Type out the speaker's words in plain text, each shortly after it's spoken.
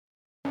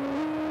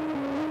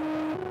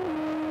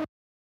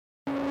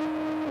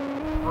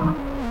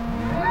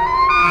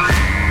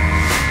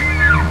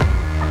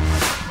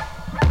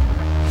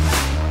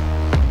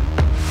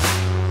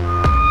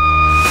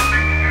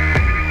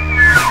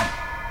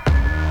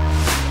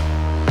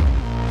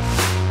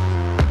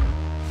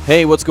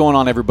Hey, what's going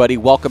on, everybody?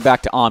 Welcome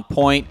back to On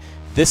Point.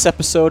 This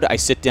episode, I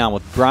sit down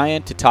with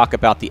Brian to talk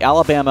about the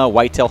Alabama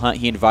whitetail hunt.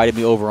 He invited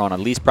me over on a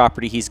lease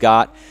property he's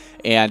got,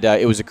 and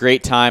it was a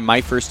great time.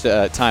 My first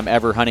time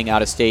ever hunting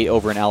out of state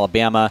over in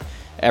Alabama,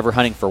 ever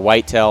hunting for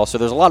whitetail. So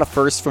there's a lot of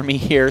firsts for me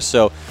here.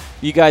 So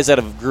you guys that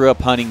have grew up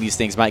hunting these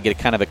things might get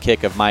kind of a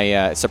kick of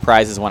my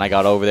surprises when I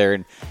got over there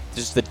and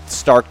just the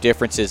stark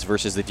differences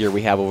versus the deer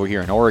we have over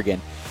here in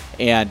Oregon.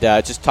 And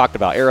just talked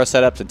about arrow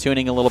setups and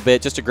tuning a little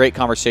bit. Just a great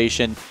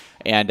conversation.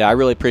 And I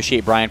really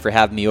appreciate Brian for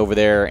having me over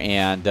there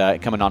and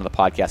coming on to the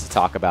podcast to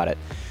talk about it.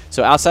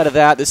 So outside of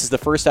that, this is the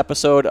first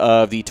episode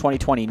of the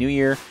 2020 New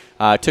Year.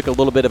 Took a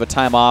little bit of a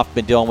time off,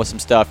 been dealing with some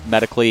stuff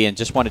medically, and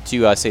just wanted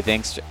to say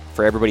thanks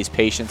for everybody's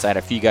patience. I had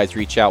a few guys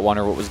reach out,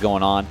 wonder what was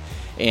going on,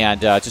 and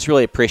just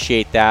really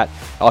appreciate that.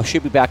 I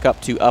should be back up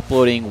to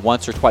uploading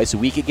once or twice a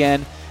week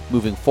again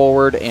moving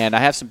forward, and I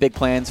have some big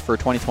plans for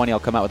 2020. I'll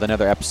come out with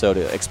another episode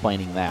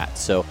explaining that.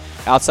 So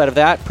outside of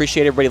that,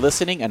 appreciate everybody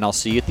listening, and I'll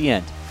see you at the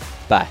end.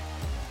 Bye.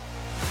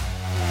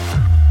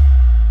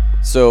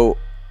 So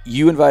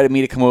you invited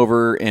me to come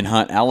over and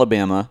hunt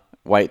Alabama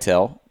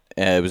whitetail.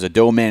 It was a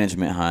doe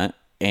management hunt,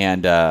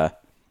 and I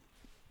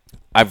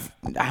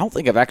don't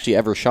think I've actually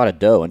ever shot a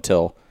doe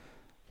until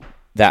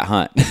that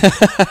hunt.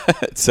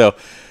 So,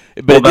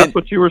 but that's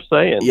what you were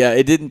saying. Yeah,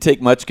 it didn't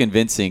take much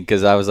convincing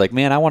because I was like,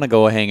 man, I want to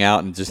go hang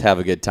out and just have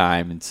a good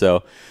time. And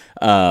so,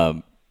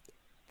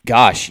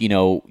 gosh,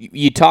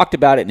 you talked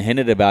about it and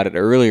hinted about it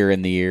earlier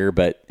in the year,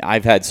 but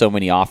I've had so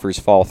many offers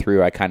fall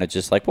through. I kind of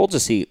just like, we'll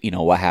just see,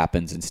 what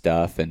happens and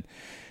stuff.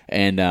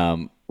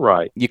 And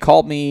right. You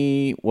called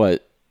me,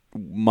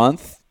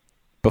 month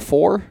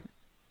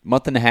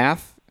and a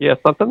half? Yeah,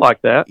 something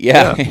like that.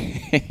 Yeah.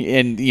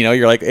 And,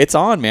 you're like, it's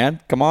on,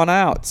 man. Come on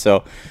out.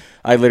 So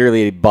I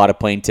literally bought a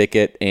plane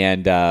ticket,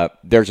 and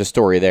there's a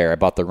story there. I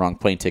bought the wrong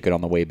plane ticket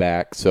on the way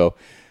back. So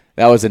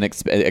that was an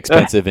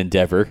expensive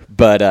endeavor.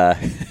 But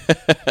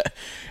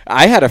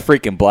I had a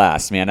freaking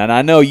blast, man. And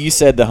I know you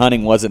said the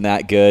hunting wasn't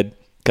that good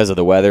because of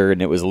the weather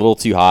and it was a little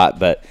too hot.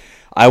 But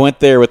I went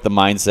there with the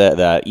mindset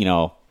that,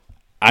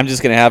 I'm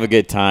just going to have a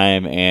good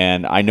time,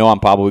 and I know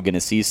I'm probably going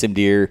to see some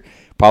deer,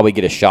 probably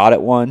get a shot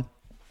at one,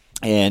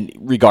 and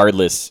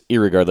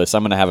irregardless,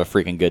 I'm going to have a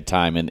freaking good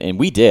time, and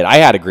we did. I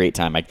had a great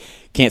time. I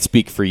can't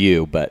speak for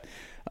you, but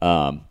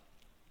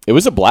it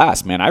was a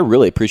blast, man. I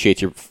really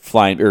appreciate you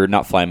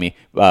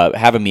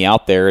having me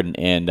out there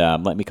and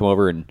letting me come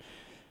over and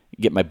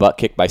get my butt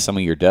kicked by some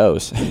of your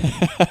does.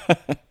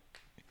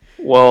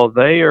 Well,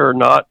 they are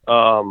not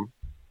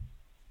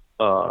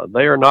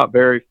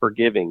very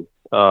forgiving.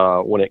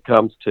 When it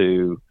comes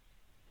to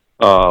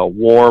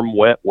warm,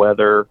 wet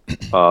weather,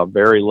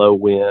 very low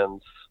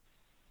winds,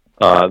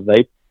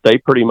 they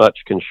pretty much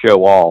can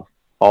show off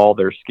all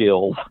their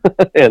skills,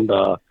 and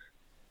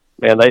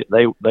man,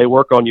 they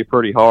work on you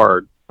pretty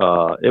hard.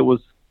 Who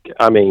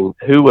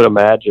would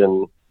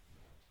imagine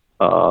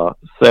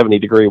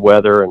 70-degree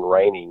weather and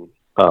raining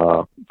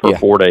for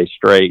 4 days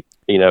straight?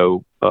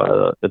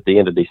 At the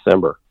end of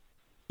December.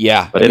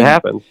 Yeah, but it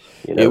happens.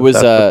 It was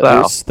there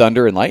was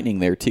thunder and lightning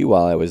there too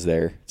while I was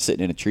there,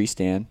 sitting in a tree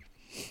stand.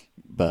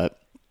 But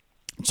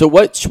so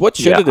what should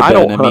it have been? I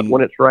don't hunt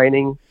when it's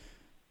raining.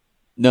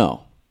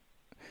 No,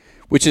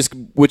 which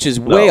is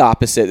way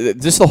opposite.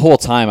 Just the whole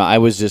time I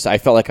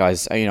felt like I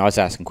was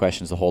asking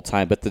questions the whole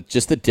time. But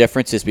the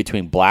differences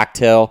between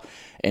blacktail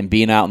and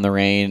being out in the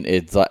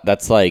rain,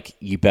 that's like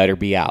you better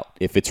be out.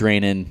 If it's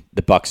raining,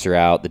 the bucks are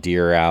out, the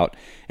deer are out,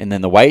 and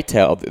then the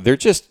whitetail, they're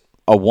just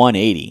a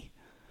 180.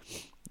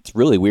 It's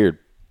really weird.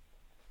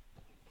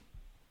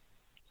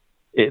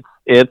 It's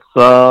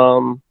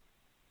for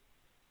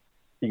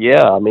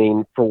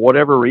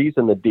whatever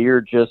reason, the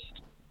deer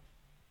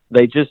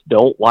they just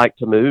don't like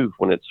to move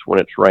when it's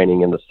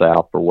raining in the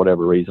South for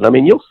whatever reason.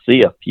 You'll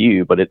see a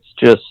few, but it's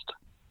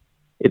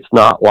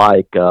not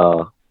like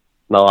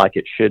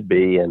it should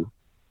be. And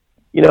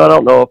I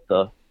don't know if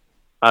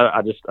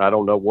I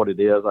don't know what it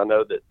is. I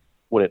know that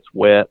when it's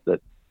wet, that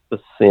the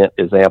scent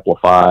is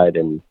amplified,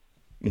 and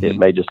it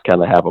may just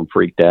kind of have them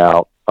freaked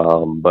out.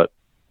 But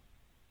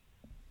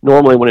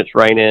normally when it's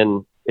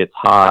raining, it's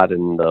hot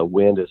and the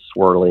wind is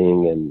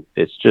swirling, and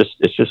it's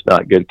just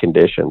not good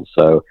conditions.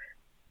 So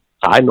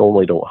I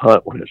normally don't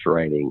hunt when it's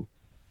raining,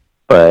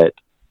 but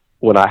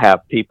when I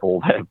have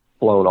people that have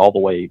flown all the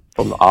way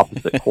from the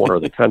opposite corner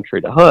of the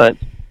country to hunt,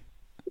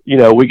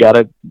 we got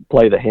to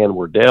play the hand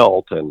we're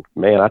dealt. And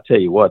man, I tell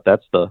you what,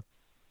 that's the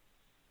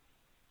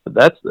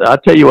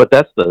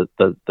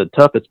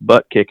toughest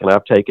butt kicking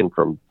I've taken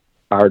from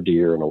our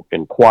deer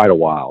in quite a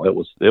while. It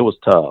was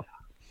tough.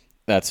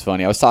 That's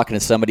funny. I was talking to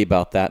somebody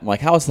about that. I'm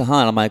like, how was the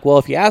hunt? I'm like, well,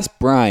 if you ask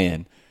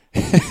Brian,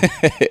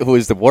 it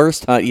was the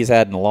worst hunt he's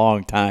had in a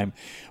long time.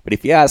 But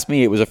if you ask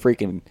me, it was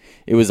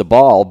a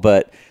ball.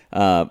 But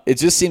it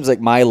just seems like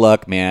my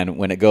luck, man,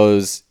 when it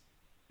goes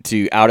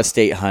to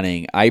out-of-state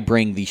hunting, I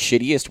bring the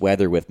shittiest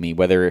weather with me,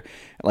 whether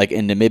like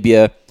in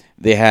Namibia,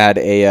 they had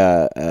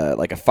a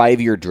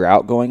 5-year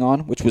drought going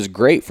on, which was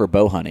great for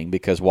bow hunting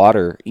because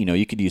water,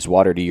 you could use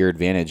water to your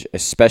advantage,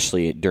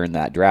 especially during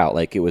that drought.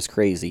 Like, it was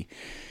crazy.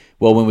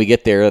 Well, when we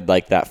get there,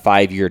 like that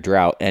 5-year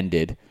drought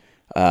ended,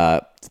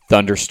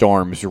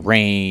 thunderstorms,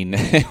 rain.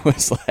 It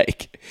was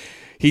like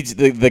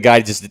the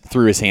guy just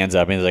threw his hands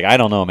up and he's like, I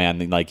don't know,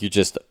 man. Like, you're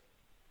just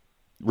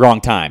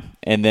wrong time.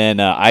 And then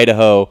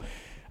Idaho,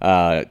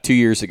 2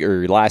 years ago,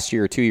 or last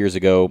year or 2 years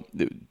ago,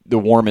 the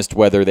warmest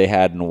weather they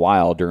had in a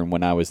while during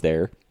when I was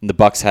there. And the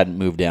Bucks hadn't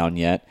moved down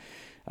yet.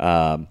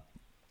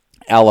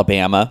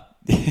 Alabama,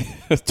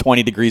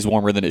 20 degrees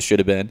warmer than it should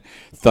have been.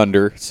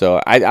 Thunder.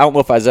 So I don't know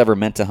if I was ever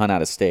meant to hunt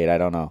out of state. I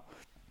don't know.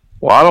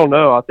 Well, I don't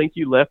know. I think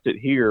you left it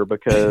here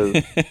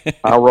because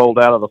I rolled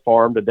out of the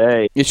farm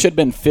today. It should have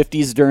been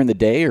 50s during the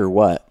day or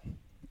what?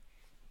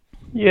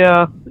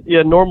 Yeah.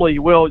 Normally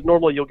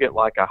you'll get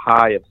like a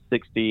high of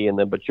 60,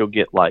 but you'll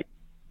get like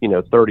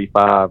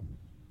 35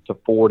 to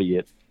 40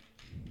 at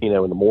in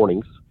the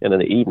mornings and in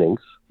the evenings.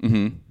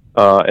 Mm-hmm.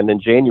 And then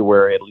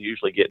January it'll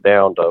usually get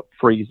down to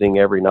freezing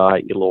every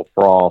night, get a little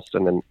frost,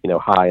 and then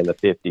high in the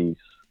 50s,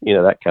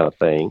 that kind of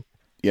thing.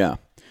 Yeah.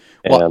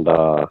 And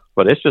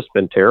but it's just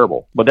been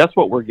terrible. But that's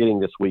what we're getting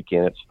this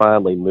weekend. It's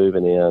finally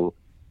moving in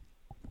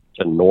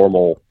to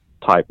normal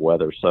type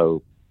weather.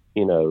 So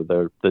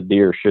the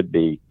deer should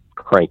be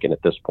cranking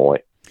at this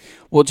point.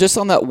 Well, just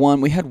on that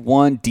one, we had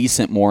one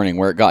decent morning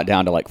where it got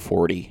down to like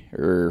 40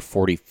 or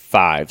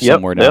 45,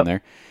 somewhere down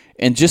there.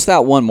 And just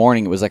that one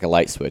morning, it was like a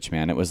light switch,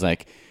 man. It was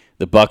like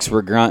the bucks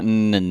were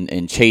grunting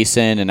and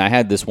chasing. And I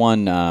had this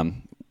one,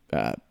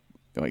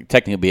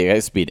 technically, I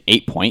guess it'd be an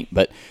 8-point,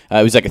 but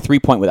it was like a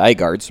 3-point with eye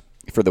guards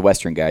for the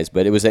Western guys.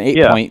 But it was an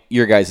 8-point,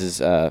 your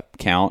guys'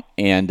 count.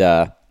 And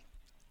I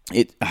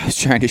was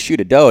trying to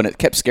shoot a doe, and it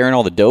kept scaring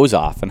all the does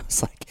off. And I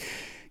was like,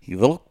 you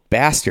little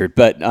bastard.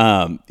 But,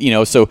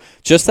 so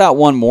just that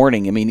one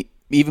morning, I mean,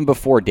 even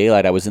before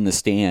daylight, I was in the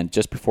stand.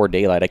 Just before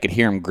daylight, I could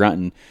hear him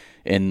grunting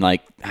in,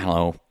 like, I don't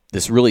know,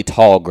 this really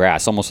tall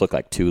grass, almost looked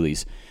like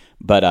tules.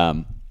 But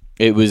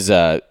it was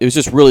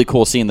just really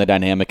cool seeing the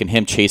dynamic and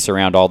him chase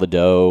around all the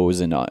does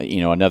and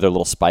another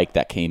little spike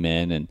that came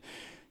in, and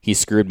he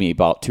screwed me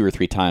about 2 or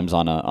 3 times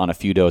on a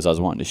few does I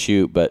was wanting to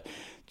shoot. But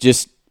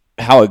just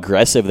how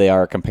aggressive they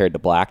are compared to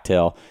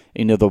blacktail.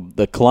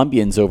 The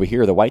Colombians over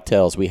here, the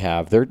whitetails we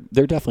have, they're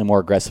definitely more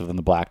aggressive than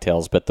the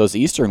blacktails. But those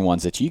eastern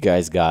ones that you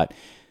guys got,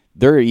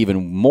 they're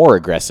even more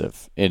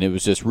aggressive, and it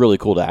was just really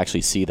cool to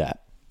actually see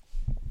that.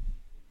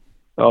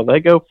 Oh, they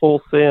go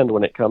full send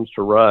when it comes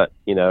to rut.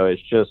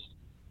 It's just,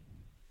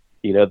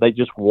 they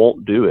just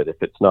won't do it if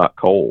it's not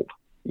cold,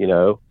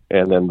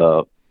 and then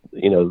the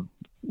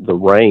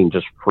rain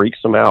just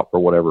freaks them out for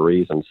whatever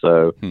reason.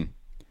 So,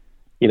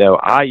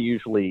 I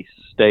usually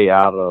stay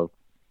out of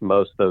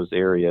most of those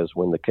areas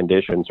when the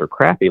conditions are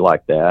crappy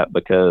like that,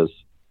 because,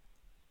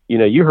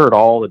 you heard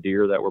all the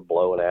deer that were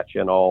blowing at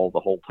you and all the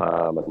whole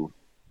time. And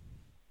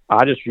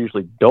I just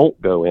usually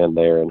don't go in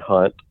there and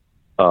hunt,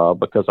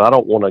 because I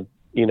don't want to,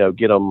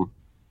 get them,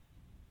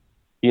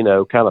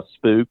 kind of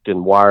spooked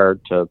and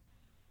wired to,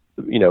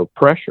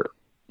 pressure.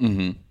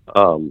 Mm-hmm.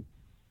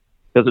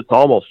 Because it's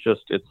almost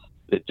just,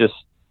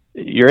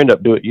 you end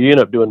up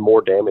doing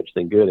more damage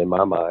than good in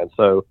my mind.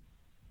 So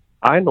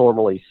I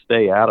normally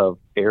stay out of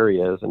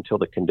areas until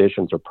the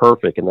conditions are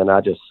perfect, and then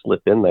I just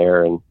slip in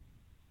there. And,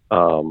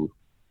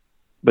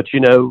 but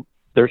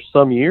there's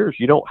some years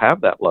you don't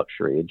have that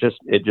luxury. It just,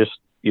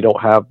 you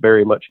don't have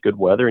very much good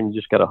weather, and you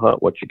just got to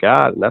hunt what you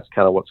got. And that's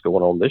kind of what's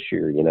going on this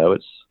year.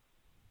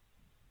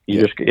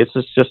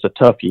 It's just a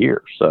tough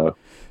year.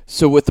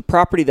 So with the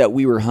property that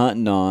we were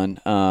hunting on,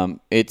 I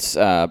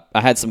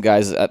had some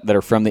guys that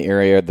are from the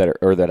area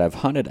that I've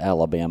hunted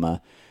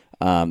Alabama.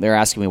 They're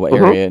asking me what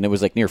area, and it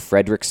was like near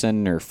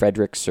Frederickson or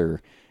Fredericks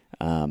or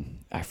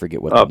I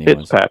forget what the name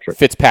was.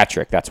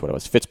 Fitzpatrick, that's what it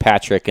was.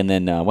 Fitzpatrick. And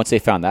then once they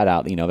found that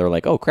out, they're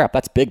like, oh crap,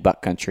 that's big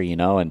buck country,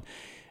 and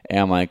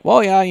I'm like,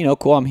 well, yeah,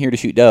 cool. I'm here to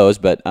shoot does,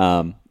 but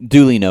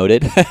duly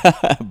noted.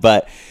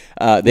 But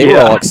they were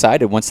all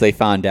excited once they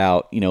found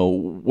out,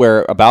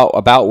 where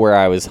about where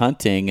I was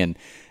hunting,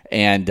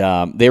 and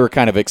they were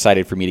kind of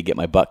excited for me to get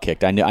my butt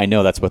kicked. I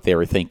know that's what they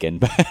were thinking,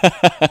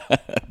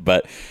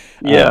 but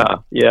yeah.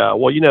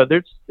 Well,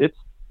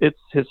 it's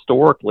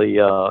historically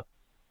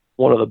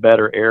one of the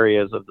better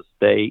areas of the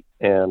state,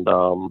 and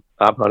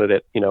I've hunted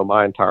it,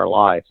 my entire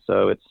life,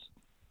 so it's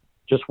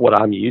just what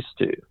I'm used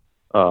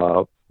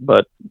to.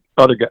 But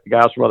other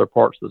guys from other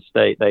parts of the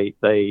state,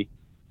 they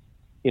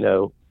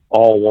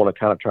all want to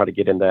kind of try to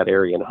get in that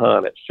area and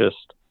hunt. It's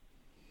just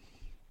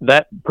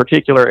that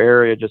particular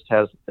area just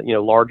has,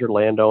 larger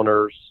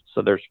landowners.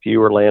 So there's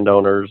fewer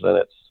landowners, and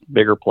it's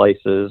bigger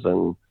places,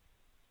 and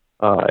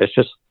it's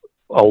just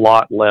a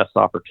lot less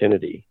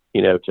opportunity,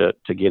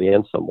 to get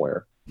in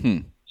somewhere.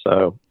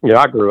 So,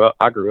 I grew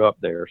up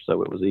there,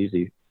 so it was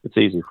easy. It's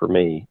easy for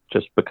me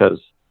just because,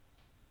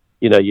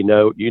 you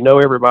know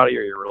everybody,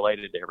 or you're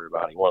related to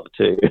everybody, one of the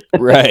two.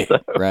 Right, so.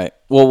 Right.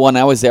 Well, when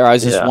I was there, I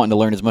was just wanting to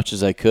learn as much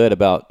as I could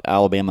about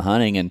Alabama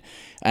hunting, and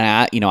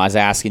I was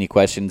asking you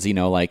questions,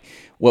 like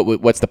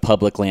what's the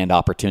public land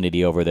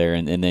opportunity over there,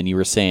 and then you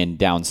were saying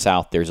down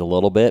south there's a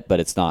little bit, but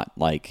it's not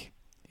like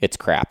it's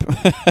crap.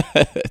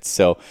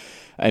 So,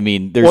 I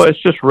mean,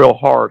 it's just real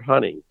hard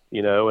hunting,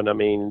 and I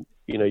mean,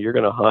 you're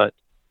going to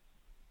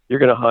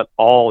hunt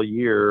all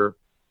year,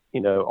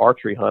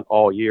 archery hunt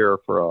all year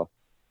for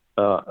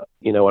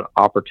an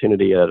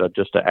opportunity at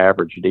just an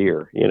average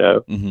deer,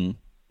 Mm-hmm.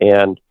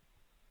 and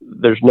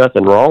there's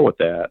nothing wrong with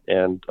that.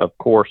 And of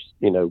course,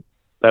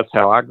 that's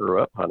how I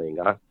grew up hunting.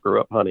 I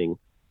grew up hunting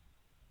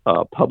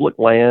public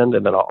land,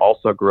 and then I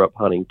also grew up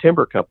hunting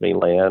timber company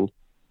land,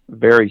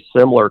 very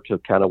similar to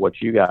kind of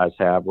what you guys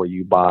have, where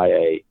you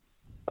buy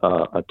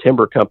a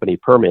timber company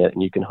permit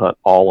and you can hunt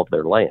all of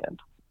their land.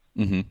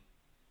 Mm-hmm.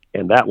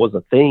 And that was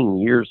a thing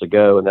years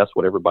ago, and that's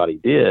what everybody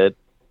did.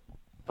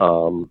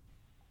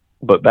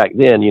 But back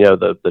then,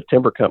 the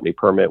timber company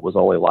permit was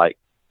only like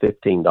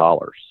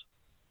 $15.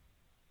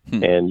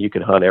 And you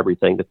could hunt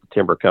everything that the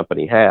timber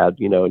company had,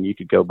 and you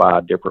could go buy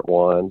different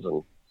ones.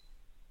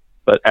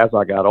 But as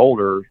I got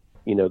older,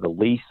 the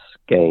lease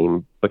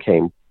game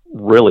became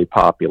really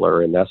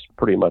popular, and that's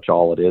pretty much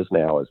all it is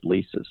now, is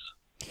leases.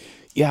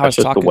 Yeah, that's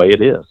just the way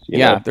it is.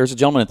 Yeah, there's a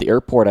gentleman at the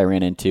airport I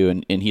ran into,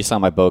 and he saw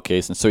my bow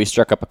case, and so he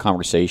struck up a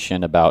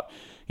conversation about,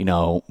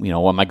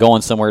 am I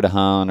going somewhere to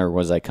hunt, or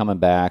was I coming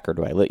back, or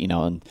do I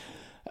and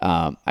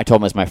I told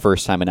him it was my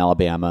first time in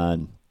Alabama,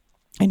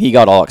 and he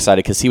got all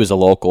excited because he was a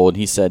local, and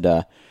he said,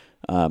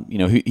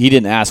 he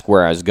didn't ask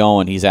where I was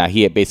going. He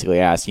had basically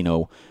asked,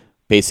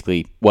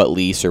 basically what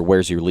lease or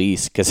where's your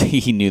lease, because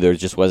he knew there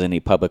just wasn't any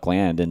public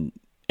land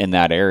in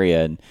that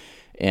area,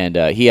 and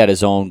he had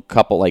his own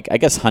couple, like, I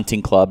guess,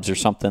 hunting clubs or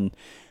something.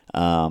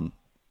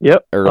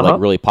 Yep. Or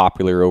like really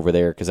popular over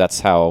there, because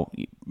that's how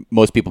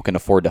most people can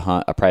afford to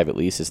hunt a private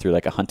lease, is through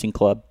like a hunting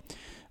club.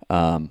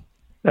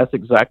 That's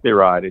exactly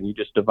right, and you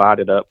just divide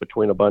it up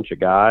between a bunch of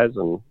guys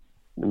and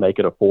make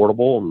it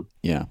affordable. And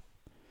yeah.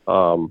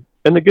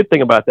 And the good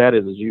thing about that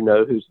is you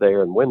know who's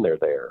there and when they're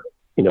there.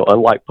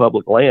 Unlike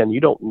public land, you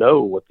don't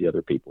know what the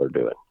other people are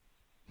doing.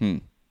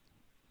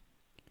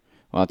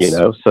 Well,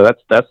 so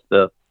that's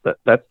the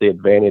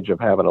advantage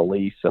of having a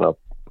lease and a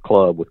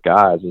club with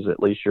guys, is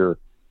at least you're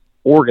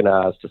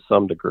organized to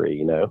some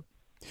degree.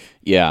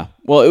 Yeah.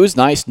 Well, it was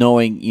nice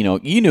knowing,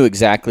 you knew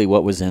exactly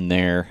what was in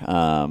there.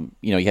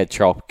 You had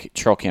trail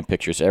cam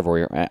pictures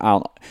everywhere.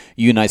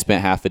 You and I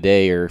spent half a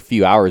day or a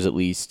few hours at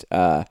least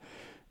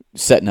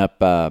setting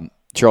up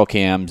trail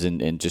cams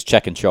and just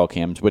checking trail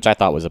cams, which I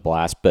thought was a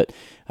blast. But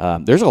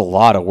there's a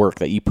lot of work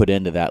that you put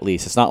into that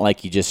lease. It's not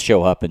like you just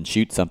show up and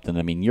shoot something.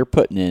 I mean, you're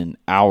putting in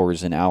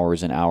hours and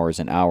hours and hours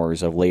and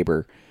hours of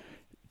labor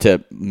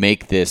to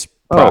make this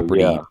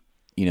property. Oh, yeah.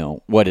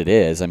 What it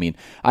is. I mean,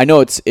 I know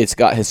it's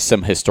got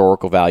some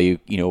historical value.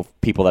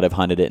 People that have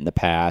hunted it in the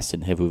past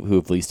and who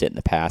have leased it in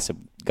the past have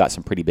got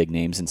some pretty big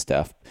names and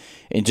stuff.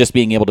 And just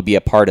being able to be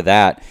a part of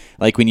that,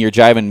 like when you're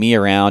driving me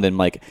around and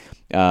like,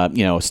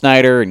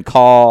 Snyder and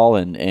Call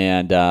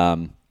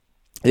and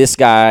this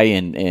guy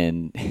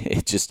and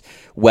it just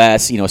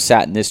Wes,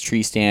 sat in this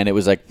tree stand. It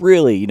was like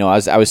really,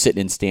 I was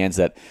sitting in stands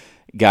that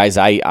guys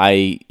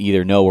I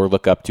either know or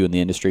look up to in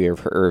the industry or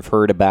have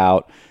heard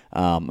about.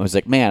 I was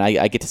like, man,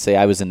 I get to say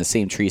I was in the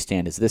same tree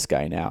stand as this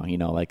guy now.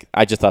 Like,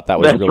 I just thought that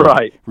was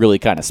really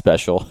kind of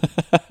special.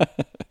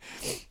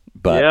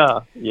 But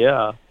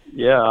yeah.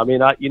 I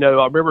mean, I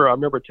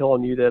remember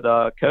telling you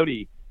that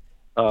Cody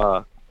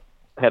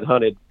had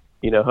hunted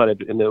in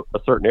a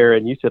certain area,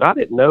 and you said, I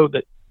didn't know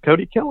that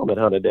Cody Kellum had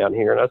hunted down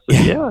here. And I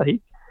said, yeah,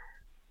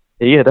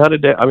 he had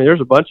hunted down. I mean, there's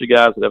a bunch of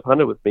guys that have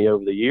hunted with me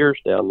over the years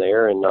down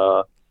there, and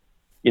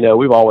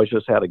we've always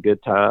just had a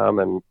good time.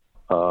 And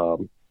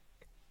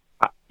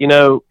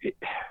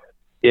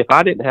if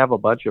I didn't have a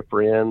bunch of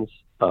friends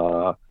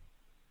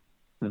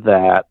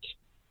that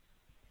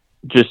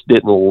just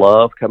didn't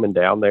love coming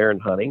down there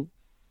and hunting,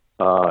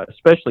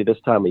 especially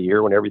this time of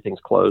year when everything's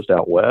closed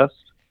out west,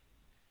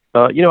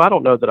 I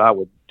don't know that I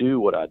would do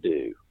what I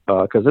do,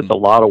 because it's a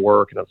lot of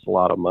work and it's a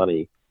lot of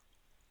money.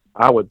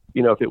 I would,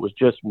 if it was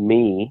just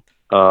me,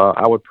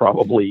 I would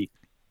probably,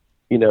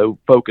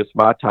 focus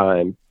my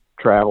time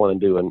traveling and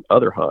doing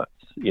other hunts,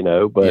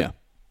 but yeah.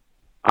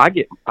 I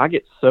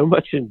get so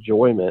much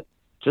enjoyment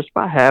just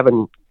by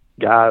having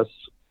guys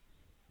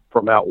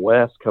from out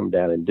west come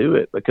down and do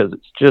it, because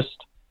it's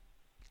just,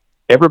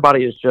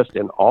 everybody is just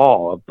in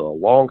awe of the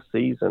long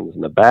seasons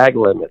and the bag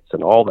limits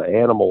and all the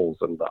animals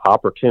and the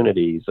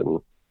opportunities.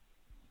 And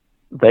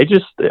they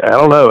just, I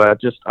don't know,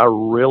 I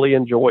really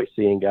enjoy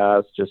seeing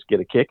guys just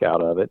get a kick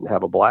out of it and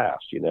have a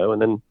blast,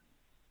 and then,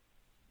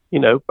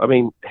 I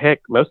mean,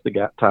 heck, most of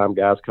the time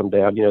guys come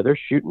down, they're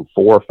shooting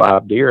 4 or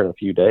 5 deer in a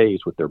few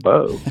days with their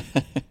bow.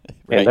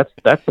 Right. And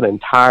that's an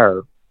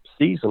entire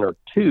season or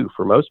 2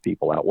 for most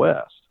people out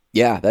west.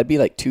 Yeah, that'd be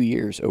like 2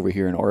 years over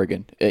here in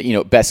Oregon.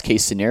 Best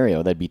case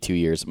scenario, that'd be 2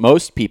 years.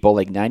 Most people,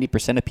 like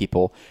 90% of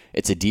people,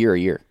 it's a deer a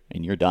year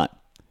and you're done.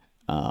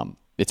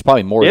 It's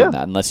probably more than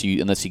that, unless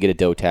you get a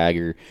doe tag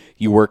or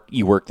you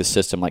work the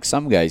system like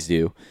some guys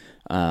do.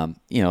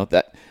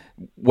 That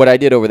what I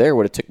did over there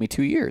would have took me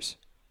 2 years.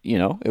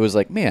 It was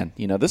like, man,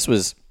 it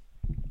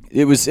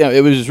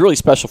was really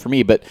special for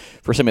me. But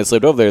for somebody that's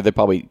lived over there, they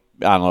probably,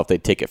 I don't know if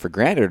they'd take it for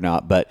granted or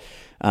not, but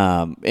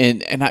You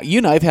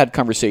and I've had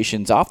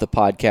conversations off the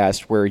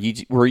podcast where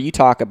you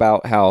talk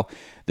about how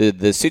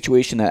the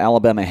situation that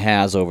Alabama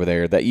has over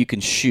there, that you can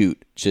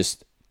shoot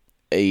just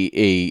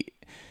a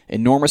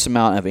enormous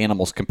amount of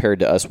animals compared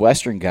to us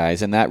Western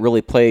guys, and that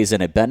really plays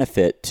in a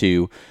benefit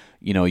to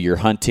your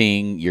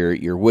hunting, your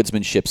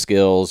woodsmanship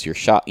skills, your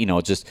shot.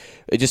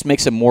 It just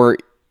makes a more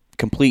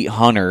complete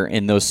hunter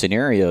in those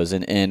scenarios.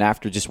 And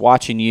after just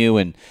watching you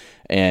and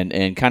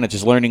kind of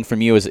just learning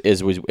from you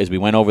as we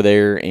went over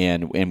there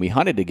and we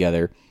hunted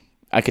together,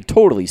 I could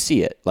totally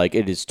see it. Like,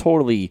 it is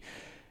totally,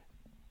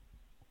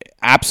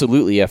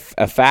 absolutely a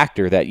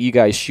factor that you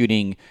guys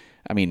shooting.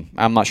 I mean,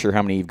 I'm not sure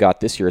how many you've got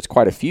this year. It's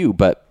quite a few,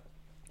 but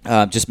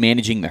just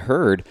managing the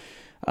herd,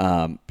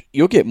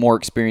 you'll get more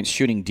experience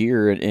shooting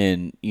deer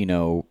and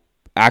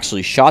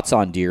actually shots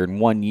on deer in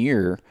 1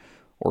 year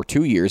or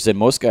 2 years than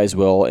most guys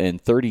will in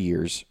 30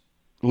 years,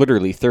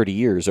 literally 30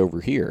 years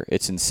over here.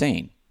 It's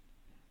insane.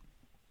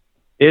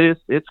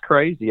 It's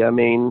crazy. I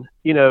mean,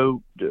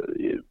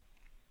 the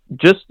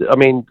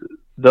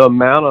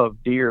amount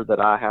of deer that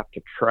I have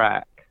to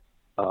track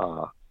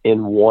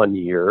in 1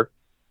 year,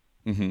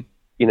 mm-hmm.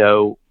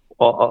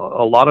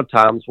 A lot of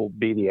times will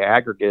be the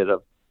aggregate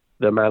of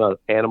the amount of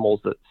animals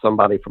that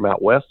somebody from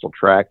out west will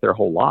track their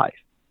whole life.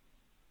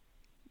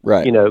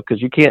 Right.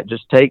 Because you can't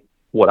just take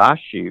what I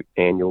shoot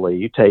annually.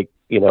 You take,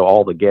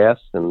 all the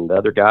guests and the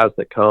other guys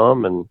that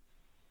come and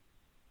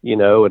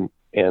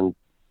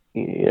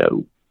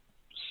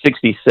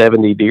 60,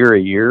 70 deer a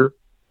year,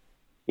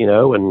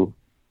 and,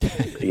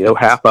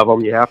 half of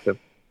them you have to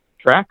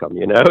track them,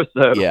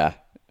 so yeah,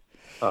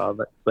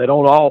 they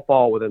don't all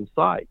fall within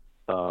sight.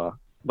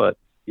 But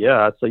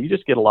yeah, so you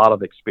just get a lot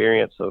of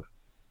experience of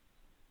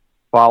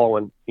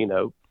following,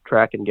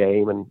 tracking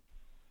game, and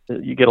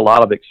you get a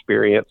lot of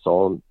experience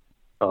on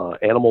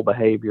animal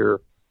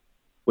behavior,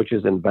 which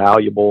is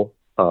invaluable.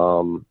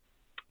 You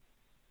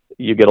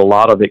get a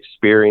lot of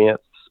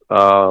experience,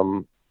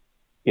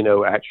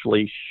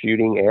 actually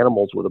shooting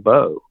animals with a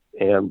bow.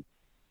 And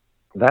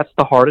that's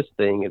the hardest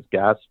thing, is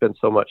guys spend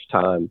so much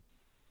time,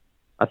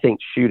 I think,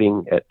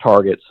 shooting at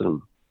targets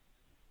and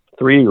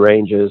 3D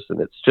ranges.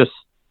 And it's just,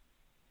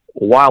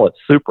 while it's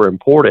super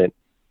important,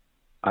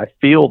 I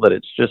feel that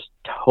it's just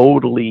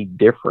totally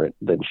different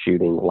than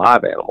shooting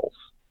live animals.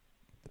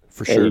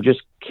 For sure. And you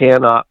just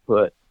cannot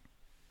put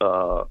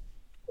a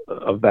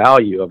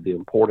value of the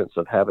importance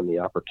of having the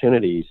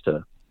opportunities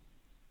to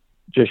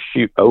just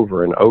shoot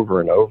over and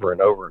over and over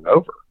and over and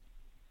over.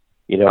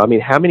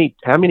 How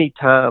many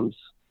times,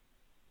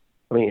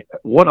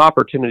 what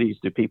opportunities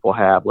do people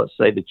have? Let's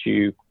say that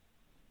you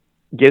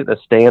get in a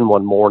stand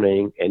one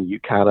morning and you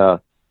kind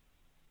of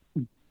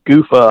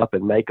goof up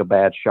and make a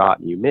bad shot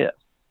and you miss.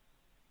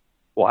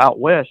 Well, out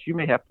west, you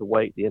may have to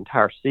wait the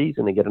entire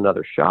season to get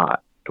another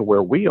shot. To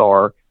where we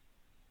are,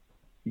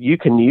 you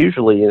can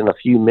usually in a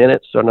few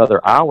minutes or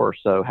another hour or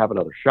so have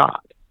another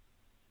shot.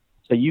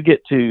 So you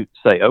get to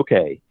say,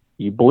 okay,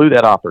 you blew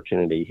that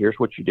opportunity. Here's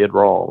what you did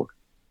wrong.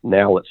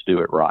 Now let's do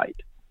it right.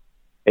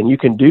 And you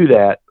can do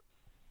that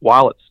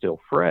while it's still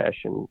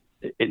fresh. And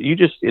it's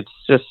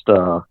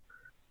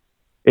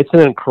an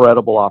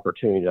incredible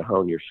opportunity to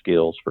hone your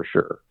skills for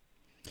sure.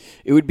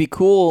 It would be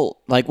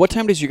cool. Like, what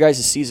time does your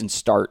guys' season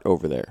start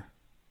over there?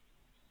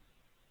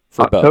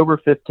 October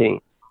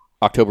 15th.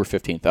 October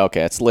 15th.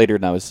 Okay, it's later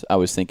than I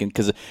was thinking,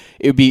 because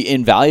it would be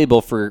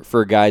invaluable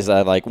for guys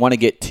that want to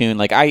get tuned.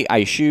 Like,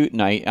 I shoot,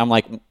 and I'm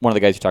like one of the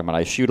guys you're talking about.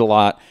 I shoot a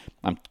lot.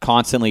 I'm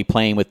constantly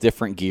playing with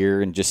different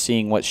gear and just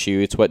seeing what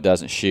shoots, what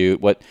doesn't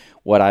shoot, what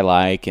I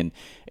like, and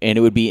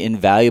it would be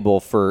invaluable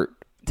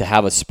to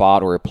have a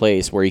spot or a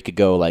place where you could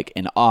go like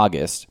in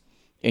August,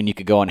 and you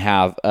could go and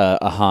have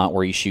a hunt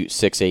where you shoot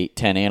 6, 8,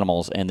 10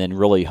 animals, and then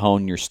really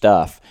hone your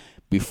stuff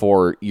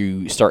before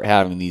you start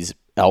having these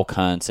elk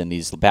hunts and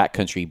these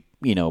backcountry,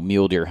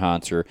 mule deer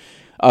hunts or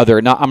other.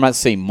 I'm not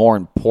saying more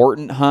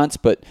important hunts,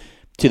 but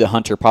to the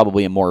hunter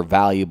probably a more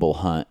valuable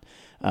hunt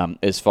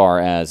as far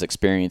as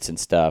experience and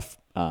stuff.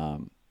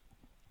 Man,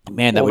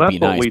 that would be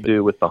nice. That's what we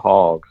do with the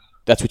hogs.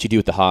 That's what you do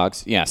with the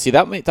hogs. Yeah. See,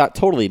 that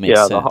totally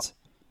makes sense.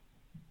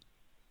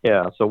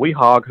 So we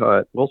hog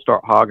hunt. We'll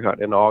start hog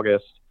hunting in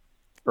August,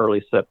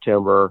 early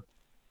September,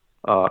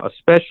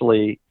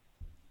 especially,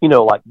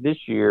 like this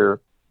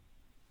year.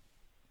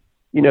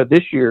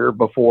 This year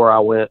before I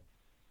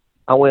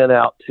went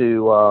out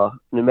to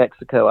New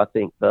Mexico. I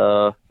think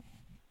I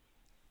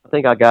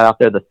got out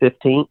there the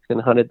 15th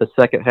and hunted the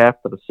second half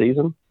of the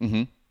season.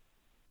 Mm-hmm.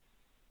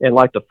 And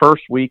like the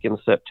first week in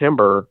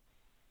September,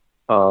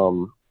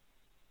 I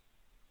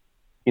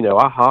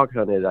hog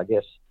hunted, I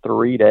guess,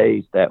 3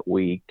 days that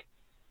week.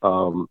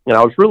 And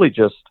I was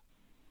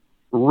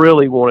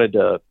really wanted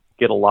to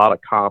get a lot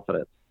of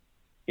confidence,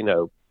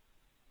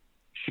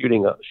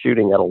 shooting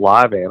at a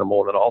live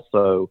animal. And then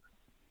also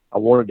I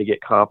wanted to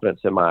get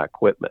confidence in my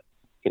equipment,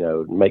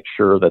 make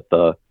sure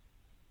that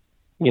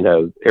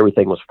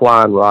everything was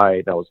flying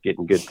right. I was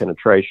getting good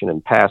penetration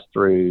and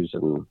pass-throughs,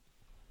 and,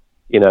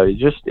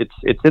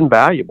 it's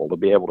invaluable to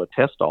be able to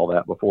test all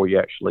that before you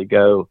actually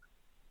go,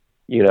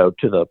 to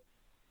the,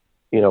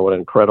 an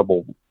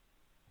incredible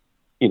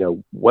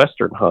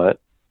Western hunt,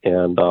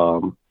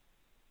 and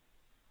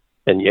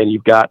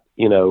you've got,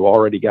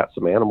 already got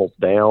some animals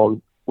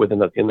down in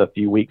the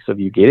few weeks of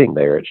you getting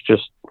there. It's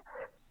just,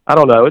 I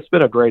don't know. It's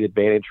been a great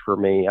advantage for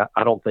me.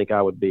 I don't think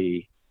I would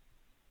be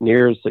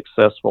near as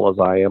successful as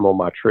I am on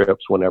my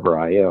trips whenever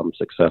I am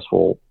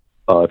successful,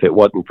 if it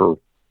wasn't for,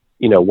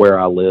 where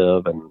I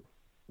live and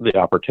the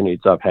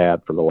opportunities I've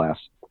had for the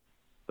last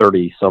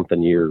 30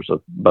 something years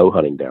of bow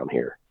hunting down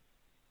here.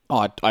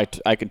 Oh, I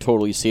can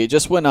totally see it.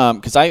 Just when,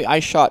 cause I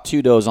shot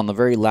 2 does on the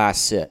very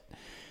last sit.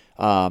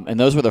 And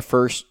those were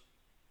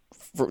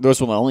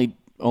those were the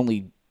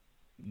only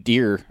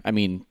deer. I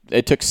mean,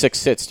 it took 6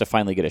 sits to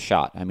finally get a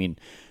shot. I mean,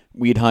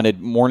 we'd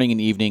hunted morning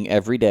and evening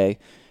every day.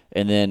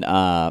 And then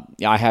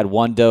I had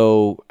one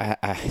doe,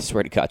 I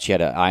swear to God, she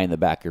had an eye in the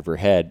back of her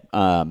head.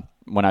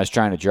 When I was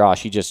trying to draw,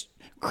 she just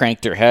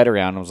cranked her head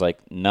around and was like,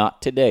 "Not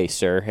today,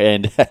 sir."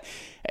 And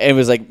it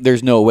was like,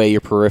 there's no way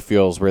your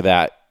peripherals were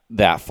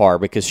that far,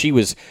 because she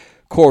was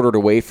quartered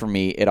away from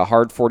me at a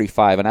hard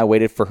 45, and I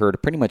waited for her to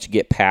pretty much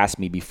get past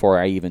me before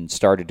I even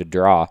started to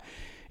draw.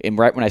 And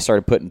right when I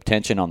started putting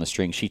tension on the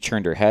string, she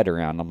turned her head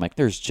around. I'm like,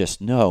 there's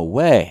just no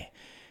way.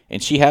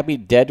 And she had me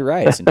dead to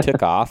rights and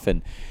took off.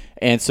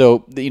 And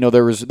so,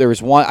 there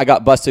was one, I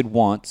got busted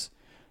once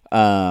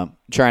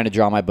trying to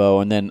draw my bow.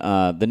 And then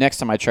the next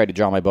time I tried to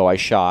draw my bow, I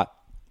shot.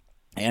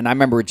 And I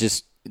remember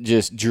just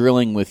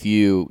drilling with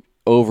you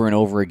over and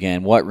over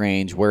again, what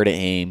range, where to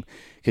aim.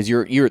 Because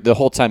you're the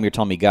whole time you're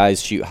telling me,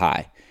 guys, shoot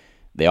high.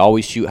 They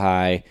always shoot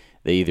high.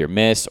 They either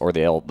miss or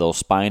they'll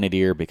spine a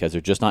deer because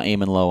they're just not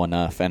aiming low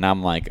enough. And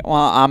I'm like, well,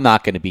 I'm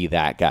not going to be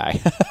that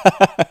guy.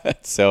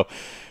 So,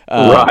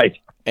 right.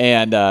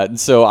 And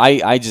so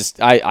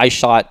I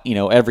shot,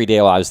 every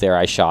day while I was there,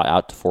 I shot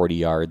out to 40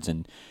 yards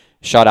and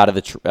shot out of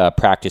the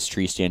practice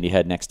tree stand you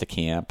had next to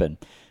camp, and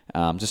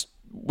just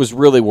was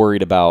really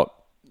worried about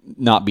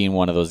not being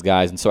one of those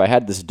guys. And so I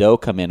had this doe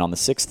come in on the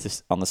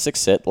sixth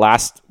sit,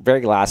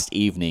 very last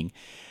evening,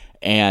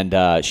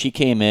 and she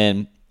came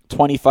in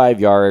 25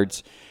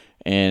 yards,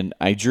 and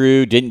I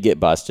drew, didn't get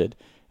busted,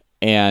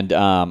 and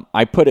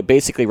I put it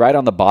basically right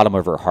on the bottom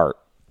of her heart,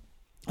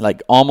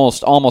 like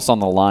almost on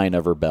the line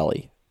of her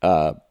belly.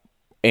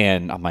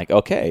 And I'm like,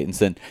 okay. And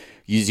then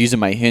using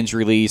my hinge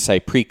release, I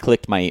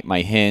pre-clicked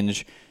my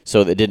hinge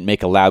so that it didn't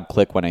make a loud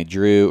click when I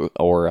drew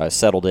or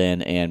settled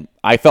in. And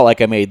I felt like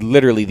I made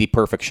literally the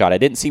perfect shot. I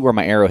didn't see where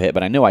my arrow hit,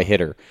 but I knew I hit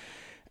her.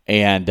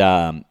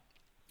 And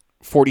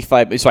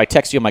 45. So I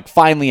text you. I'm like,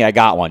 finally, I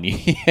got one.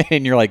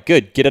 And you're like,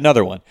 good, get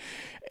another one.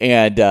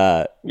 And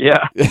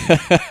yeah,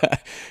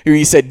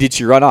 you said, did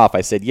she run off?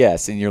 I said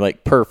yes. And you're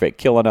like, perfect,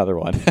 kill another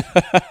one.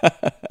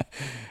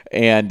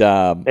 And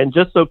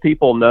just so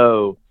people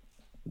know,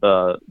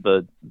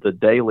 the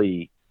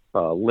daily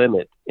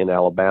limit in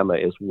Alabama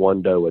is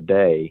 1 doe a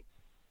day,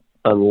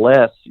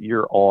 unless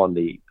you're on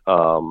the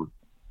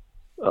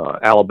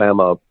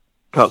Alabama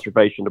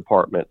Conservation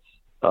Department's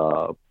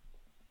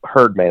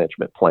herd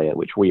management plan,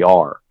 which we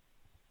are.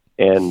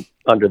 And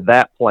under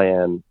that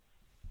plan,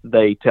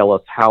 they tell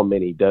us how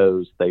many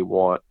does they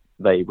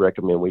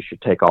recommend we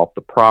should take off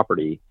the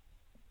property.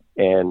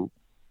 And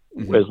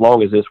as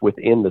long as it's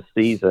within the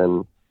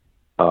season,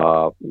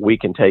 we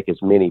can take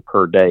as many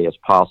per day as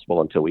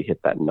possible until we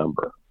hit that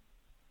number.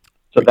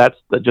 So that's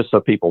just so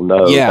people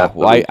know. Yeah,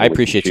 well, I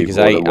appreciate you, because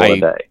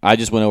I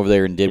just went over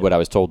there and did what I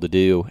was told to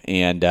do,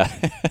 and I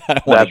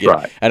don't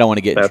want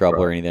to get in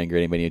trouble or anything, or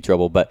anybody in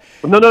trouble. But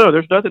no,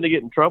 there's nothing to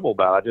get in trouble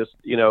about. I just,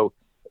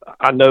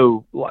 I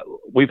know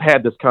we've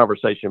had this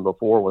conversation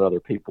before when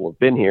other people have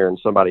been here, and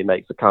somebody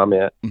makes a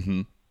comment.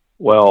 Mm-hmm.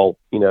 Well,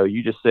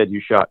 you just said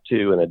you shot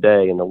 2 in a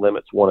day, and the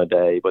limit's 1 a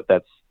day, but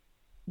that's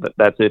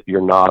if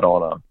you're not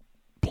on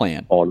a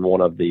plan on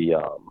one of the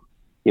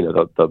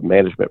the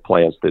management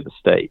plans through the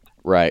state.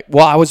 Right.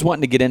 Well, I was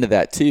wanting to get into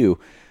that too,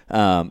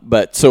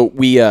 but so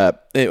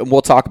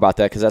we'll talk about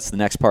that, because that's the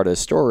next part of the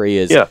story.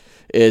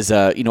 Is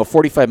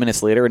 45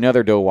 minutes later,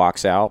 another doe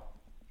walks out,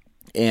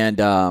 and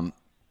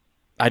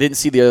I didn't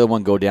see the other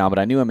one go down, but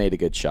I knew I made a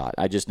good shot.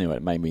 I just knew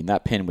it. I mean,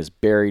 that pin was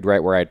buried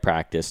right where I'd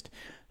practiced,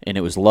 and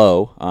it was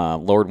low,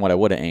 lower than what I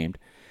would have aimed.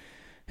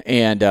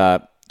 And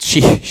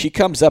she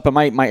comes up, and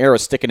my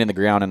arrow's sticking in the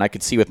ground, and I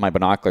could see with my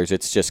binoculars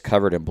it's just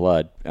covered in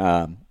blood.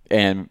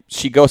 And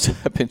she goes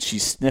up and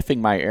she's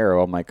sniffing my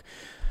arrow. I'm like,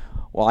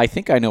 well, I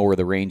think I know where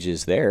the range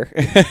is there.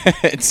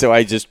 And so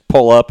I just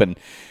pull up and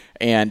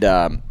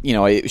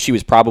she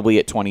was probably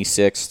at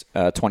 26,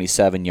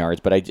 27 yards,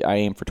 but I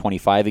aimed for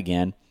 25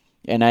 again.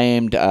 And I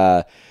aimed,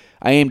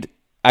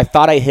 I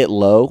thought I hit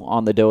low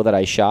on the doe that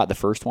I shot, the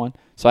first one.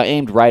 So I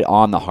aimed right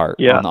on the heart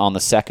on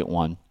the second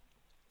one,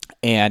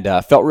 and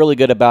felt really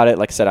good about it.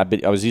 Like I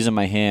said, I was using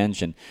my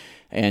hinge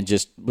and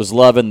just was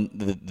loving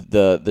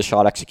the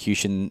shot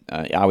execution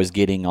I was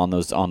getting on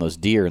those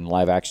deer in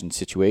live action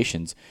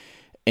situations.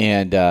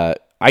 And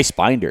I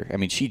spined her. I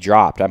mean, she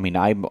dropped. I mean,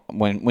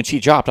 when she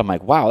dropped, I'm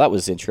like, wow, that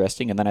was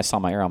interesting. And then I saw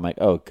my arrow. I'm like,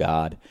 oh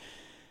God,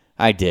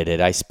 I did it.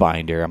 I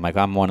spined her. I'm like,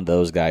 I'm one of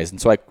those guys. And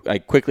so I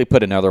quickly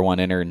put another one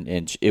in her,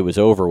 and it was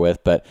over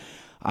with. But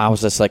I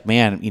was just like,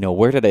 man,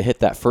 where did I hit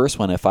that first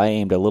one if I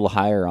aimed a little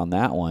higher on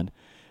that one?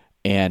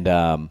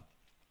 And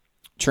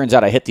turns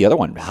out I hit the other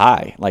one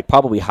high, like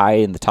probably high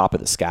in the top of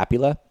the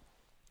scapula.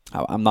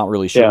 I'm not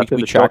really sure. Yeah,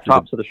 we tracked her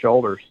tops of the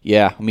shoulders.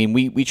 Yeah, I mean,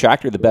 we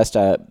tracked her the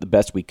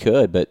best we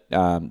could, but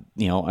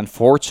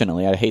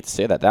unfortunately, I hate to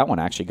say that one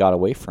actually got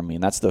away from me,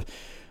 and that's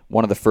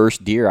one of the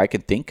first deer I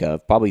can think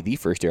of, probably the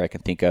first deer I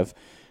can think of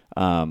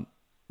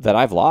that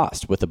I've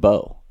lost with a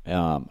bow.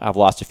 I've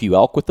lost a few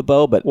elk with the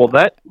bow, but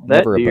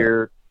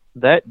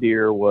that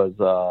deer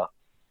was.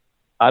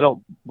 I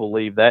don't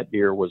believe that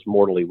deer was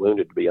mortally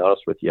wounded. To be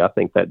honest with you, I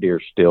think that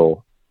deer's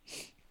still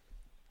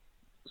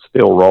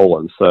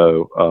rolling.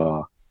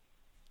 So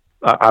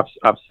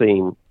I've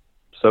seen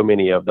so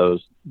many of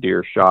those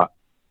deer shot,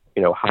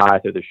 high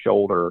through the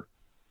shoulder,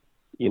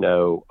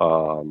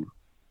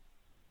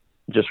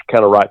 just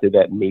kind of right through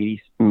that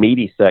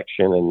meaty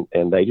section,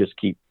 and they just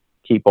keep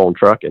on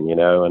trucking,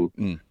 and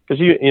because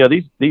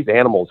these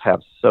animals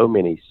have so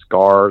many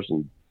scars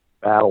and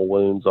battle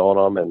wounds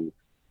on them and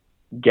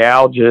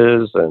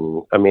gouges,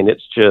 and I mean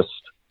it's just,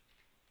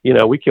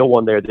 we killed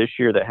one there this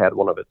year that had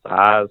one of its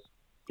eyes,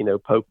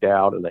 poked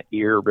out and the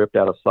ear ripped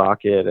out of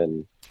socket,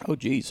 and oh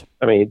geez,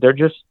 I mean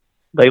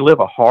they live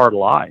a hard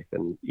life,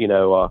 and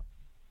a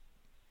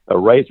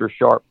razor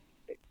sharp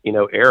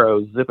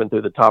arrow zipping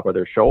through the top of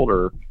their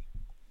shoulder,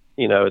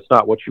 it's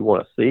not what you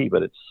want to see,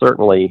 but it's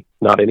certainly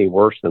not any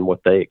worse than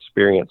what they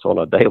experience on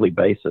a daily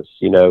basis,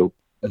 in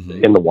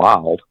the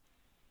wild.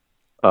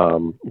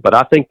 But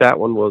I think that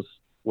one was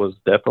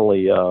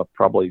definitely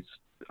probably,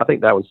 I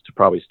think that one's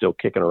probably still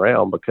kicking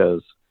around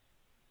because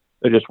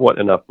there just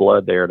wasn't enough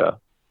blood there to,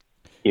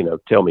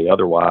 tell me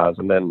otherwise.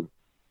 And then,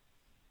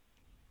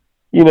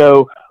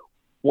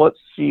 once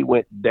she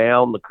went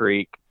down the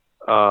creek,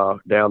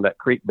 down that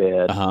creek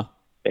bed,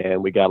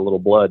 and we got a little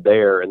blood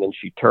there, and then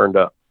she turned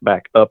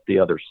back up the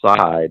other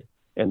side,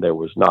 and there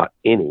was not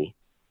any.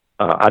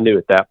 I knew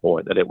at that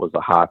point that it was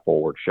a high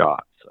forward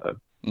shot. So,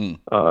 and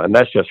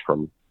that's just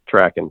from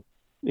tracking,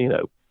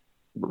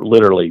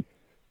 literally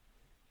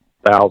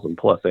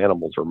 1,000+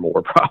 animals or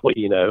more,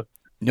 probably.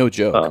 No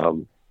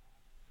joke.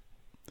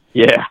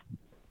 Yeah.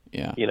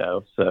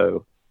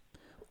 So.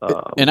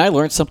 And I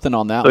learned something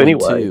on that one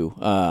too.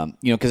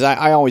 Because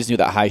I always knew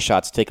that high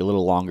shots take a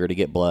little longer to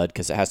get blood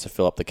because it has to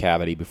fill up the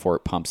cavity before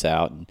it pumps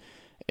out,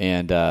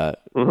 and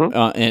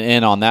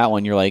on that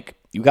one you're like,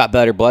 you got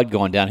better blood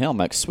going downhill. I'm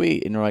like,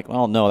 sweet, and you're like,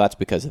 well, no, that's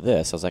because of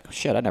this. I was like, oh,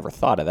 shit, I never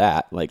thought of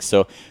that. Like,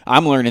 so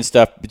I'm learning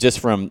stuff just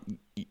from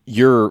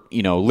your,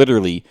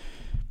 literally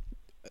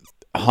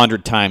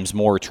 100 times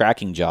more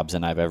tracking jobs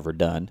than I've ever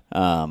done.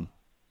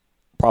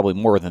 Probably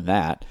more than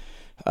that.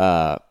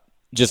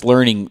 Just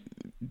learning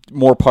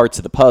more parts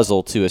of the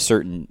puzzle to a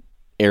certain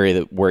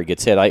area where it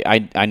gets hit.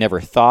 I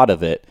never thought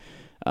of it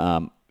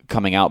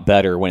coming out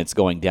better when it's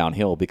going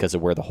downhill because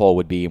of where the hole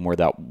would be and where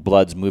that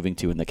blood's moving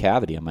to in the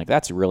cavity. I'm like,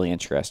 that's really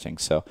interesting.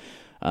 So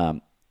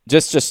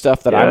just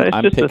stuff that I'm picking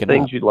up. It's just the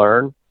things you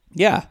learn.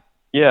 Yeah.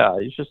 Yeah,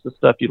 it's just the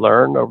stuff you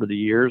learn over the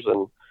years.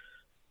 And,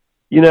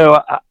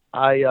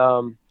 I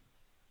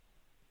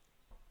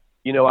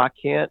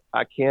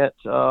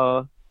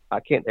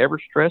can't ever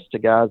stress to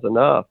guys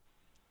enough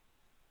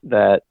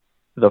that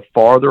the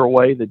farther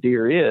away the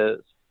deer is,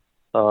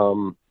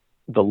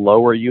 the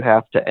lower you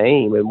have to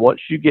aim. And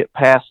once you get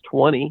past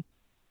 20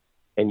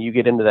 and you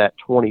get into that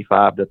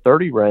 25 to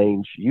 30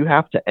 range, you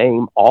have to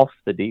aim off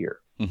the deer.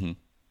 Mm-hmm.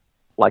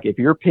 Like if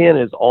your pin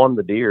is on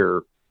the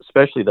deer,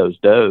 especially those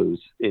does,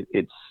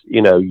 it's,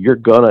 you're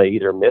going to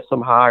either miss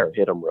them high or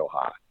hit them real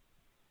high.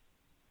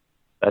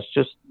 That's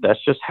just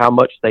how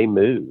much they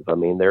move. I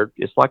mean,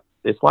 it's like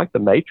the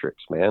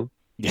Matrix, man.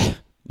 Yeah.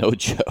 No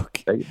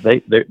joke.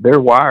 They're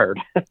wired.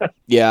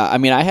 Yeah, I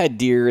mean, I had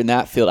deer in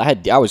that field.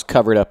 I was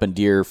covered up in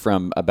deer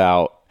from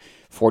about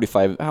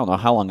 45. I don't know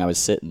how long I was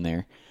sitting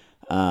there,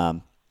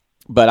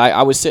 but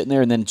I was sitting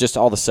there, and then just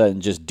all of a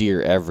sudden, just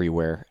deer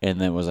everywhere, and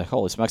then it was like,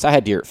 holy smokes! I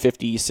had deer at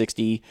 50,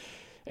 60,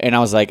 and I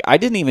was like, I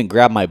didn't even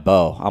grab my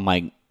bow. I'm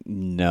like,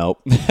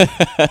 nope,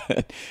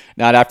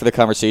 not after the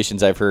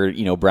conversations I've heard,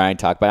 Brian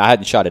talk. But I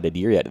hadn't shot at a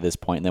deer yet at this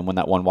point. And then when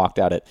that one walked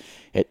out at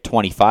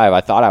 25,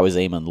 I thought I was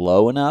aiming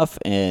low enough,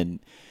 and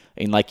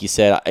like you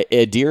said,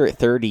 a deer at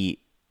 30,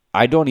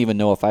 I don't even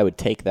know if I would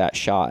take that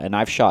shot. And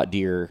I've shot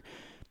deer,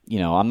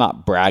 I'm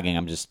not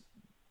bragging.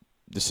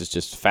 This is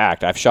just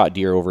fact. I've shot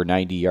deer over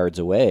 90 yards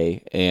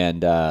away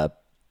and,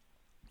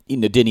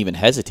 didn't even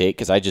hesitate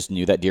because I just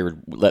knew that deer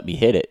would let me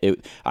hit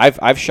it.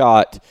 I've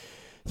shot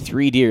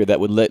 3 deer that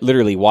would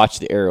literally watch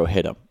the arrow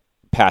hit them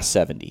past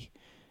 70.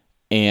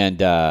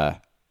 And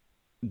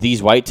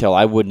these whitetail,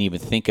 I wouldn't even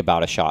think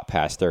about a shot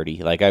past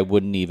 30. Like I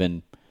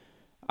wouldn't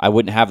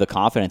have the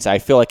confidence. I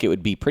feel like it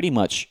would be pretty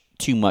much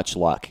too much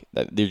luck.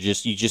 You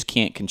just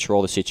can't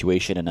control the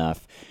situation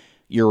enough.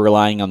 You're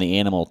relying on the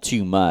animal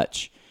too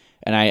much.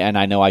 And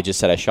I know I just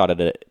said I shot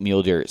at a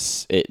mule deer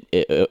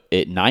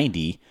at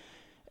 90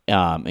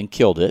 and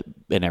killed it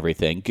and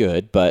everything.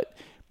 Good, but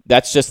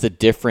that's just the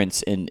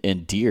difference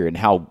in deer and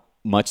how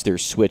much they're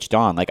switched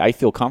on. Like, I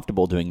feel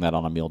comfortable doing that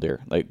on a mule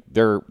deer. Like,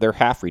 they're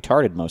half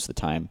retarded most of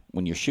the time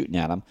when you're shooting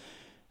at them.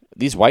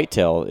 These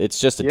whitetail, it's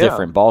just a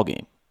different ball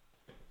game.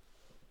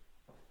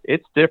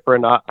 It's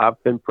different.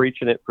 I've been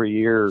preaching it for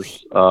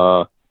years.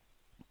 That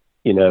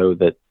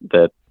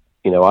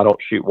I don't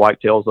shoot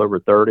whitetails over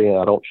 30, and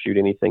I don't shoot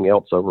anything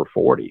else over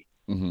 40.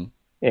 Mm-hmm.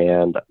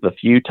 And the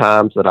few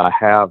times that I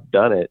have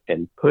done it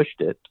and pushed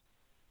it,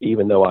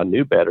 even though I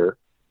knew better,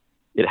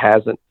 it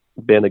hasn't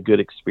been a good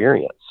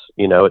experience.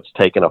 It's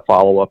taken a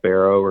follow-up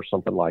arrow or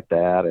something like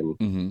that, and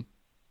mm-hmm.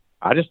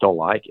 I just don't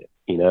like it.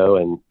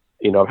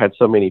 I've had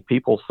so many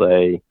people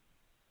say,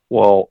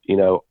 well,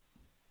 you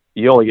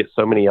only get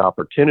so many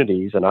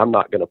opportunities, and I'm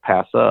not going to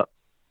pass up,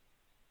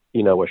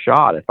 a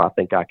shot if I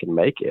think I can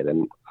make it.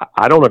 And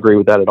I don't agree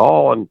with that at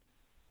all. And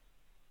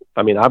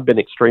I mean, I've been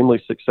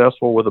extremely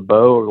successful with a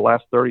bow over the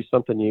last 30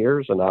 something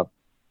years, and I've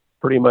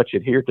pretty much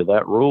adhered to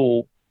that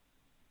rule.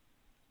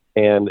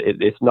 And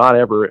it's not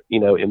ever,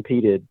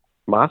 impeded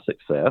my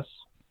success.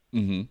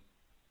 Mm-hmm.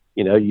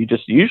 You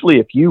just usually,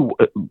 if you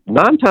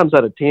 9 times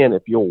out of 10,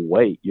 if you'll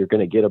wait, you're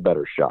going to get a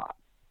better shot.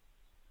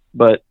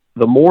 But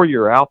the more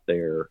you're out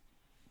there,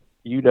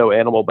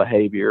 animal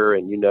behavior,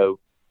 and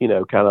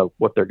kind of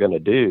what they're going to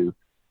do.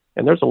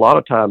 And there's a lot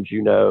of times,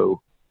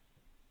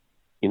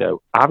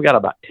 I've got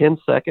about 10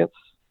 seconds,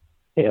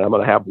 and I'm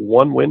going to have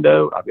one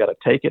window. I've got to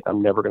take it.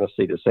 I'm never going to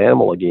see this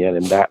animal again.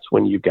 And that's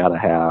when you've got to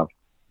have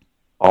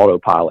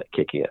autopilot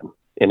kick in,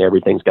 and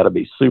everything's got to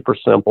be super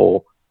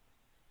simple,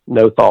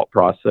 no thought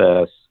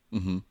process,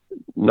 mm-hmm.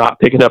 not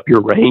picking up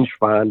your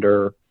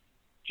rangefinder,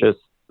 just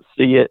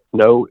see it,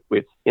 know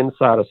it's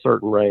inside a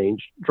certain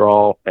range,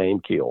 draw, aim,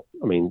 kill.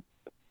 I mean,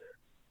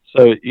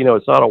 so,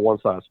 it's not a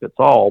one size fits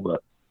all,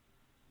 but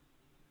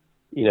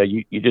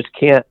you just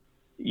can't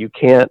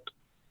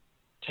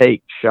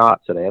take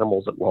shots at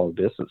animals at long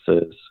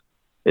distances,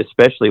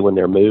 especially when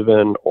they're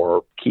moving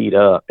or keyed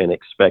up, and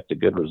expect a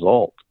good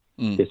result.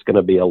 It's going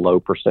to be a low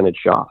percentage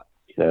shot,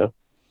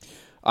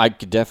 I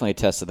could definitely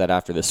attest to that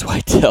after this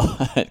whitetail,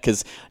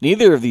 because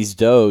neither of these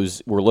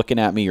does were looking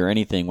at me or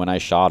anything when I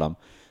shot them.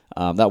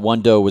 That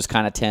one doe was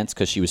kind of tense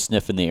because she was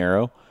sniffing the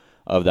arrow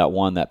of that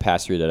one that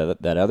passed through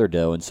that other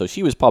doe, and so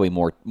she was probably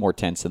more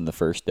tense than the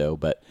first doe.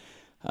 But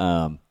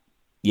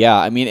yeah,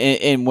 I mean,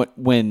 and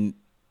when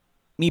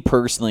me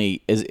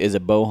personally as a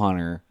bow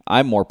hunter,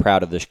 I'm more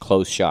proud of the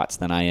close shots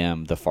than I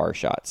am the far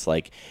shots.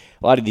 Like,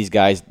 a lot of these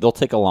guys, they'll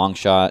take a long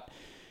shot,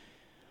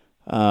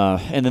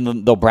 and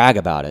then they'll brag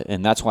about it.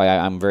 And that's why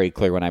I'm very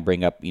clear when I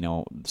bring up,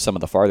 some of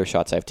the farther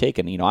shots I've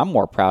taken. I'm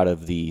more proud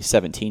of the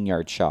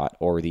 17-yard shot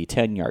or the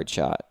 10-yard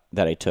shot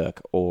that I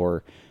took,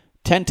 or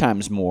 10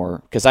 times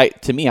more, because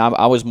to me,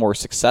 I was more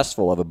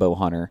successful of a bow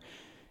hunter,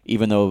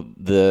 even though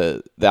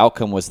the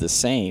outcome was the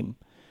same.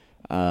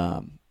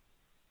 I'm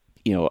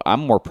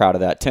more proud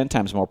of that, 10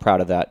 times more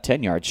proud of that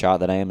 10-yard shot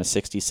than I am a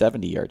 60,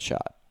 70-yard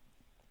shot.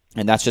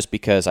 And that's just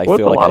because I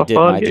feel like I did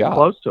my job.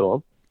 Close to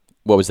them.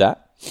 What was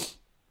that?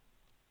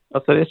 I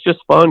said it's just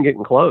fun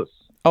getting close.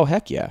 Oh,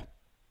 heck yeah.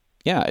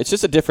 Yeah, it's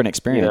just a different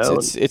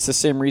experience. It's the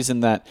same reason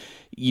that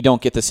you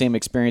don't get the same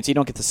experience, you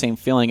don't get the same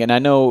feeling. And I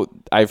know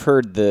I've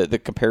heard the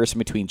comparison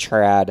between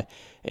trad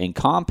and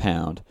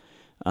compound.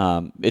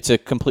 It's a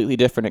completely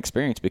different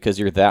experience because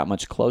you're that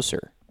much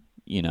closer,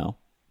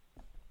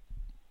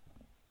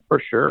 For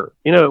sure.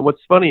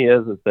 What's funny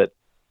is that,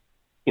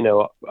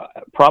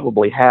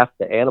 probably half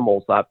the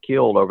animals I've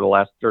killed over the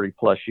last 30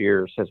 plus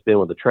years has been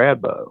with a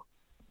trad bow.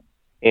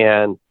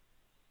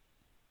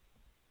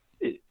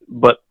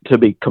 But to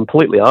be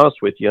completely honest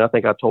with you, and I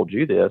think I told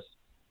you this,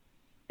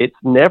 it's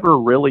never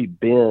really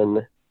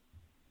been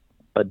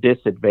a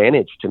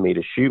disadvantage to me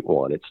to shoot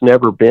one. It's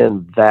never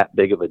been that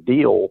big of a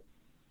deal,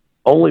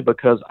 only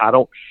because I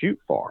don't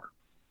shoot far.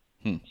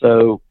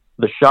 So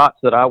the shots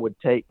that I would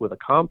take with a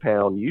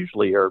compound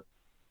usually are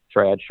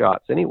trad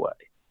shots anyway.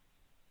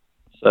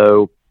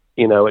 So,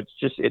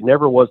 it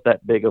never was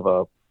that big of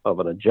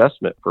an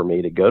adjustment for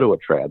me to go to a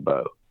trad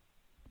bow.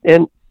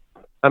 And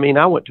I mean,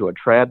 I went to a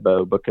trad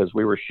bow because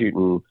we were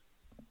shooting,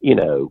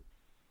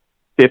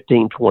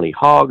 15, 20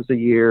 hogs a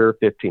year,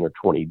 15 or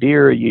 20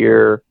 deer a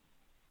year.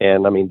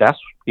 And I mean, that's,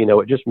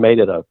 it just made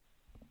it a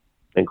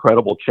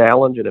incredible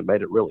challenge, and it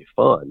made it really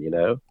fun,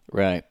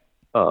 Right.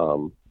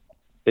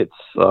 It's,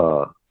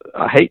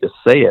 I hate to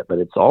say it, but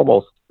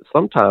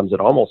sometimes it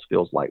almost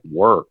feels like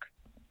work,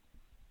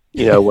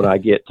 when I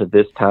get to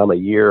this time of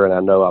year and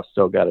I know I've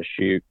still got to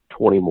shoot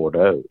 20 more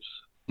does.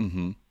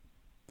 Mm-hmm.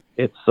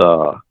 It's,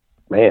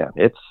 man,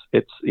 it's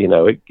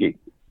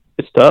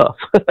tough.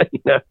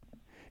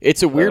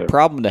 It's a weird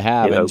problem to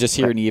have, and just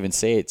hearing you even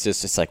say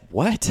it's like,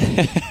 what?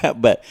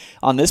 But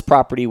on this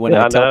property, when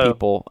I tell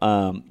people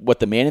what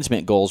the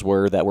management goals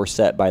were that were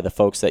set by the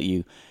folks that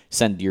you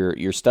send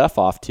your stuff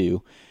off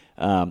to,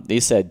 they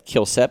said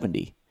kill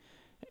 70,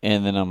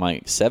 and then I'm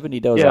like,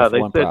 70 does off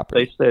one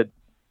property.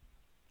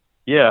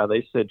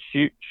 They said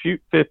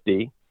shoot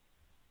 50,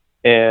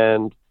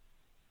 and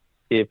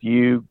if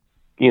you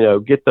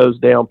get those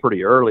down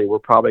pretty early, we're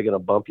probably going to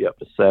bump you up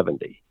to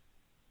 70.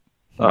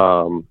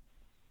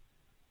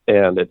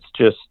 And it's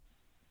just,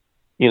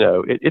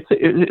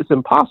 it's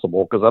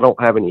impossible because I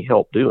don't have any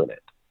help doing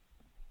it.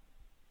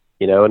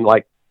 And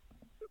like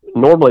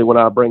normally when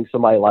I bring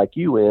somebody like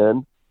you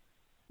in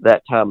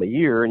that time of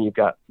year and you've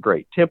got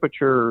great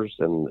temperatures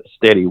and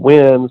steady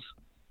winds,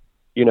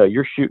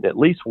 you're shooting at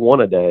least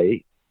one a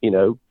day,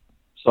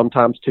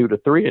 sometimes 2 to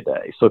 3 a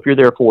day. So if you're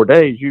there 4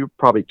 days, you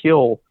probably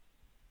kill,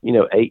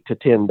 8 to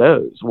 10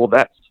 does. Well,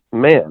 that's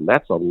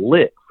a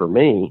lick for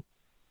me,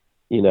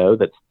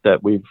 that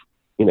we've,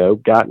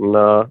 gotten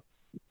out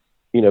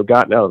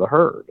of the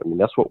herd. I mean,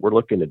 that's what we're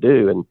looking to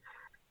do. And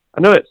I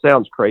know it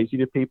sounds crazy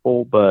to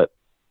people, but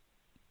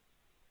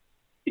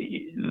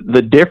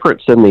the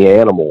difference in the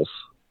animals,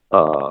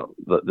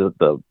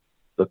 the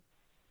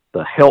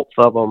health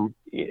of them,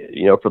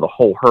 for the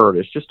whole herd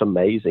is just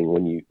amazing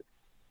when you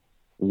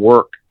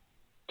work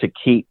to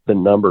keep the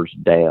numbers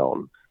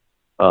down.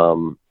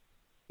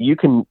 You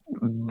can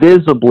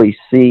visibly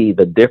see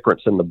the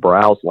difference in the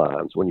browse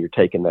lines when you're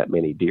taking that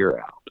many deer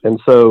out. And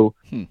so,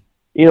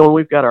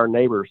 we've got our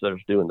neighbors that are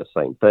doing the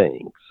same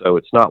thing. So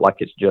it's not like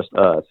it's just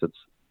us, it's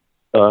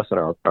us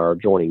and our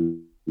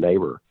adjoining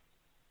neighbor.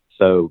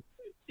 So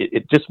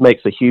it just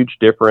makes a huge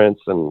difference.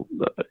 And,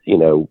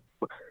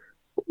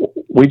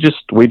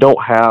 we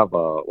don't have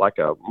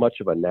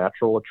much of a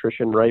natural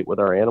attrition rate with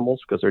our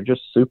animals because they're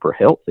just super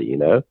healthy,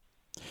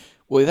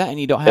 Well, that, and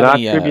you don't have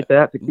any, I attribute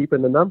that to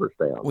keeping the numbers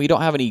down. Well, you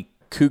don't have any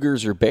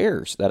cougars or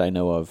bears that I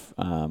know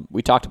of.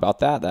 We talked about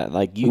that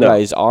like you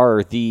guys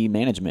are the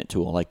management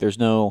tool. Like there's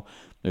no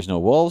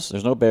wolves,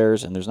 there's no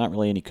bears, and there's not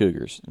really any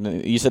cougars.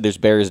 You said there's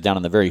bears down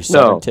on the very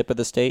southern tip of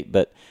the state,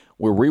 but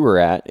where we were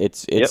at,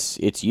 it's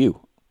you.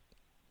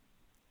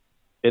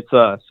 It's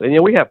us.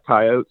 And we have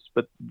coyotes,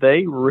 but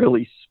they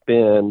really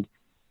spend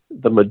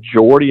the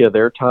majority of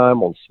their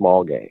time on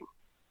small game.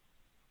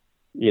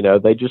 They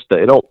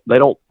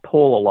don't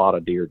pull a lot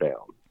of deer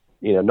down.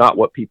 Not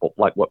what people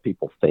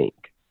think.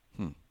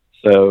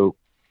 So,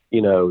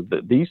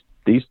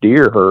 these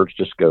deer herds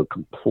just go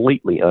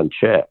completely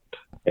unchecked.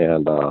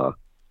 And I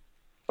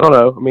don't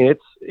know. I mean,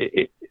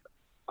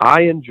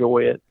 I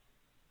enjoy it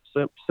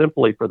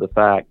simply for the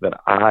fact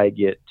that I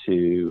get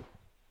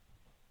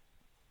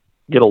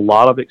a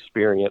lot of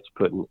experience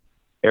putting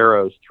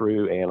arrows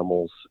through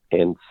animals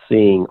and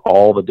seeing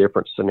all the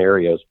different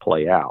scenarios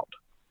play out.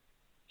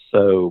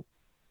 So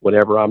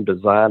whenever I'm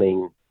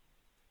designing,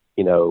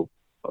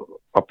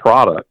 a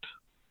product,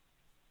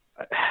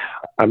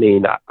 I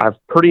mean, I've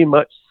pretty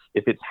much,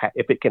 if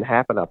it can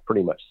happen, I've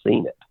pretty much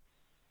seen it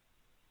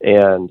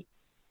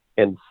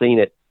and seen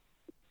it,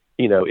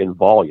 in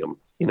volume,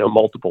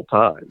 multiple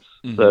times.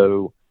 Mm-hmm.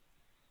 So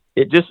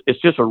it's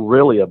just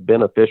a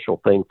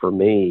beneficial thing for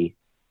me.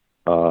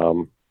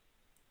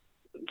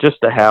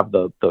 Just to have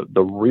the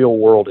real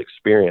world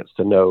experience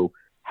to know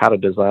how to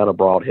design a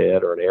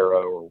broadhead or an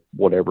arrow or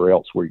whatever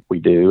else we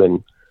do.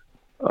 And,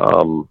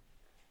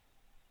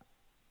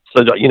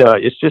 so,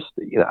 it's just,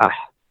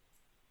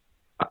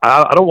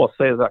 I don't want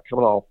to say that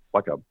coming off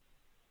like a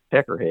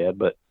peckerhead,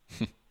 but,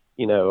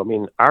 I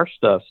mean, our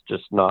stuff's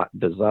just not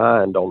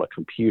designed on a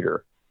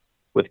computer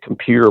with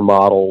computer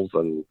models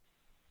and,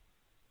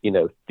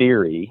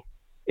 theory.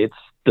 It's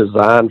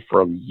designed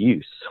from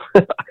use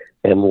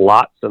and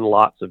lots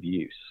of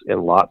use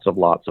and lots of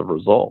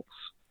results.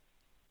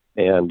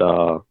 And,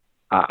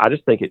 I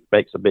just think it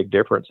makes a big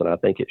difference, and I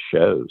think it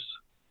shows.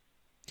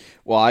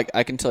 Well,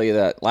 I can tell you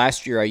that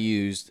last year I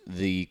used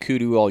the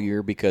Kudu all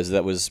year because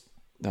that was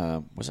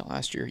it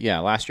last year? Yeah,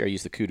 last year I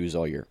used the Kudus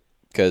all year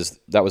because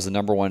that was the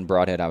number one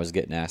broadhead I was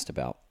getting asked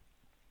about.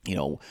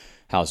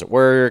 How's it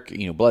work?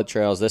 Blood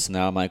trails, this and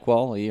that. I'm like,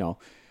 well,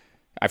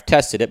 I've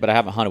tested it, but I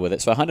haven't hunted with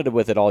it. So I hunted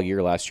with it all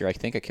year last year. I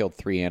think I killed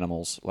 3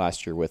 animals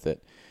last year with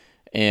it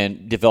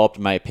and developed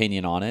my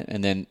opinion on it.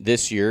 And then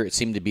this year it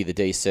seemed to be the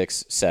day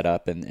 6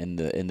 setup and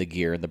the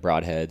gear and the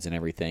broadheads and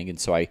everything. And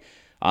so I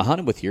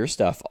hunted with your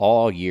stuff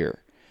all year.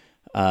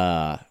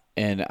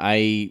 And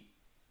I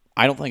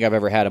don't think I've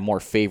ever had a more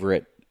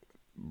favorite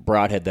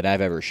broadhead that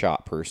I've ever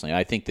shot personally.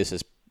 I think this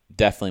is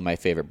definitely my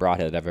favorite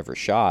broadhead I've ever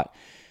shot.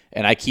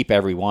 And I keep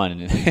every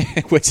one,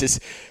 which is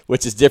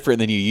different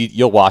than you.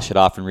 You'll wash it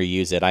off and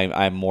reuse it.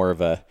 I'm more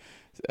of a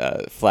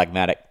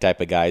phlegmatic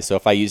type of guy. So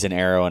if I use an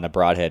arrow and a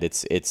broadhead,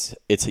 it's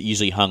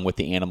usually hung with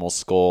the animal's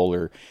skull,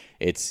 or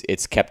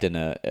it's kept in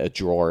a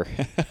drawer,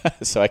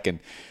 so I can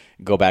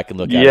go back and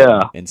look at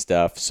it and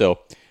stuff. So,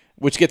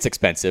 which gets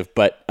expensive,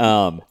 but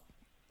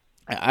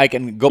I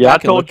can go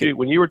back and look. I told you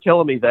when you were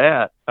telling me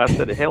that, I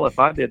said, hell, if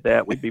I did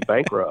that, we'd be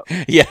bankrupt.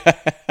 Yeah.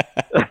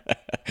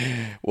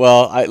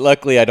 Well,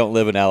 luckily I don't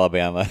live in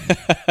Alabama.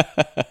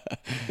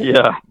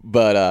 Yeah.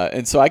 But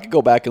and so I could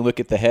go back and look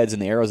at the heads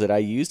and the arrows that I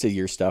used to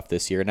your stuff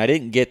this year, and I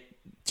didn't get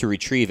to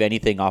retrieve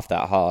anything off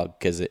that hog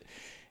because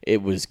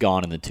it was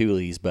gone in the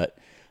Thule's, but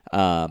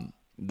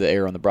the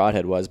arrow on the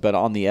broadhead was. But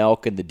on the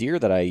elk and the deer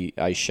that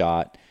I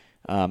shot,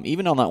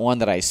 even on that one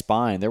that I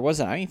spined,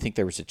 I didn't think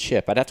there was a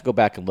chip. I'd have to go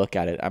back and look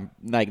at it. I'm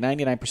like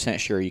 99%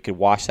 sure you could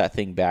wash that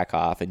thing back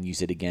off and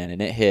use it again,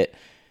 and it hit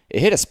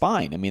a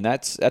spine. I mean,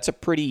 that's a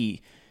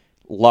pretty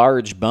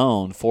large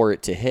bone for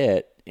it to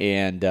hit,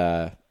 and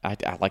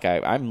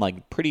I'm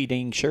like pretty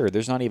dang sure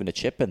there's not even a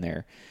chip in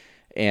there.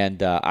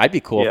 And I'd be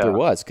cool if there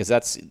was, because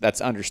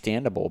that's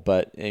understandable.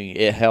 But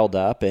it held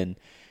up, and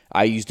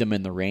I used them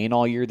in the rain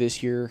all year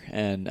this year.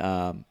 And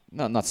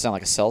not to sound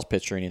like a sales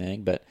pitch or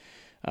anything, but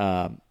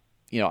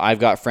I've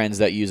got friends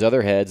that use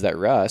other heads that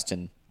rust,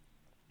 and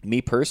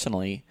me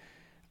personally,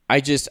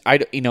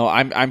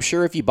 I'm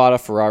sure if you bought a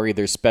Ferrari,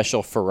 there's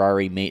special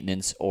Ferrari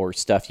maintenance or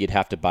stuff you'd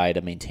have to buy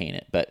to maintain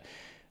it. But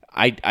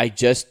I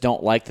just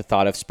don't like the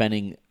thought of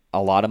spending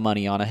a lot of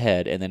money on a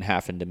head and then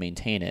having to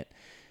maintain it.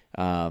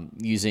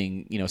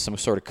 Using some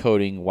sort of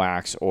coating,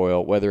 wax,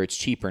 oil, whether it's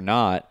cheap or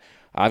not.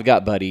 I've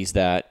got buddies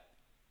that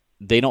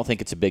they don't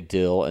think it's a big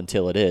deal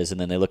until it is, and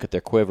then they look at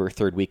their quiver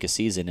third week of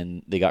season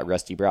and they got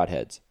rusty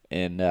broadheads.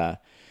 And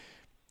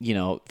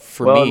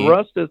for me,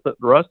 rust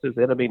is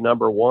enemy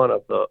number one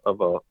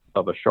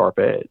of a sharp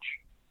edge.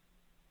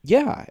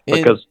 Yeah,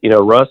 because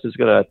rust is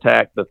going to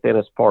attack the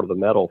thinnest part of the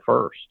metal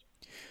first.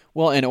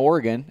 Well, in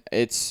Oregon,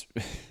 that's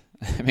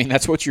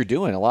what you're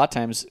doing a lot of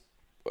times.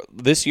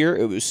 This year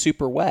it was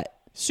super wet,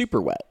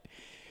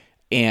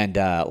 and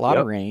a lot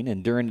of rain.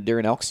 And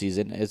during elk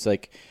season, it's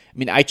like,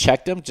 I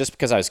checked them just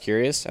because I was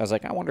curious. I was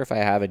like, I wonder if I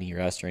have any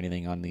rust or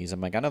anything on these.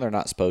 I'm like, I know they're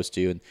not supposed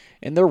to,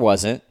 and there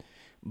wasn't.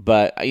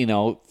 But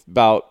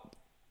about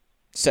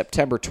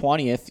September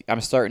 20th,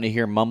 I'm starting to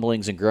hear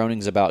mumblings and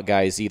groanings about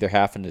guys either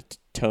having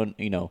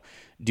to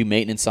do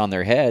maintenance on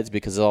their heads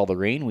because of all the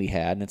rain we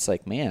had. And it's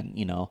like, man,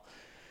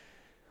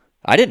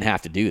 I didn't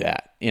have to do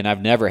that, and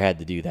I've never had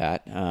to do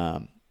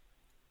that.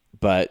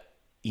 But,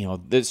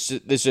 this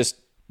just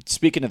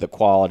speaking of the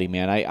quality,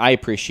 man, I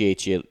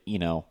appreciate you,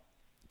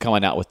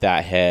 coming out with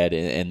that head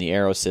and the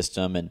aero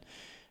system.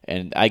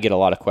 And I get a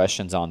lot of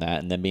questions on that,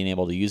 and then being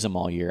able to use them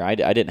all year. I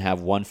didn't have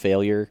one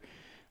failure.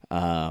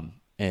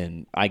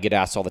 And I get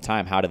asked all the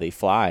time, how do they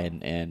fly?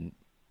 And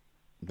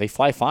they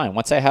fly fine.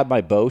 Once I had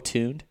my bow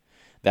tuned,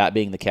 that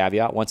being the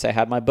caveat, once I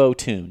had my bow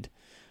tuned,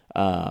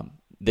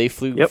 they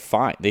flew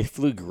fine. They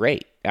flew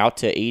great out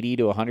to 80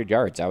 to 100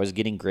 yards. I was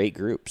getting great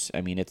groups.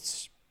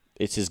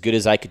 It's as good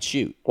as I could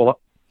shoot. Well,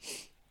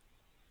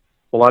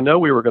 I know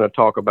we were going to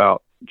talk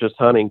about just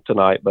hunting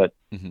tonight, but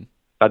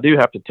I do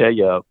have to tell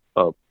you,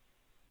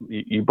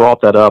 you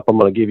brought that up. I'm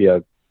going to give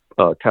you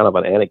a kind of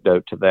an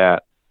anecdote to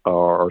that,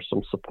 or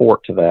some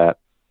support to that.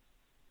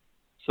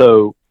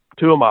 So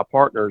 2 of my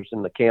partners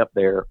in the camp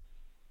there,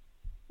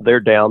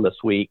 they're down this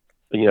week,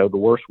 the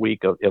worst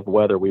week of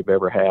weather we've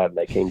ever had, and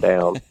they came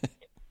down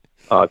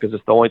because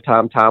it's the only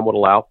time would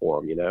allow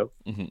for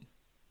them,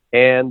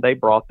 And they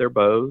brought their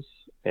bows.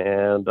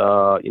 And,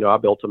 I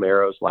built them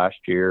arrows last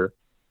year,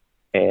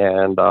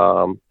 and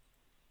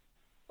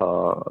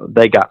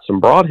they got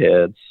some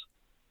broadheads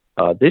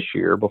this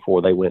year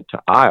before they went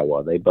to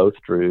Iowa. They both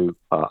drew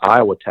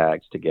Iowa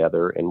tags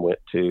together and went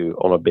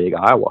on a big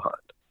Iowa hunt.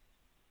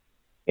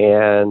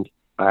 And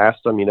I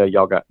asked them, do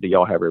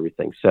y'all have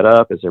everything set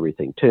up? Is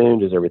everything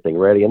tuned? Is everything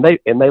ready? And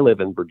they live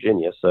in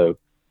Virginia, so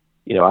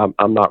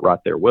I'm not right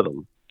there with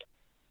them.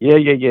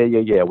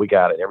 Yeah. We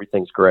got it.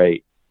 Everything's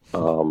great.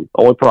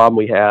 Only problem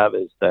we have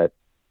is that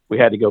we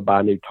had to go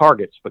buy new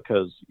targets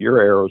because your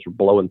arrows are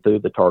blowing through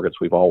the targets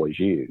we've always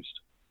used.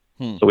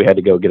 So we had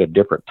to go get a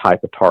different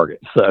type of target,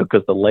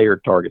 because the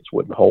layered targets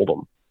wouldn't hold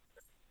them.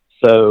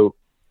 So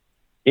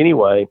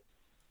anyway,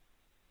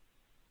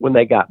 when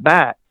they got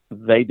back,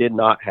 they did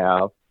not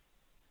have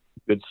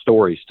good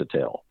stories to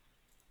tell.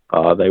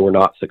 They were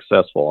not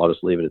successful. I'll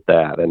just leave it at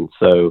that. And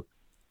so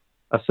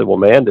I said, well,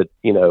 man, did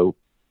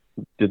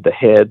the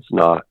heads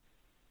not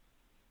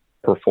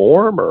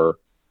perform?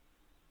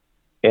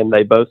 And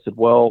they both said,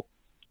 well,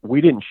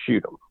 we didn't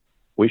shoot them.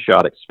 We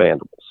shot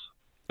expandables.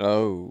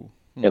 Oh.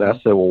 And I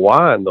said, well,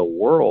 why in the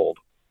world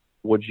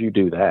would you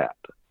do that?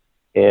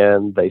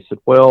 And they said,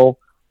 well,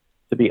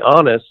 to be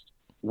honest,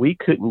 we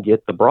couldn't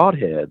get the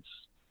broadheads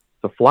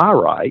to fly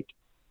right.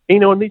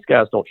 And these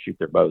guys don't shoot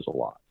their bows a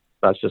lot.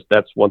 That's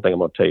one thing I'm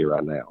going to tell you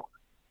right now.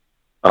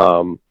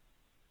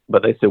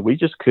 But they said, we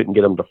just couldn't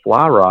get them to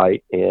fly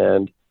right,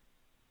 and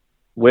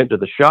went to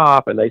the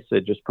shop, and they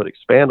said, just put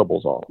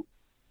expandables on them,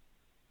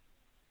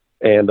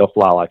 and they'll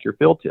fly like your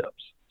field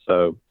tips.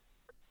 So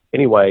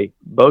anyway,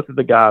 both of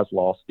the guys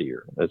lost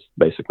deer. That's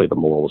basically the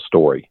moral of the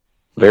story.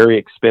 Very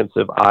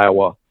expensive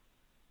Iowa,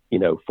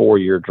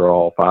 4-year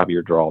draw,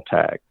 5-year draw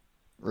tag.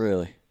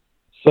 Really?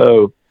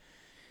 So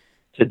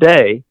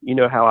today,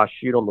 how I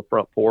shoot on the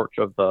front porch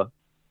of the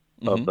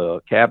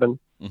cabin?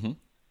 Mm-hmm.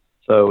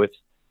 So it's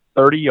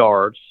 30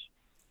 yards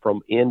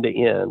from end to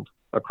end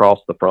across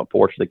the front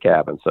porch of the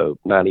cabin, so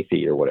 90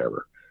 feet or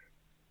whatever.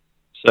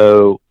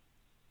 So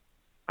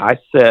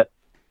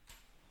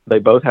they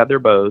both had their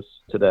bows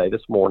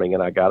this morning,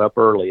 and I got up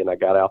early, and I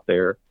got out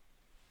there,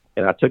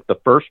 and I took the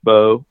first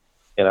bow,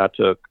 and I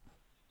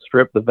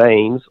stripped the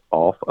vanes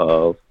off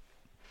of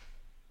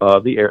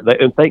the arrow.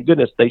 And thank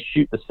goodness they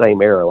shoot the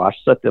same arrow. I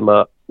set them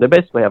up. They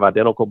basically have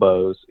identical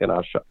bows, and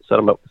I set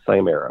them up with the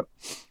same arrow.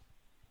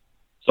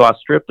 So I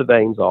stripped the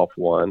vanes off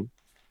one,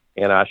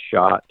 and I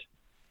shot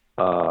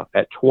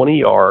at 20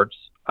 yards.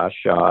 I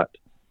shot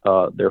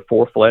their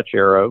 4 Fletch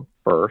arrow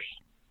first,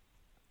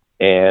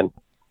 and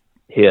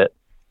hit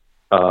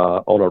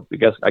on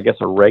I guess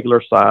a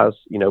regular size,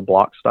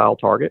 block style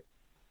target.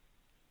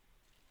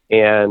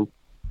 And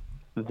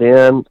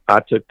then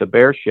I took the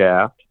bear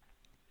shaft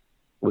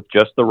with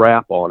just the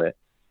wrap on it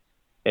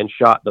and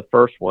shot the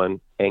first one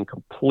and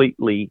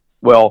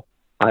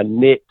I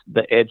nicked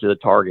the edge of the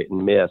target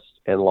and missed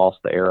and lost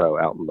the arrow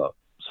out in the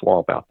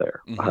swamp out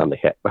there behind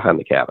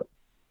the cabin.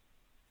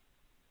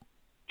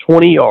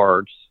 20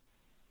 yards,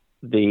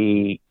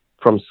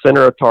 from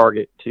center of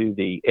target to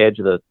the edge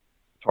of the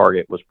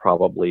target was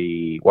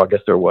probably, I guess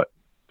they're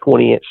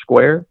 20-inch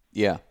square?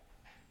 Yeah.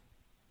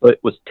 But it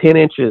was 10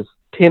 inches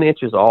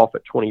off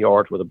at 20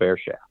 yards with a bear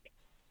shaft.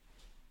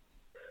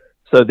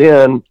 So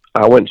then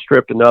I went and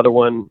stripped another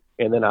one,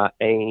 and then I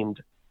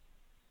aimed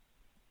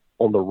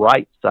on the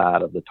right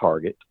side of the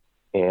target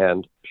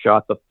and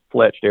shot the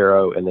fletched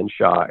arrow and then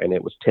shot, and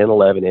it was 10,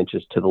 11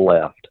 inches to the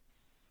left,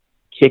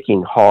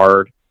 kicking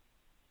hard,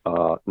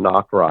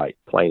 knock right,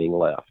 planing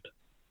left.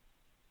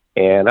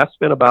 And I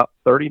spent about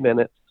 30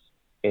 minutes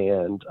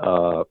and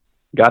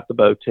got the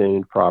bow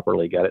tuned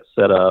properly, got it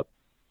set up,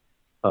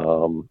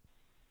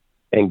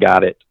 and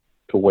got it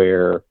to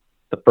where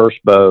the first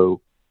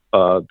bow,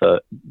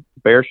 the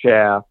bear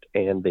shaft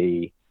and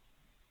the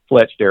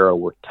fletched arrow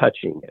were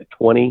touching at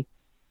 20,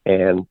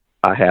 and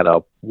I had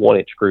a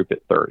 1-inch group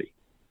at 30,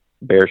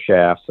 bear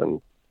shafts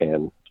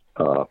and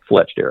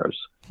fletched arrows.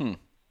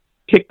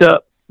 Picked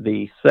up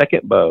the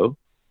second bow,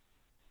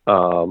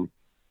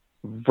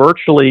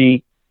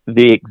 virtually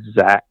the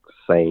exact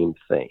same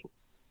thing,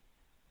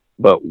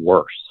 but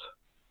worse.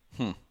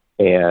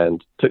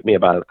 And took me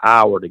about an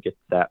hour to get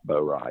that bow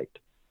right.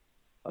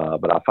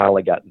 But I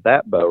finally got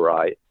that bow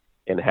right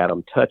and had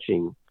them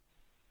touching,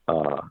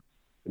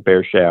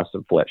 bear shafts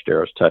and fletched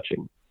arrows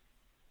touching.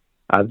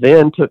 I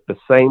then took the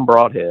same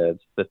broadheads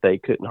that they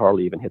couldn't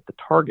hardly even hit the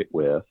target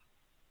with,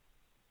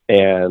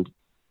 and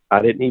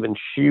I didn't even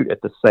shoot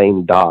at the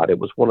same dot. It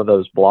was one of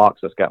those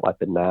blocks that's got like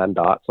the 9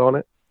 dots on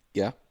it.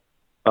 Yeah.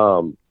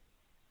 Or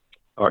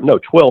no,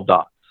 12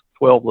 dots,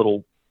 12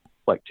 little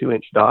like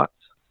 2-inch dots.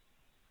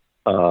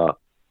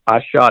 I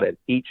shot at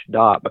each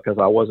dot because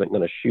I wasn't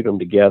going to shoot them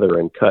together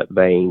and cut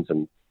veins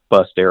and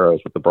bust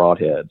arrows with the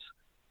broadheads,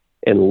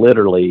 and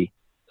literally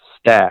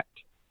stacked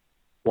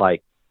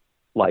like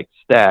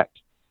stacked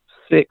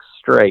 6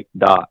 straight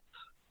dots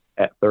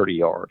at 30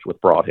 yards with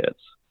broadheads.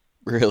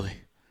 Really?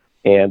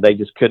 And they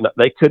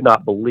could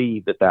not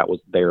believe that was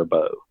their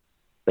bow.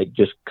 They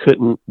just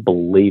couldn't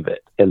believe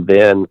it. And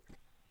then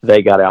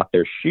they got out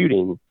there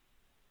shooting,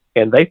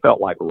 and they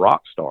felt like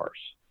rock stars.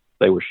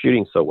 They were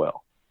shooting so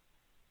well.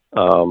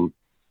 And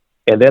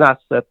then I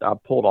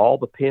pulled all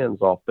the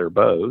pins off their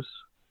bows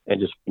and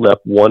just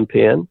left one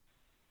pin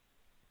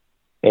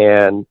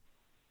and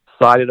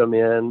sighted them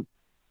in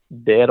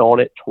dead on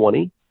at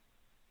 20.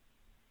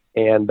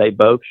 And they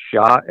both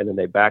shot, and then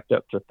they backed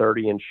up to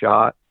 30 and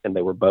shot, and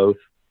they were both,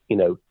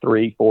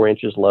 3-4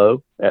 inches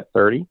low at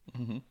 30.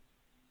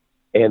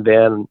 And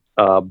then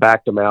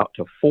backed them out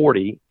to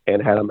 40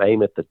 and had them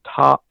aim at the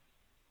top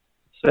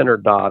center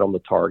dot on the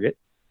target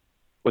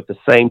with the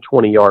same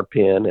 20-yard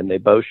pin, and they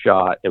both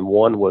shot, and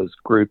one was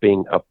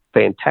grouping a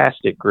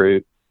fantastic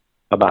group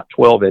about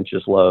 12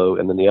 inches low,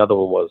 and then the other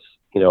one was,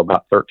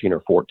 about 13 or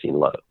 14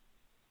 low.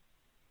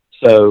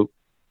 So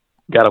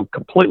got them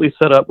completely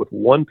set up with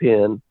one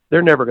pin.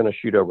 They're never going to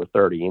shoot over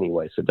 30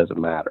 anyway, so it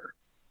doesn't matter.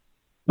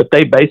 But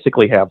they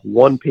basically have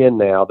one pin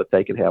now that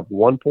they can have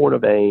one point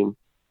of aim,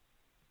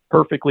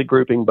 perfectly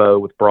grouping bow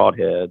with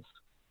broadheads.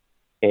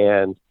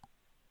 And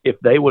if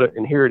they would have,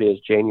 and here it is,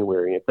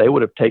 January, if they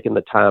would have taken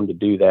the time to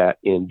do that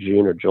in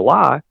June or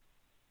July,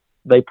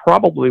 they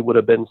probably would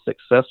have been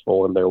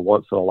successful in their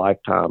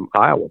once-in-a-lifetime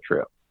Iowa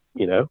trip,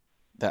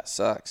 That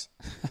sucks.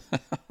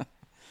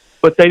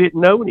 But they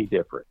didn't know any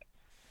different.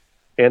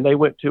 And they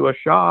went to a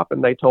shop,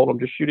 and they told them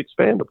to shoot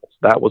expandables.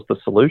 That was the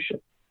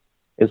solution,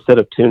 instead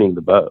of tuning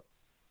the bow.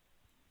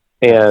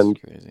 And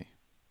that's crazy.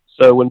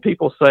 So when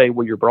people say,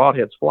 well, your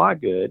broadheads fly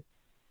good,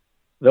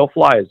 they'll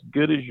fly as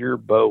good as your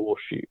bow will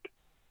shoot.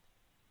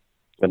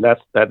 And that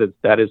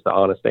is the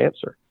honest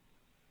answer.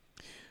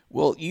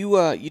 Well, you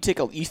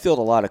field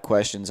a lot of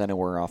questions. I know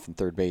we're off in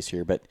third base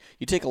here, but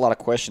you take a lot of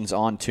questions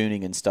on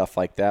tuning and stuff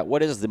like that.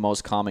 What is the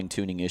most common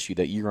tuning issue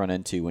that you run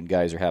into when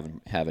guys are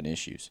having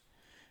issues?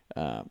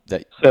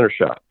 That center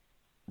shot.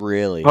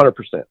 Really? 100%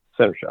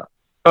 center shot.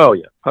 Oh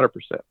yeah, 100%.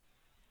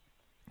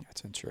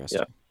 That's interesting.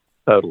 Yeah,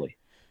 totally.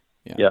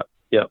 Yeah.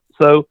 Yeah.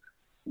 So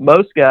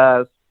most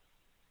guys,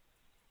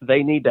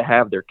 they need to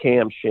have their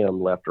cam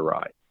shim left or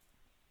right.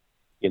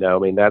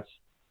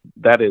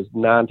 That is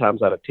 9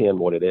 times out of 10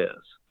 what it is.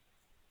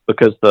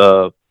 Because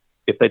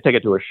if they take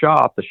it to a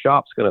shop, the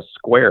shop's going to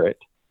square it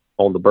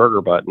on the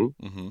burger button,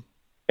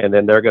 and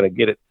then they're going to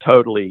get it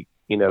totally,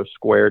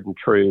 squared and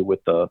true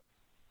with the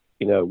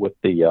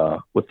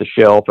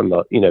shelf and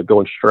the,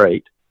 going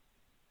straight.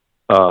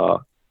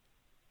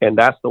 And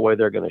that's the way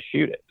they're going to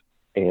shoot it.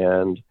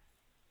 And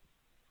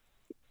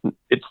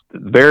it's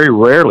very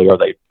rarely are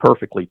they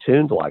perfectly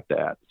tuned like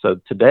that. So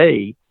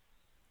today,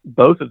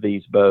 both of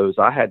these bows,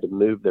 I had to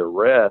move their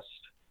rest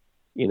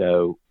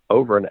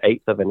over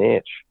 1/8 of an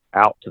inch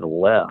out to the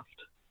left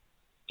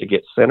to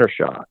get center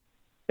shot.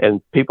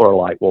 And people are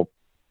like, well,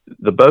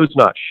 the bow's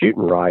not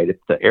shooting right if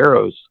the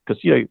arrows, because,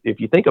 if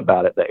you think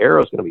about it, the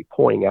arrow's going to be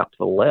pointing out to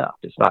the left.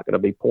 It's not going to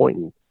be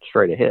pointing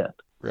straight ahead.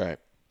 Right.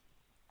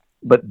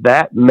 But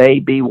that may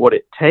be what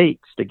it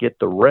takes to get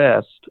the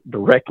rest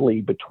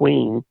directly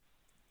between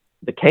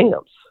the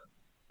cams.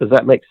 Does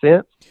that make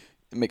sense?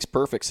 It makes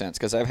perfect sense,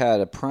 because I've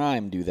had a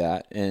prime do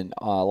that, and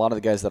a lot of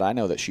the guys that I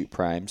know that shoot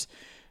primes,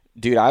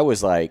 dude, I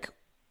was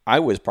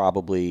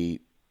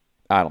probably,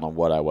 I don't know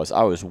what I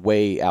was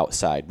way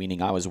outside,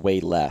 meaning I was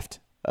way left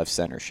of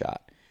center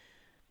shot.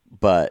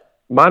 But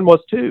mine was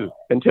too,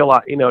 until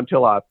I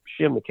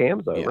shimmed the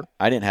cams over. Yeah,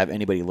 I didn't have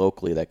anybody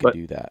locally that could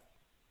do that.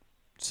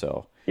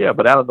 So yeah,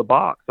 but out of the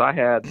box, I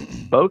had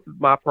both of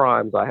my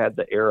primes. I had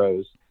the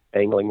arrows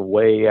angling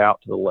way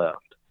out to the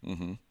left.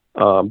 Mm-hmm.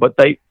 But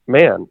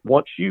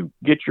once you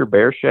get your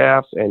bear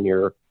shafts and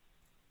your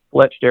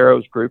fletched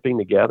arrows grouping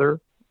together,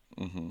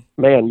 mm-hmm.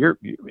 man,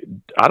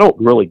 I don't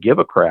really give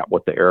a crap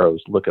what the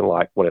arrow's looking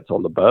like when it's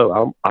on the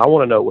bow. I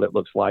want to know what it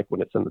looks like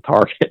when it's in the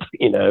target,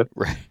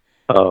 Right.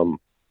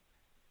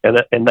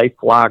 And they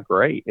fly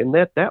great. And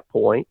at that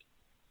point,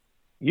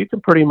 you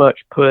can pretty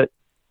much put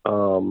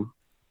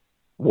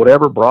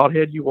whatever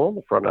broadhead you want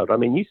in front of it. I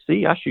mean, you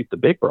see, I shoot the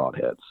big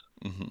broadheads.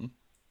 Mm-hmm.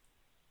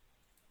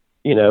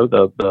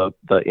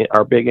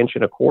 Our big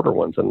 1.25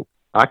 ones, and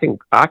I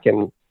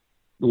can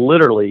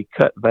literally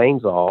cut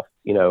veins off,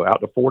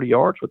 out to 40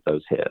 yards with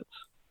those heads.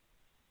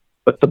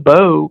 But the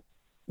bow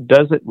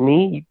doesn't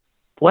need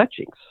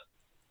fletchings.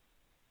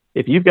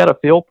 If you've got a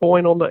fill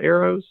point on the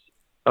arrows,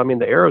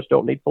 the arrows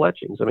don't need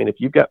fletchings. I mean, if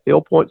you've got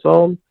fill points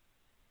on,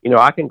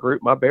 I can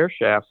group my bear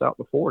shafts out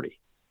to 40.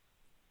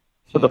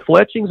 So the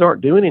fletchings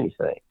aren't doing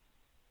anything.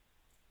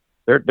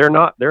 They're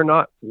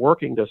not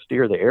working to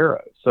steer the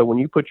arrow. So when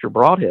you put your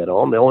broadhead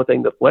on, the only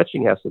thing the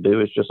fletching has to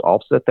do is just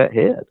offset that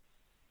head.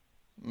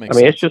 Makes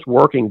sense. It's just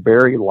working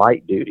very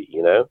light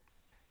duty,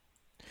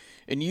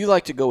 And you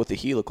like to go with the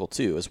helical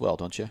too, as well,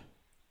 don't you?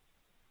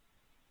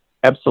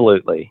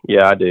 Absolutely.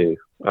 Yeah, I do.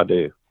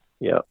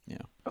 Yeah.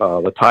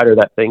 The tighter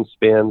that thing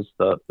spins,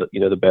 the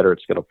better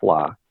it's going to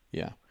fly.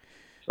 Yeah.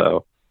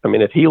 So,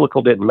 if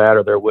helical didn't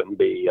matter, there wouldn't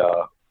be,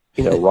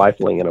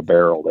 rifling in a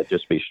barrel. That'd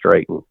just be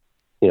straight and,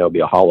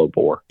 be a hollow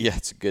bore. Yeah,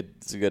 it's a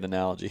good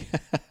analogy.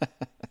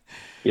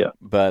 Yeah.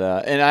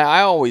 But, and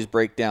I always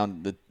break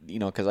down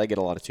because I get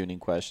a lot of tuning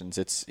questions.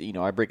 It's,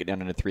 I break it down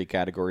into 3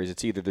 categories.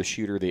 It's either the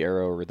shooter, the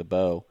arrow, or the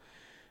bow.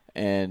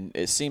 And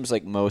it seems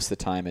like most of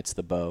the time it's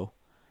the bow.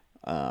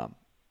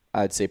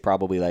 I'd say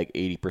probably like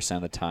 80%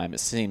 of the time it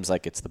seems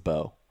like it's the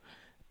bow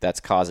that's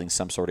causing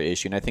some sort of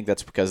issue. And I think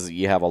that's because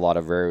you have a lot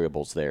of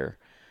variables there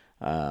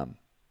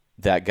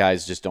that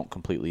guys just don't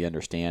completely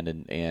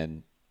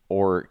understand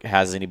or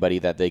has anybody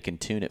that they can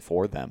tune it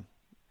for them.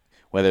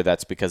 Whether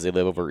that's because they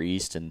live over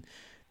east and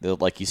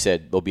like you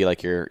said, they'll be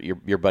like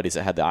your buddies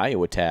that had the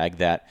Iowa tag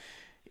that,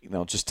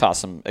 just toss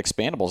some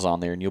expandables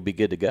on there and you'll be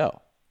good to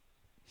go.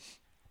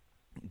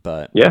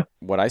 But yeah,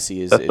 what I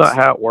see is that's not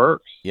how it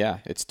works. Yeah,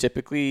 it's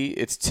typically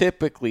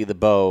the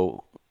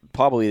bow,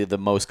 probably the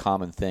most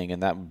common thing,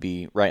 and that would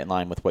be right in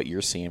line with what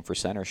you're seeing for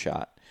center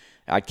shot.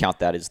 I'd count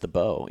that as the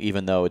bow,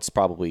 even though it's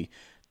probably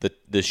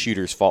the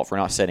shooter's fault for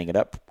not setting it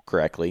up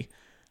correctly.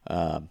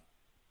 How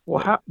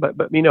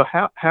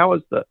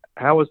is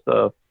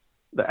the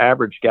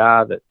average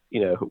guy that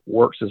who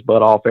works his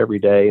butt off every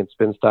day and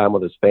spends time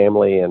with his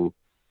family and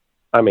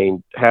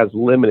has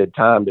limited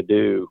time to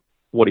do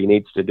what he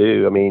needs to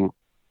do?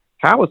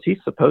 How is he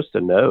supposed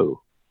to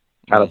know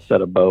how to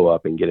set a bow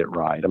up and get it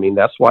right?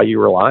 That's why you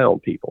rely on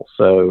people.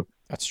 So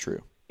that's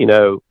true.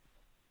 To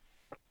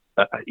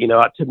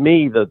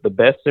me, the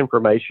best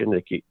information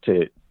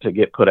to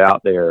get put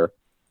out there,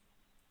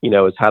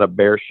 is how to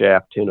bear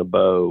shaft tune a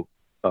bow,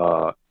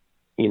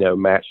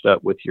 matched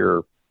up with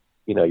your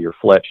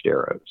fletched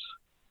arrows.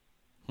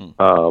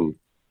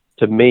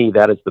 To me,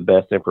 that is the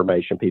best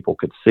information people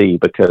could see,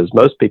 because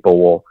most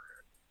people will,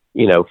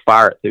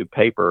 fire it through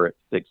paper at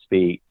 6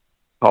 feet,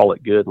 call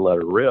it good and let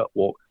it rip.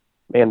 Well,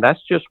 man,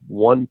 that's just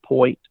one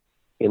point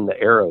in the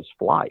arrow's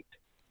flight.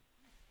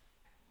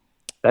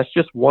 That's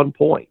just one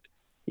point,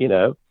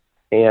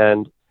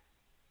 and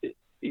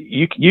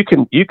you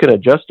can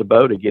adjust a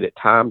bow to get it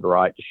timed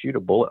right to shoot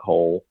a bullet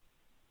hole,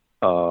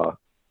 at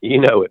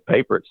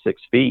paper at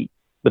 6 feet.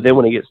 But then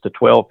when it gets to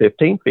 12,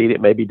 15 feet,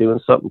 it may be doing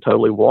something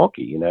totally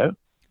wonky,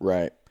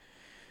 Right.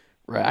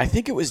 Right. I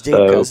think it was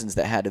Dave Cousins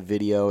that had a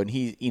video, and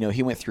he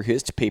went through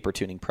his paper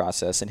tuning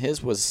process, and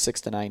his was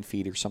 6 to 9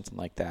 feet or something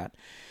like that.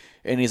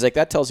 And he's like,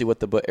 that tells you what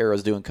the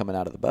arrow's doing coming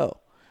out of the bow.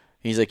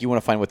 He's like, you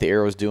want to find what the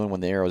arrow's doing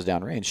when the arrow's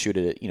downrange, shoot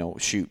it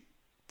at, shoot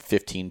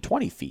 15,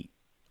 20 feet,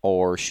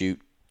 or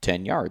shoot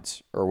 10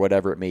 yards, or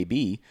whatever it may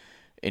be.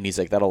 And he's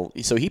like,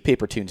 so he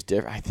paper tunes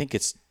different. I think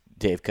it's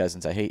Dave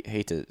Cousins. I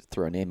hate to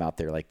throw a name out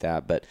there like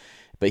that, but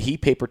he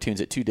paper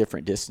tunes at 2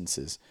 different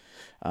distances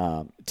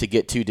to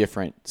get 2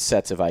 different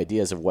sets of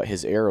ideas of what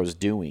his arrow's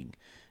doing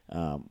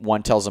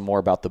One tells them more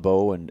about the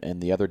bow,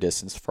 and the other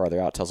distance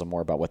farther out tells them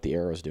more about what the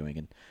arrow is doing.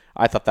 And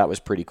I thought that was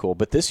pretty cool.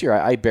 But this year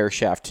I bare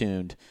shaft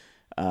tuned,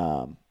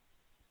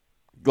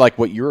 like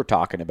what you were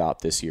talking about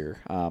this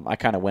year. I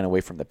kind of went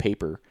away from the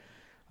paper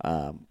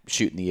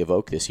shooting the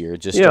Evoke this year.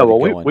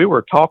 We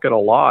were talking a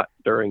lot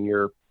during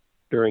your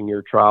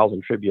trials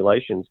and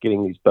tribulations,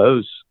 getting these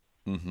bows,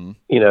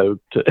 to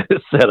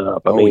set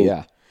up. I mean,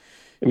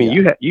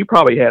 you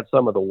probably had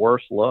some of the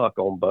worst luck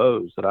on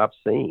bows that I've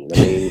seen. I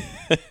mean,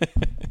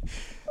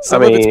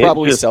 some of it's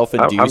probably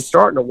self-induced. I'm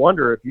starting to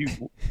wonder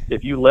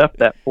if you left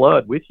that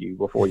flood with you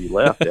before you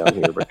left down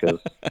here, because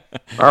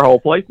our whole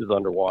place is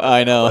underwater.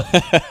 I know.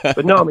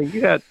 But no, I mean,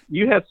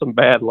 you had some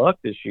bad luck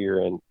this year,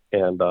 and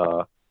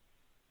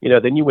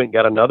then you went and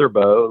got another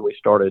bow, and we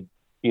started,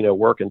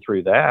 working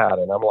through that.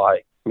 And I'm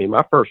like, I mean,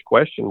 my first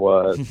question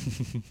was,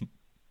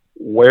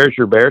 where's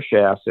your bare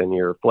shafts and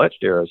your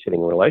fletched arrows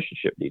hitting a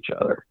relationship to each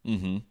other?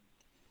 Mm-hmm.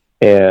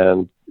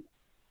 And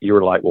you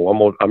were like, well,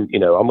 I'm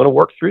going to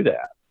work through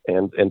that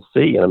and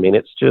see. And I mean,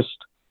 it's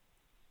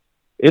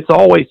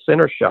always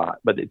center shot,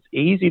 but it's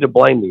easy to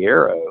blame the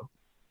arrow.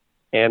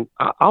 And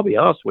I'll be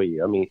honest with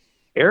you. I mean,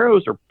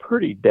 arrows are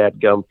pretty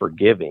dadgum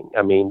forgiving.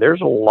 I mean,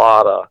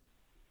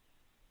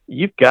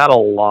 you've got a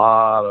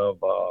lot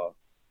of,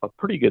 a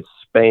pretty good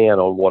span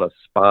on what a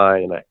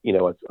spine, a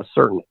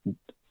certain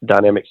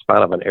dynamic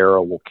spine of an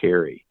arrow will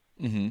carry.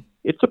 Mm-hmm.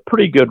 It's a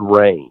pretty good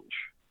range.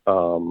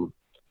 And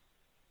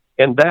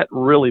that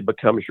really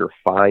becomes your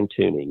fine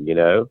tuning,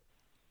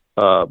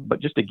 but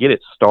just to get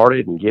it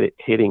started and get it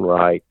hitting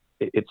right,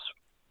 it's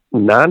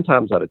 9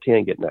 times out of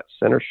 10 getting that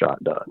center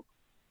shot done.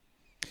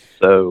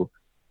 So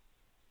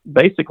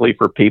basically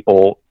for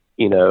people,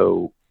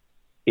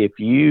 if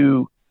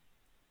you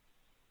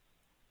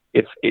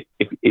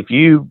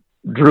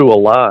drew a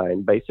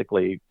line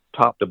basically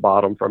top to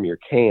bottom from your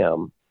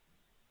cam,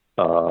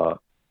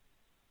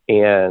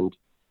 and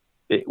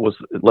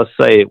let's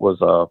say it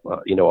was a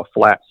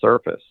flat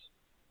surface,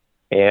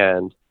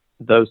 and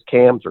those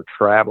cams are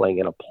traveling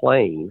in a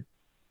plane.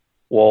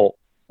 Well,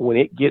 when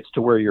it gets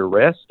to where your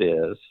rest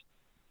is,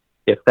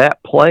 if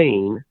that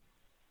plane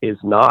is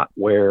not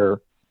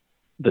where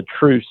the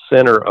true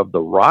center of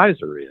the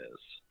riser is,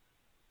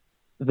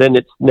 then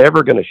it's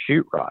never going to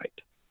shoot right.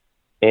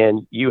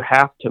 And you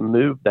have to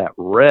move that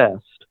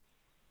rest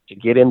to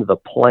get into the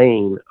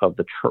plane of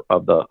the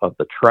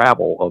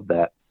travel of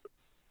that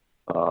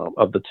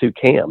of the two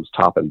cams,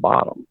 top and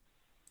bottom.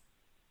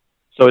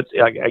 So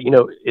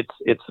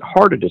it's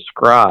hard to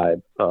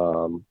describe,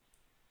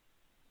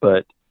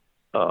 but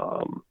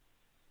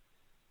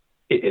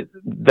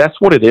that's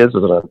what it is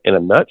in a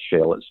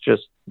nutshell. It's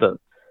just the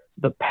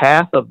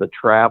path of the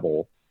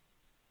travel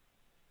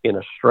in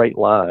a straight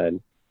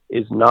line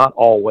is not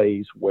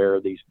always where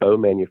these bow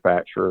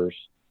manufacturers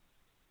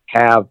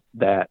have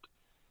that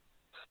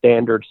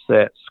standard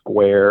set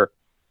square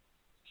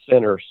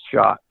center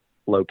shot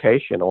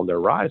location on their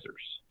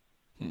risers.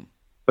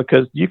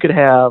 Because you could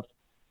have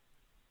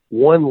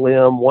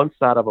one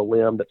side of a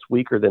limb that's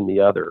weaker than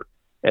the other,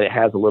 and it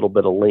has a little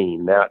bit of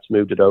lean. Now it's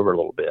moved it over a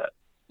little bit.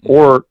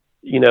 Or,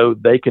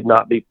 they could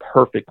not be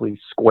perfectly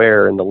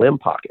square in the limb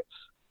pockets.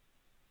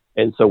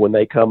 And so when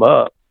they come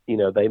up,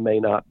 they may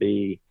not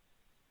be,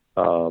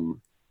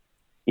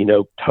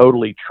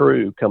 totally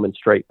true coming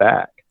straight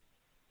back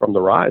from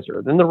the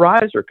riser. Then the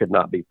riser could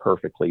not be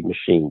perfectly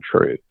machine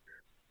true.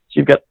 So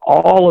you've got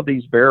all of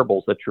these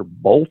variables that you're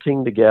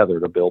bolting together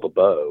to build a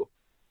bow.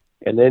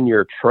 And then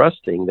you're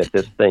trusting that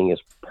this thing is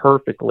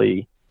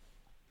perfectly,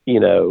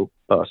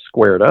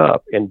 squared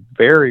up, and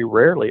very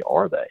rarely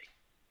are they.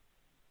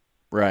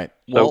 Right.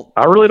 So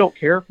I really don't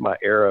care if my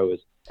arrow is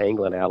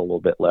angling out a little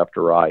bit left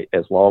or right,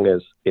 as long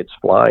as it's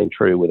flying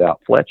true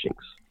without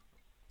fletchings.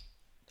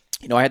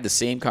 I had the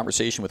same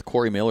conversation with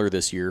Corey Miller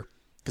this year,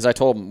 because I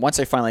told him once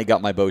I finally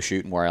got my bow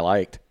shooting where I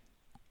liked,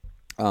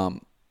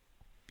 and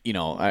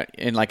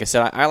like I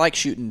said, I like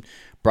shooting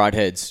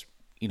broadheads,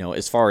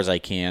 as far as I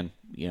can.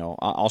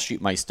 I'll shoot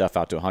my stuff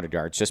out to 100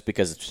 yards just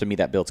because to me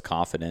that builds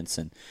confidence,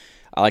 and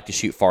I like to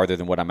shoot farther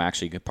than what I'm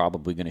actually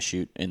probably going to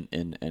shoot in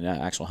an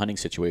actual hunting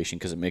situation,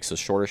 because it makes those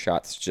shorter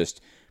shots just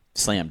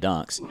slam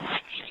dunks.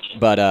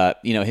 But I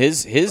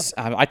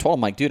told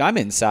him, like, dude, I'm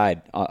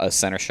inside a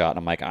center shot, and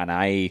I'm like, and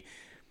I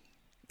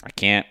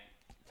can't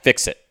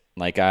fix it.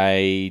 Like,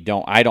 I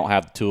don't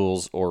have the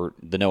tools or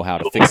the know-how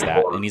to fix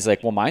that. And he's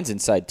like, well, mine's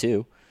inside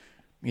too.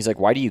 He's like,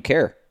 why do you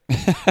care?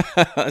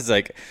 I was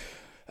like,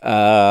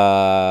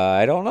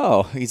 I don't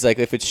know. He's like,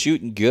 if it's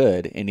shooting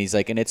good, and he's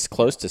like, and it's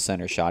close to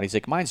center shot, he's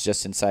like, mine's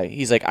just inside.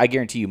 He's like, I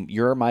guarantee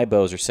you, my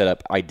bows are set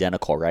up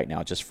identical right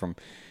now, just from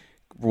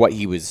what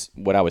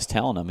I was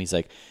telling him. He's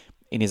like,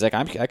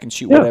 I can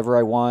shoot whatever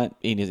I want,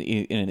 and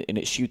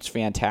it shoots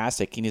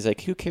fantastic. And he's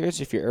like, who cares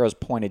if your arrow's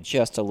pointed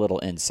just a little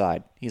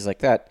inside? He's like,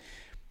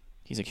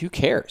 who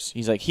cares?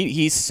 He's like,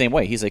 he's the same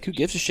way. He's like, who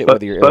gives a shit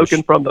whether your arrow's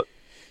from the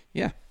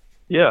yeah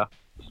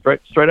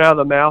straight out of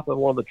the mouth of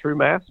one of the true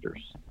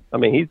masters. I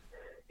mean,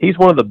 he's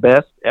one of the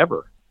best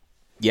ever.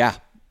 Yeah,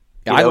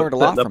 I learned a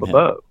lot from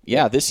him.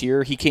 Yeah, this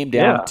year he came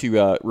down to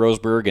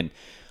Roseburg, and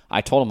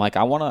I told him, like,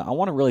 I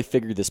want to really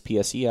figure this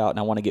PSE out, and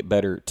I want to get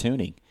better at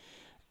tuning.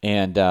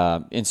 And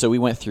so we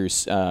went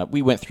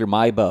through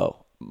my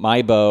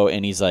bow,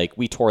 and he's like,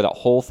 we tore that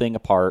whole thing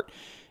apart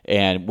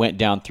and went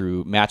down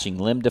through matching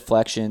limb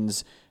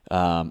deflections,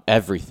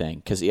 everything,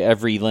 because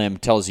every limb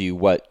tells you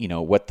what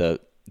the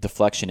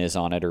deflection is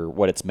on it or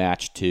what it's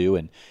matched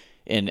to,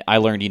 and I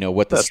learned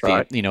what the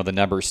stamp, the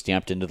numbers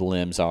stamped into the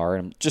limbs are,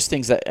 and just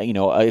things that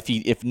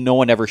if no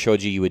one ever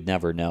showed you, you would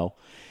never know,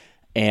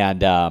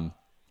 and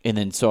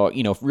then so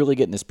really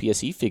getting this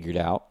PSE figured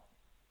out.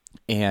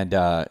 And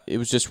it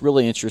was just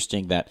really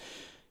interesting that,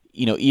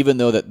 even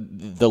though that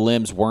the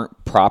limbs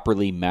weren't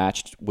properly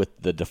matched with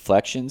the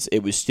deflections,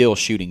 it was still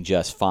shooting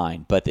just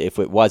fine. But if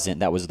it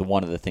wasn't, that was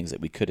one of the things that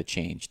we could have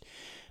changed.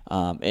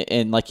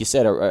 And like you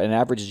said, an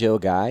average Joe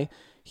guy,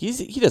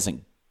 he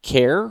doesn't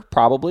care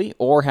probably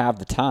or have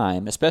the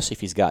time, especially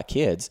if he's got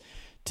kids,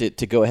 to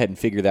go ahead and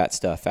figure that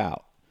stuff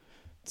out.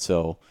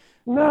 So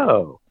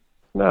no.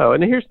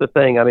 And here's the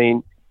thing. I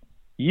mean,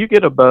 you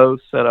get a bow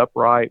set up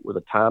right with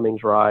the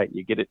timings right,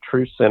 you get it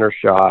true center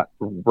shot,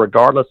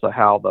 regardless of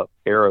how the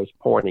arrow's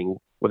pointing,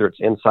 whether it's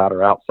inside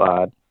or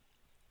outside.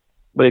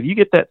 But if you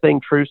get that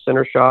thing true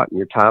center shot and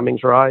your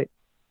timing's right,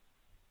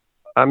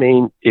 I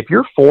mean, if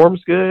your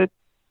form's good,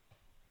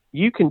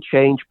 you can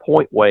change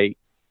point weight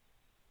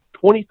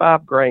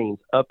 25 grains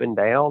up and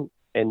down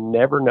and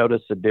never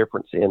notice a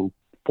difference in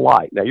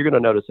flight. Now, you're going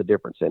to notice a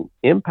difference in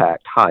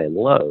impact, high and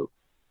low,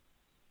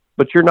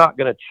 but you're not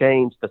going to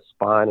change the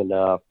spine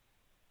enough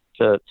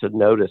to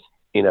notice,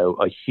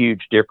 a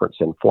huge difference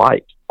in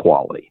flight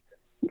quality.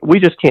 We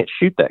just can't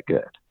shoot that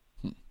good.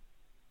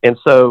 And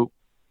so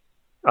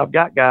I've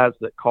got guys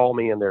that call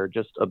me and they're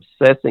just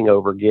obsessing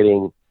over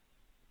getting,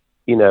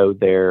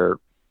 their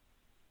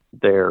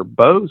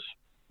bows,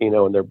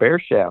 and their bear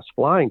shafts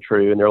flying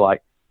true. And they're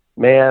like,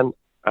 man,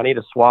 I need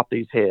to swap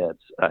these heads.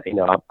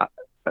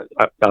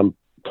 I'm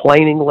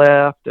planing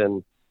left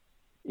and,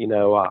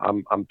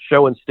 I'm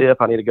showing stiff.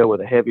 I need to go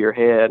with a heavier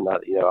head, and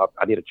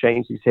I need to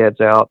change these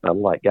heads out. And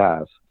I'm like,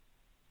 guys,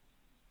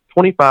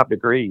 25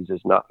 grains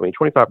is not going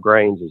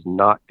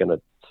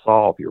to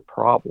solve your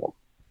problem.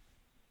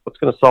 What's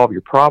going to solve your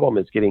problem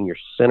is getting your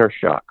center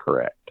shot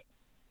correct.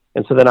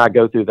 And so then I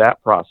go through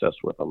that process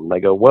with them. And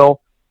they go,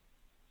 well,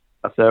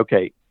 I say,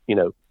 okay,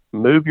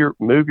 move your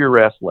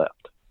rest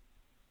left.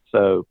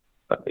 So,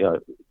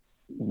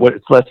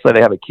 let's say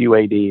they have a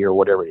QAD or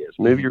whatever it is.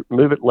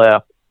 Move it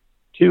left.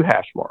 2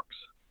 hash marks.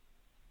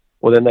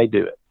 Well, then they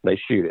do it. They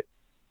shoot it.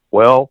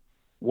 Well,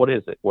 what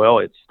is it? Well,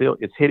 it's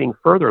hitting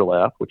further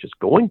left, which is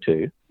going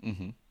to,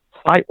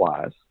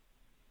 sight-wise,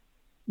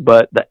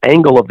 but the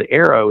angle of the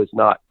arrow is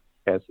not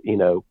as,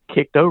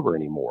 kicked over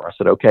anymore. I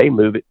said, okay,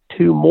 move it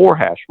 2 more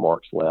hash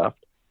marks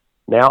left.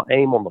 Now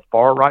aim on the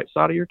far right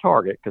side of your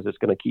target because it's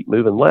going to keep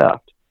moving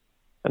left.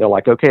 And they're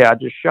like, okay, I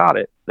just shot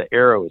it. The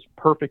arrow is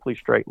perfectly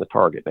straight in the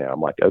target now.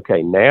 I'm like,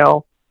 okay,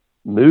 now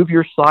move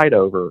your sight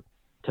over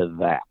to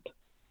that.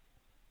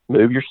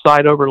 Move your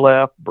sight over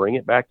left, bring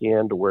it back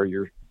in to where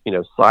you're,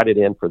 sighted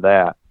in for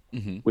that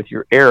with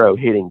your arrow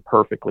hitting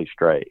perfectly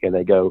straight. And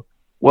they go,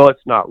 well,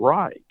 it's not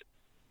right.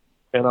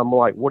 And I'm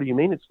like, what do you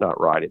mean it's not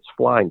right? It's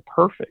flying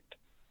perfect.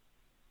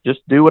 Just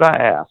do what I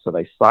asked. So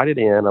they sight it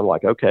in. I'm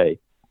like, okay,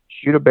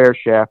 shoot a bear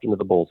shaft into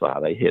the bullseye.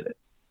 They hit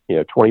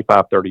it,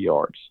 25, 30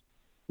 yards.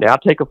 Now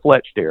take a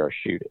fletched arrow,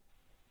 shoot it.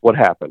 What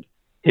happened?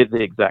 Hit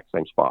the exact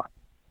same spot.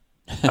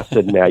 I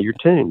said, now you're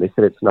tuned. They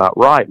said, it's not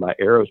right. My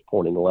arrow's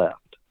pointing left.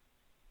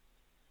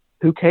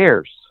 Who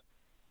cares?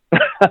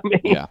 I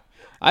mean, yeah,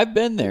 I've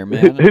been there,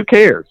 man. Who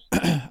cares?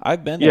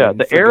 I've been there. Yeah,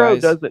 the arrow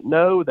doesn't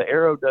know. The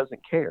arrow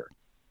doesn't care.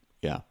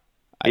 Yeah,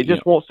 it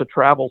just wants to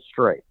travel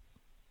straight.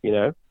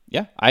 Yeah,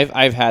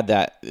 I've had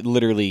that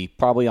literally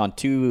probably on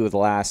 2 of the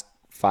last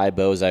 5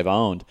 bows I've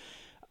owned.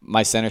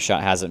 My center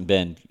shot hasn't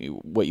been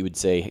what you would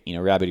say,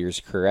 rabbit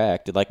ears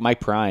correct. Like my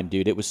prime,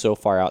 dude, it was so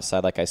far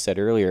outside, like I said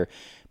earlier.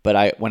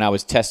 But when I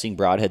was testing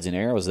broadheads and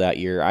arrows that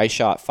year, I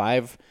shot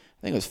 5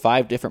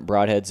 different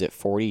broadheads at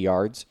 40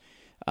 yards.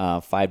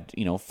 5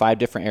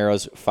 different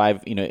arrows,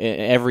 5,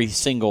 every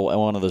single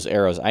one of those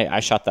arrows, I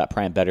shot that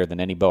prime better than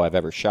any bow I've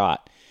ever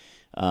shot.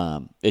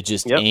 It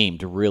just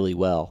aimed really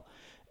well.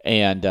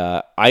 And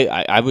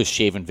I was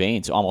shaving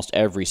veins almost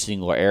every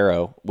single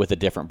arrow with a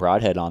different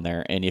broadhead on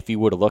there. And if you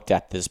would have looked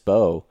at this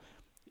bow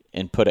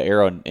and put an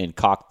arrow and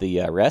cocked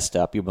the rest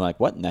up, you'd be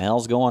like, what in the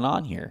hell's going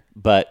on here?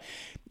 But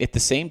at the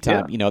same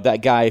time,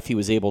 that guy, if he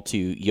was able to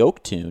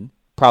yoke tune,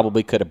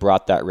 probably could have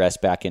brought that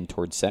rest back in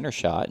towards center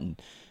shot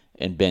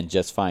and been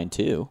just fine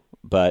too.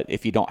 But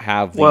if you don't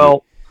have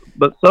but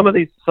most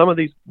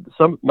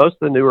of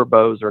the newer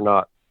bows are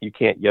not, you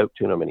can't yoke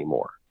tune them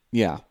anymore.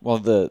 Yeah, well,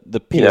 the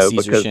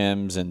PSCs are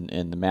shims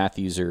and the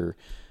Matthews are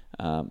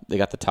they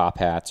got the top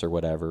hats or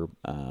whatever.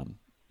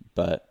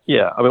 But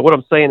yeah, I mean, what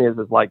I'm saying is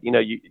like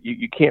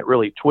you can't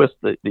really twist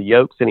the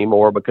yokes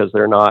anymore because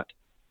they're not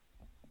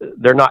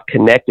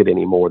connected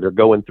anymore. They're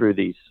going through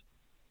these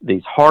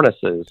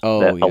harnesses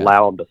that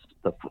allow them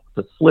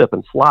to slip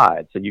and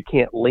slide, so you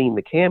can't lean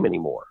the cam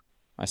anymore.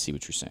 I see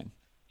what you're saying.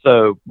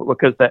 So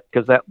because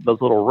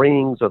those little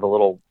rings or the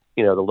little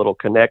the little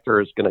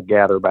connector is going to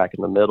gather back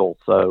in the middle.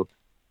 So,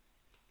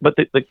 but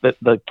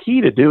the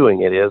key to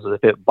doing it is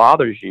if it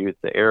bothers you,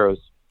 if the arrow's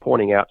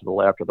pointing out to the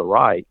left or the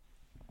right,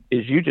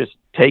 is you just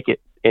take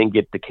it and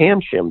get the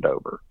cam shimmed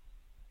over.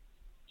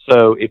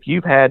 So if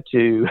you've had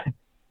to,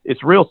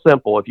 it's real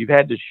simple. If you've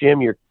had to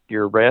shim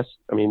your rest,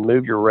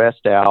 move your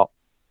rest out,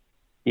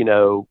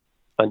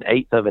 an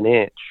eighth of an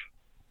inch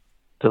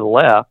to the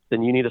left,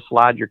 then you need to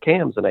slide your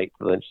cams an eighth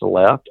of an inch to the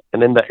left,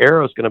 and then the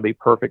arrow is going to be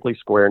perfectly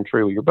square and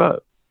true with your bow.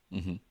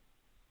 Mm-hmm.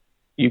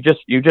 You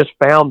just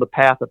found the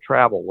path of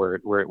travel where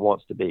it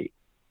wants to be.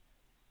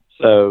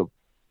 So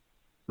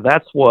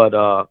that's what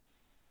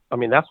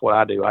that's what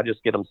I do. I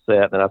just get them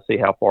set, and I see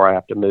how far I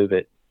have to move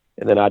it,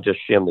 and then I just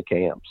shim the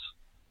cams.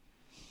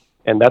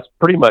 And that's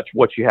pretty much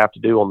what you have to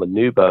do on the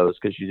new bows,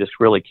 because you just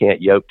really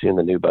can't yoke tune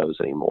the new bows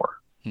anymore.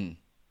 Well,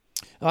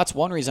 that's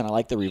one reason I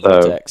like the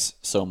Revoltex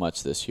so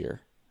much this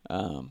year.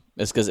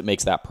 It's because it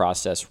makes that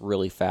process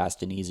really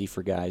fast and easy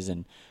for guys.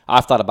 And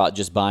I've thought about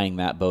just buying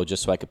that bow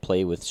just so I could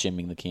play with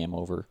shimming the cam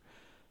over,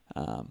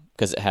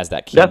 because it has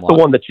that cam That's lock. the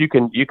one that you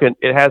can.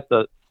 It has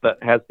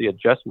the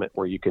adjustment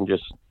where you can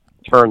just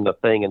turn the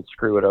thing and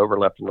screw it over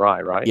left and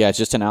right. Right? Yeah, it's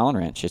just an Allen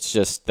wrench. It's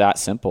just that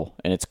simple,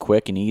 and it's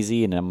quick and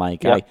easy. And I'm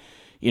like, yeah.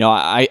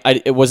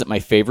 it wasn't my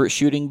favorite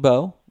shooting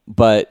bow,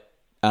 but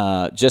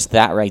just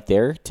that right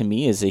there to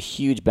me is a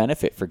huge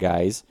benefit for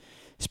guys,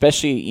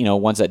 especially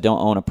ones that don't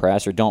own a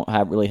press or don't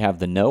really have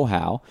the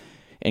know-how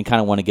and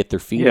kind of want to get their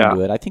feet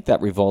into it. I think that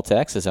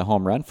Revoltex is a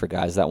home run for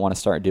guys that want to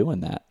start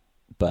doing that.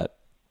 But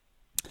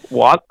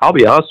I'll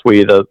be honest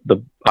with you,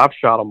 I've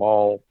shot them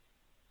all,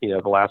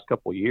 the last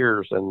couple of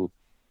years, and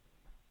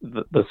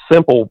the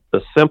simple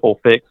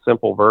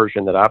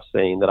version that I've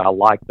seen that I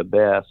like the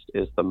best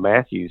is the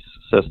Matthews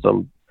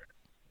system.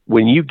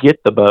 When you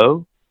get the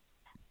bow,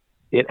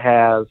 it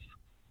has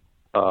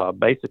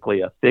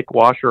basically a thick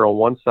washer on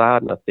one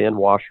side and a thin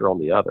washer on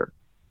the other.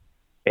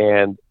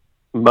 And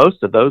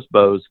most of those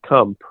bows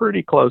come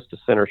pretty close to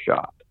center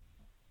shot.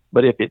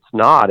 But if it's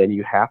not and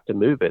you have to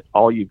move it,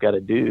 all you've got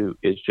to do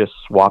is just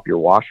swap your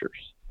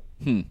washers.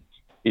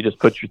 You just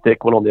put your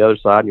thick one on the other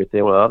side and your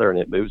thin one on the other, and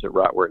it moves it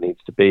right where it needs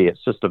to be.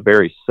 It's just a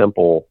very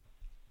simple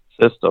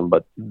system.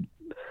 But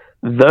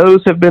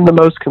those have been the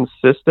most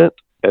consistent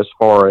as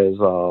far as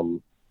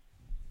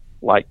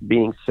like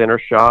being center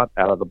shot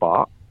out of the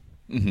box.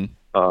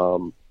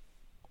 Mm-hmm.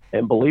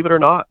 And believe it or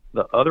not,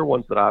 the other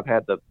ones that I've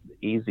had the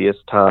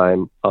easiest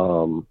time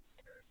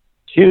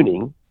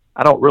tuning,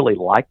 I don't really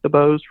like the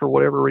bows for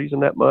whatever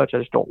reason that much. I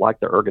just don't like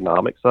the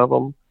ergonomics of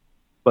them.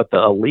 But the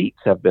Elites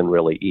have been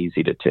really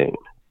easy to tune.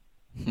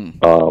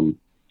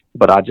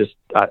 But I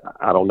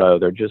don't know.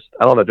 They're just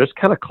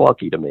kind of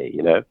clunky to me,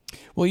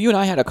 Well, you and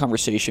I had a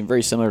conversation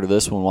very similar to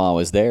this one while I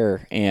was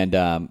there,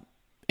 and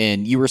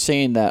you were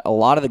saying that a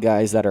lot of the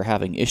guys that are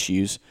having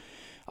issues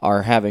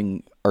are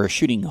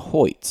shooting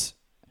Hoyts,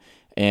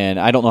 and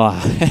I don't know.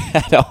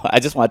 I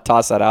just want to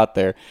toss that out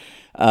there.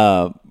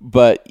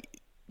 But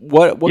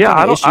what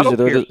kind of issues are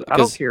there? I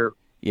don't care.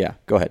 Yeah,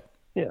 go ahead.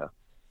 Yeah,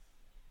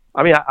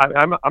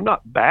 I'm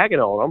not bagging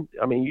on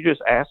them. You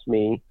just asked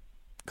me.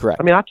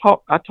 Correct. I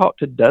talk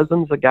to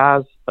dozens of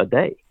guys a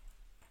day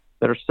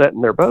that are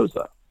setting their bows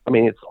up.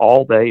 It's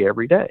all day,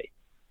 every day.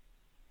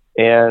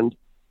 And,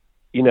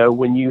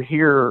 when you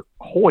hear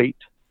Hoyt,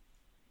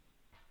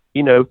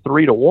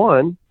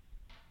 3-1,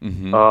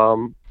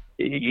 mm-hmm.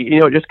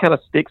 It just kind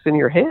of sticks in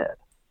your head.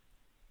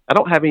 I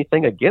don't have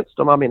anything against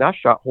them. I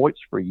shot Hoyts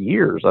for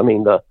years.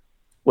 When the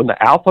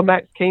Alpha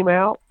Max came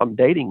out, I'm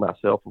dating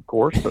myself, of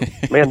course, but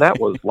man, that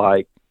was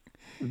like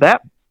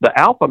that. The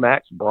Alpha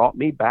Max brought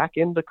me back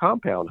into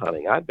compound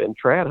hunting. I'd been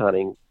trad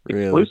hunting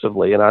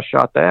exclusively, and I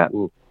shot that,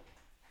 and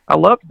I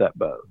loved that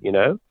bow,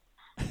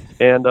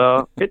 And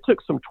it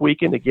took some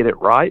tweaking to get it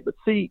right. But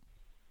see,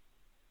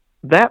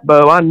 that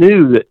bow, I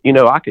knew that,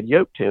 I could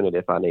yoke tune it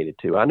if I needed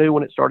to. I knew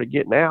when it started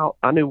getting out,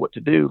 I knew what to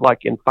do.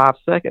 Like in 5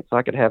 seconds,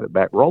 I could have it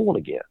back rolling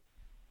again.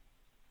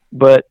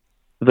 But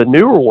the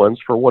newer ones,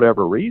 for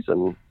whatever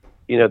reason,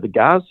 the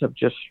guys have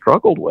just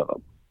struggled with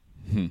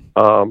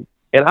them.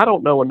 And I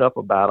don't know enough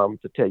about them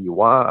to tell you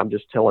why. I'm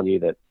just telling you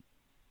that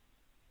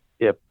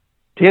if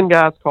 10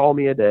 guys call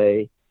me a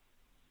day,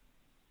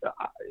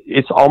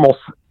 it's almost,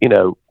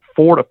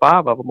 4 to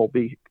 5 of them will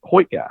be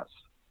Hoyt guys.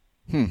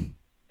 And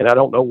I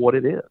don't know what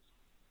it is.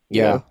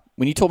 Yeah.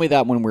 When you told me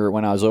that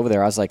when I was over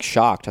there, I was like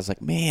shocked. I was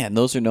like, man,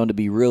 those are known to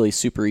be really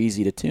super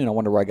easy to tune. I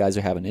wonder why guys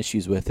are having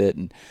issues with it.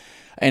 And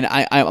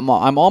I'm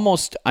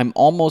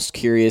almost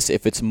curious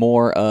if it's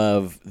more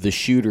of the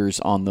shooters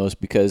on those,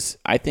 because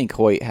I think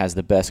Hoyt has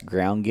the best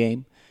ground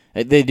game.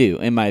 They do,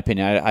 in my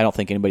opinion. I don't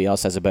think anybody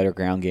else has a better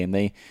ground game.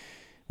 They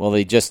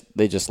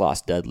just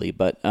lost Dudley,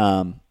 but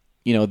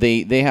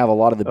they have a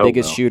lot of the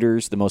biggest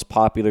shooters, the most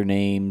popular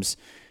names.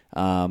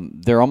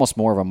 They're almost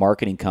more of a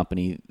marketing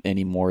company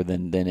anymore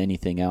than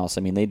anything else.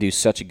 They do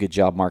such a good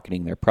job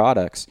marketing their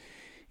products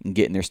and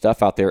getting their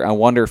stuff out there. I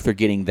wonder if they're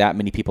getting that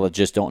many people that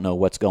just don't know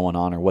what's going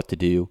on or what to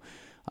do.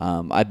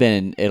 I've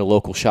been at a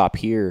local shop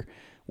here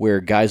where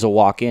guys will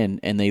walk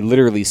in and they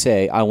literally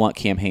say, I want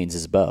Cam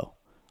Haynes' bow.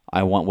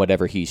 I want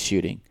whatever he's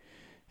shooting.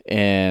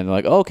 And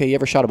like, oh, okay, you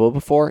ever shot a bow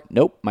before?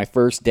 Nope, my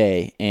first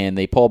day. And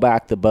they pull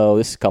back the bow.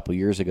 This is a couple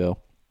years ago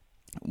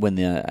when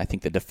I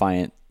think the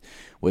Defiant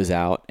was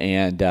out,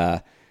 and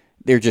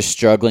they're just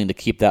struggling to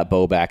keep that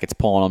bow back. It's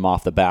pulling them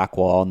off the back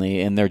wall,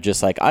 and they're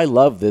just like, I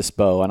love this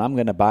bow, and I'm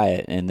going to buy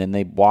it. And then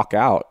they walk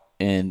out,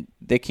 and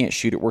they can't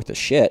shoot it worth a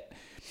shit.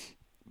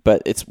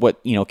 But it's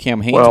what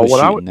Cam Hanes was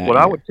shooting that year.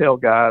 I would tell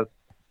guys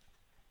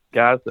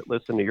that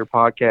listen to your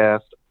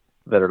podcast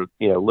that are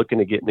looking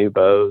to get new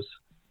bows,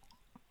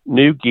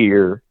 new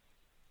gear,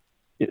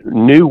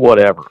 new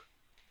whatever,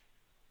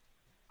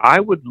 I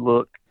would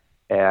look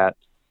at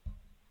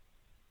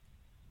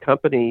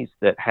companies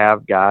that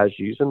have guys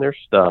using their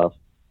stuff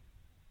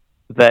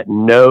that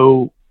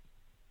know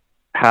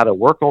how to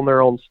work on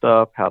their own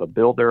stuff, how to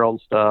build their own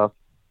stuff,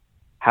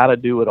 how to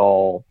do it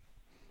all.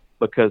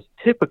 Because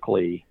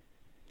typically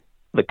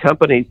the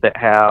companies that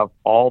have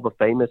all the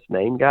famous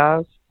name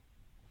guys,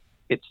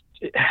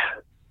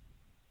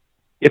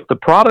 if the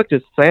product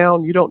is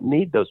sound, you don't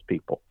need those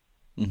people.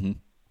 Mm-hmm.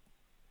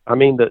 I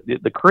mean,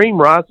 the cream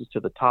rises to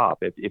the top.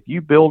 If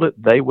you build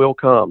it, they will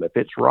come. If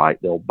it's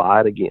right, they'll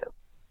buy it again.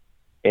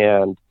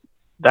 And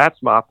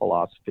that's my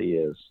philosophy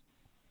is,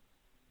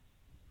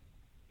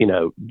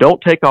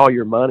 don't take all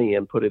your money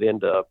and put it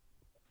into,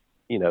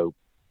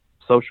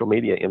 social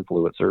media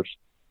influencers.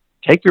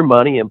 Take your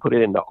money and put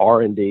it into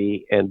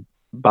R&D and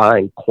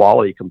buying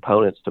quality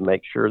components to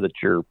make sure that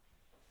your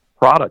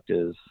product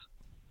is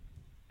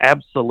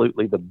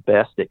absolutely the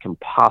best it can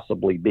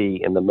possibly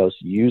be and the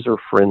most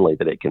user-friendly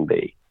that it can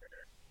be.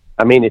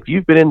 I mean, if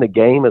you've been in the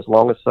game as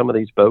long as some of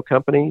these bow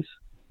companies,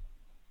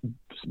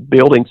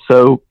 building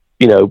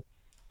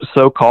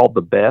so-called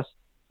the best,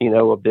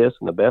 of this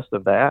and the best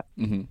of that,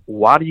 mm-hmm.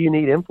 Why do you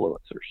need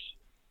influencers?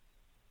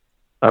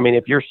 I mean,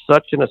 if you're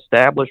such an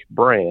established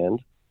brand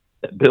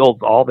that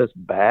builds all this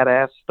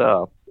badass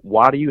stuff,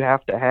 why do you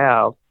have to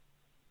have,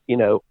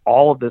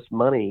 all of this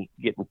money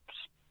getting,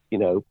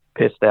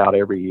 pissed out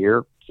every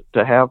year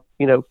to have,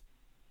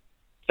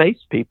 face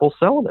people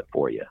selling it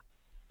for you?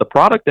 The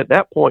product at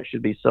that point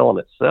should be selling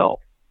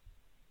itself.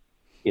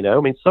 I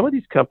mean, some of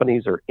these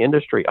companies are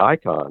industry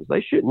icons.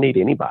 They shouldn't need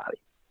anybody.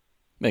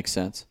 Makes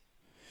sense.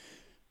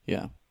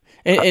 Yeah.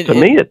 To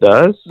me, it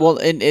does. Well,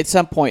 and at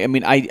some point, I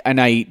mean,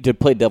 I to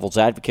play devil's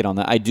advocate on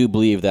that, I do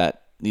believe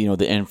that, the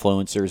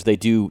influencers,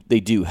 they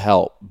do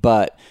help.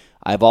 But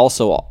I've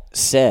also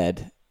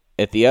said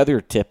at the other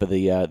tip of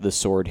the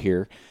sword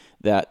here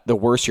that the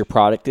worse your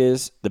product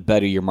is, the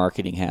better your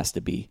marketing has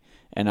to be.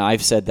 And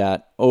I've said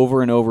that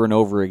over and over and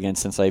over again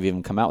since I've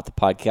even come out with the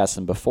podcast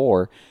and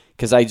before,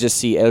 because I just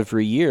see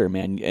every year,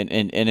 man,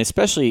 and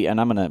especially, and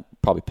I'm going to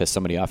probably piss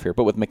somebody off here,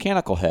 but with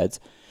mechanical heads,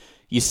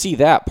 you see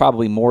that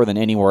probably more than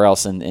anywhere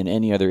else in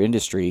any other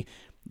industry.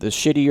 The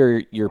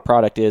shittier your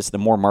product is, the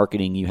more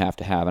marketing you have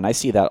to have. And I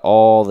see that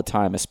all the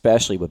time,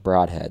 especially with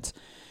broadheads.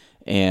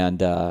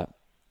 And I,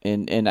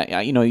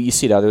 you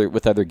see it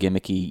with other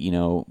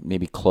gimmicky,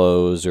 maybe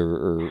clothes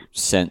or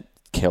scent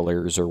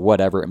killers or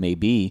whatever it may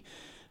be.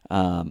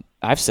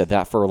 I've said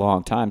that for a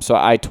long time. So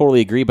I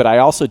totally agree, but I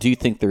also do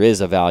think there is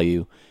a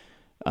value.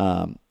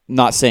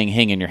 Not saying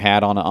hanging your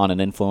hat on an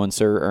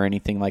influencer or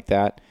anything like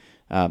that.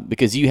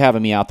 Because you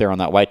having me out there on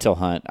that whitetail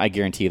hunt, I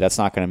guarantee you that's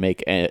not going to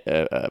make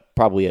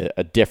probably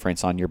a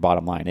difference on your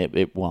bottom line.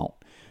 It won't.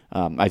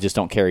 I just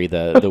don't carry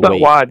the weight. That's not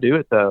why I do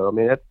it, though. I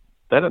mean, that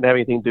doesn't have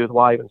anything to do with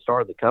why I even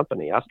started the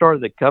company. I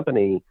started the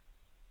company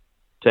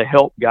to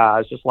help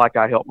guys just like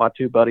I helped my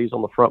two buddies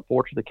on the front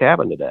porch of the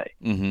cabin today.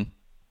 Mm-hmm.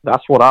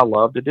 That's what I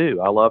love to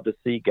do. I love to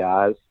see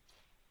guys.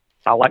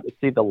 I like to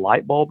see the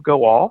light bulb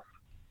go off,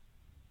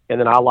 and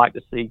then I like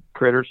to see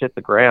critters hit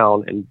the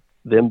ground and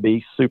them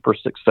be super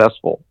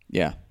successful.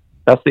 Yeah.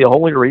 That's the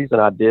only reason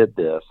I did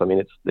this. I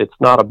mean, it's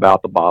not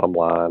about the bottom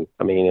line.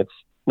 I mean, it's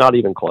not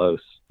even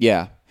close.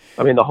 Yeah.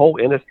 I mean, the whole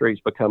industry's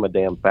become a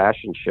damn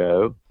fashion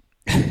show,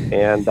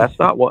 and that's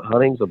not what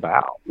hunting's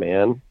about,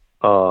 man.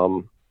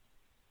 And,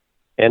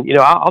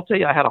 I'll tell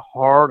you, I had a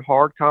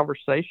hard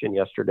conversation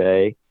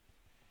yesterday,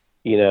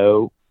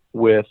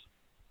 with,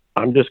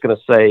 I'm just going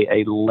to say,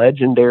 a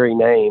legendary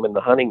name in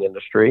the hunting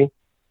industry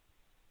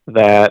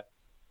that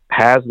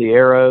has the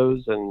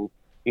arrows and,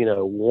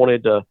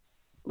 wanted to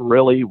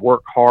really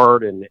work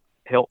hard and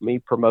help me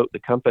promote the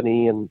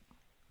company and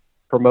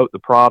promote the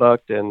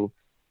product. And,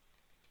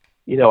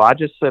 I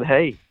just said,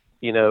 hey,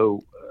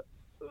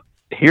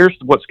 here's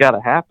what's got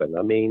to happen.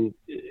 I mean,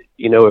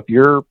 if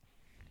you're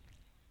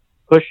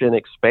pushing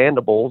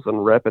expandables and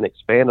repping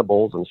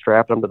expandables and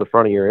strapping them to the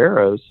front of your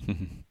arrows,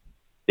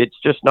 it's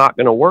just not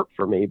going to work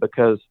for me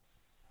because,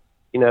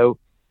 and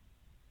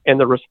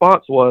the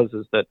response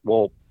is that,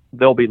 well,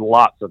 there'll be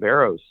lots of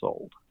arrows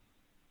sold,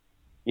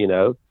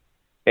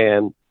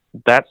 and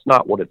that's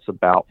not what it's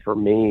about for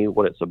me.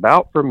 What it's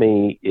about for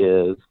me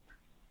is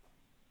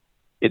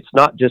it's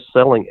not just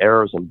selling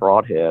arrows and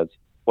broadheads.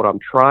 What I'm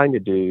trying to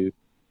do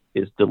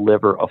is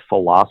deliver a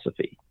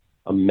philosophy,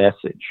 a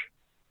message.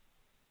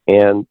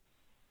 And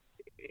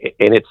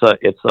it's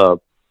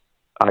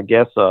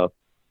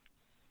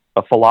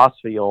a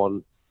philosophy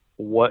on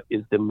what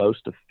is the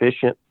most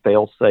efficient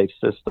fail-safe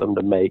system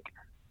to make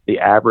the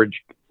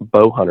average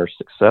bow hunter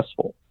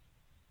successful.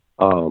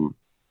 And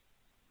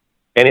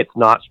it's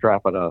not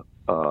strapping an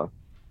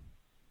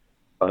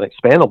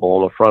expandable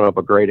on the front of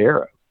a great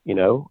arrow.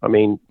 I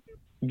mean,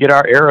 get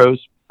our arrows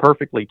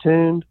perfectly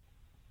tuned,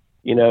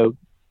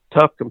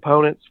 tough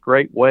components,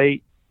 great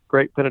weight,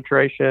 great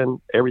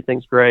penetration,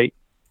 everything's great.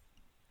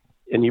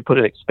 And you put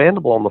an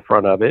expandable on the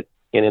front of it,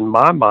 and in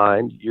my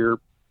mind, you're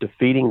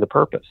defeating the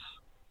purpose,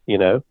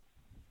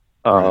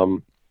 Right.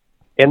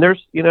 And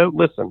there's,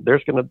 listen, they're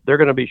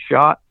going to be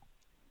shot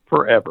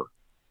forever.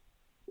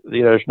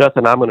 There's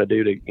nothing I'm going to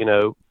do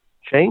to,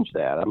 change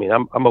that. I mean,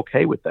 I'm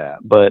okay with that,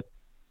 but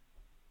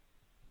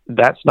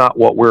that's not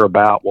what we're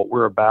about. What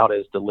we're about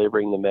is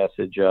delivering the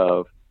message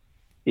of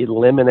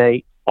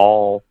eliminate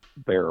all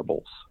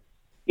variables.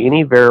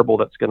 Any variable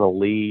that's going to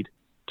lead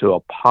to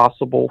a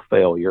possible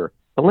failure,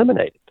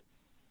 eliminate it.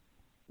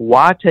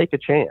 Why take a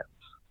chance?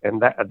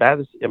 And that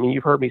is, I mean,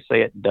 you've heard me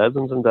say it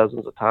dozens and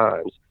dozens of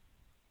times.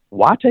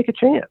 Why take a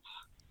chance?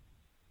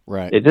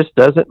 Right. It just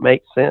doesn't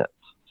make sense.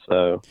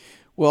 So,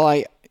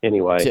 well,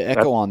 anyway, to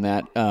echo on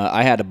that,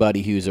 I had a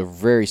buddy who's a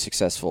very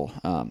successful,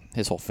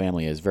 his whole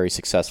family is very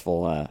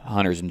successful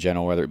hunters in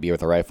general, whether it be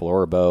with a rifle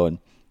or a bow. And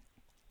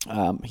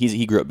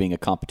he grew up being a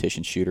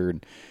competition shooter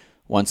and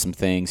won some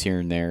things here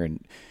and there.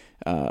 And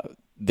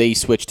they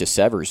switched to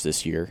Severs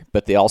this year,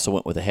 but they also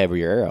went with a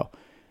heavier arrow.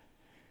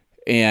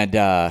 And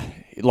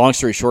long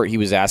story short, he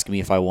was asking me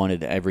if I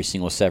wanted every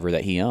single Sever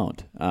that he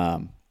owned.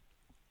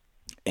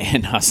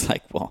 And I was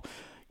like, well,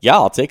 yeah,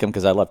 I'll take them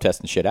because I love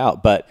testing shit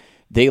out. But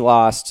they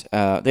lost.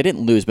 They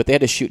didn't lose, but they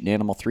had to shoot an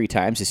animal 3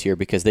 times this year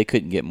because they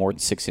couldn't get more than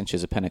 6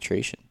 inches of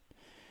penetration.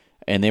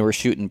 And they were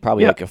shooting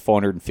probably like a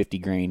 450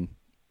 grain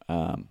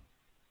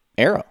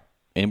arrow.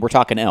 And we're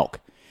talking elk.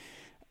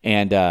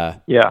 And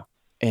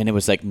and it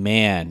was like,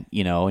 man,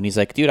 and he's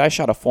like, dude, I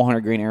shot a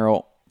 400 grain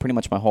arrow pretty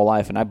much my whole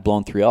life, and I've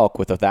blown through elk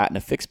with that and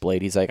a fixed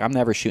blade. He's like, I'm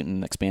never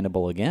shooting an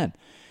expandable again.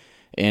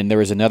 And there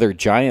was another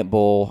giant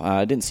bull.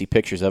 I didn't see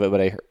pictures of it, but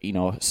I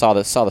saw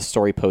the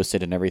story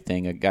posted and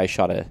everything. A guy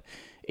shot a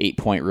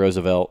 8-point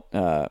Roosevelt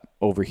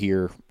over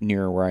here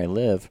near where I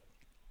live,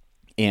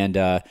 and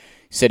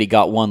said he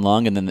got one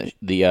lung, and then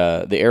the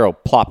arrow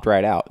plopped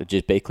right out. It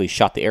just basically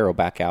shot the arrow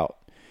back out.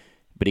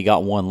 But he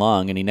got one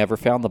lung, and he never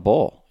found the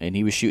bull. And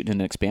he was shooting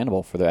an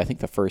expandable for I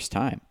think the first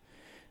time.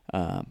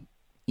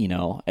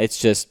 It's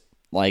just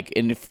like,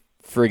 and if,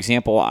 for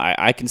example,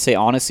 I can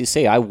honestly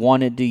say I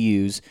wanted to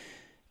use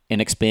an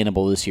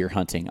expandable this year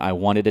hunting. I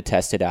wanted to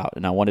test it out,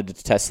 and I wanted to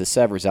test the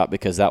Severs out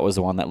because that was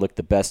the one that looked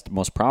the best,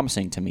 most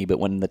promising to me. But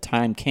when the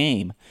time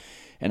came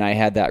and I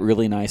had that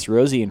really nice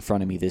Rosie in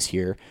front of me this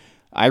year,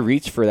 I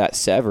reached for that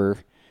Sever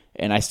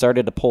and I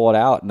started to pull it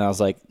out, and I was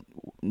like,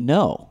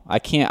 no, I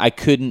can't.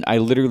 I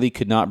literally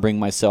could not bring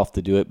myself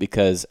to do it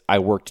because I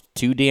worked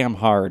too damn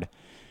hard,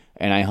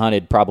 and I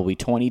hunted probably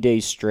 20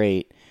 days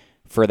straight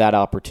for that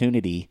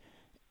opportunity,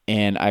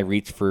 and I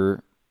reached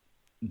for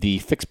the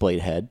fixed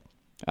blade head.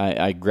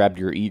 I grabbed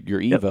your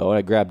Evo, and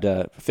I grabbed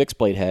a fixed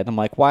blade head. I'm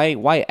like,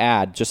 why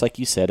add, just like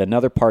you said,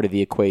 another part of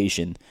the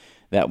equation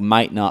that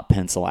might not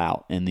pencil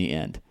out in the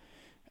end?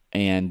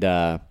 And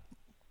I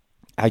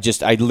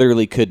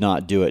literally could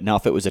not do it. Now,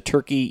 if it was a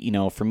turkey,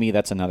 for me,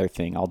 that's another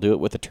thing. I'll do it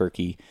with a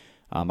turkey.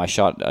 I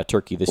shot a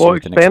turkey this year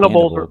with an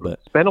expandable.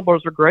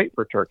 Expandables are great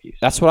for turkeys.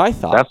 That's what I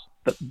thought.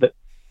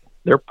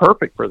 They're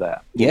perfect for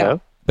that. Yeah,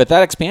 but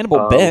that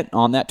expandable bent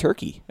on that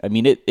turkey. I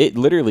mean, it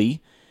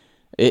literally...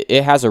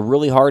 It has a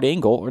really hard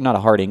angle, or not a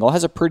hard angle. It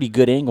has a pretty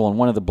good angle on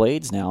one of the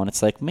blades now, and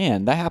it's like,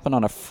 man, that happened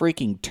on a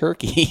freaking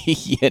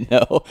turkey,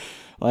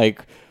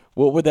 Like,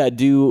 what would that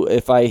do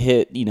if I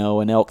hit,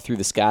 an elk through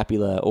the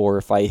scapula, or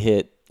if I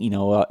hit,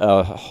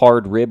 a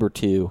hard rib or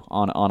two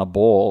on a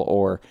bull,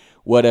 or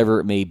whatever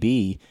it may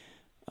be?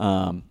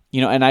 And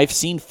I've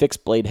seen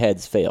fixed blade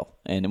heads fail.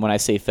 And when I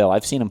say fail,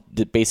 I've seen them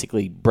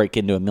basically break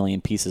into a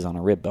million pieces on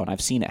a rib bone.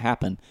 I've seen it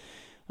happen.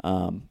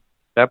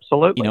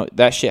 Absolutely.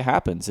 That shit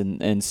happens.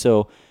 And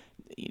so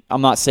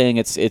I'm not saying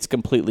it's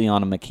completely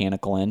on a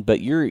mechanical end,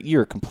 but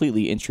you're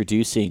completely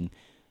introducing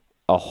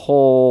a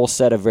whole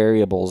set of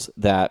variables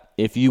that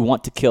if you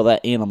want to kill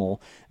that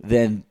animal,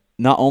 then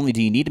not only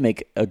do you need to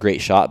make a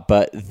great shot,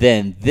 but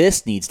then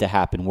this needs to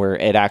happen where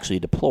it actually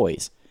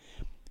deploys.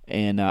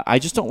 And I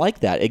just don't like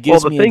that. It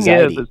gives me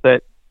anxiety. Is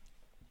that,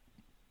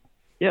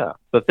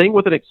 the thing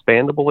with an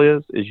expandable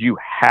is you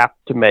have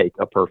to make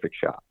a perfect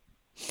shot.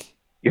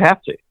 You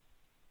have to.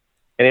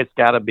 And it's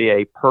got to be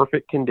a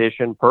perfect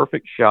condition,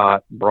 perfect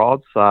shot,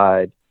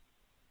 broadside.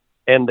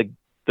 And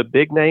the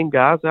big name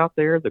guys out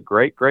there, the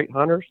great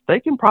hunters,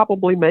 they can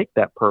probably make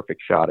that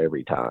perfect shot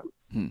every time.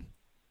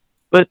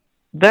 But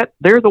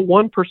they're the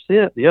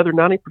 1%. The other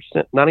 90%,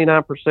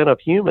 99% of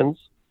humans,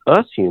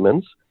 us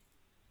humans,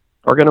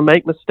 are going to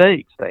make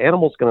mistakes. The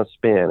animal's going to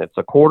spin. It's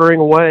a quartering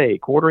away,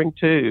 quartering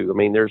to. I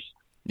mean, there's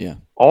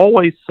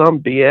always some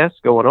BS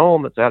going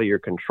on that's out of your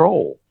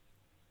control.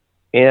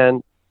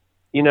 And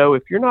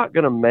if you're not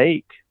going to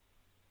make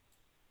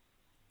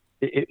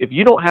if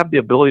you don't have the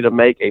ability to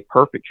make a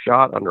perfect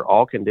shot under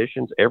all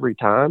conditions every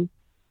time,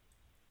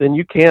 then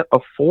you can't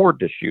afford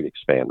to shoot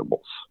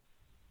expandables.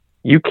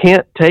 You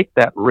can't take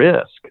that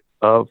risk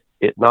of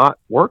it not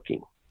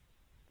working.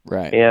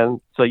 Right. And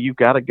so you've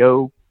got to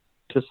go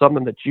to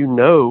something that you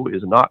know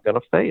is not going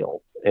to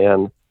fail.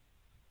 And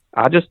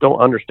I just don't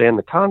understand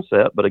the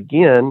concept. But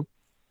again,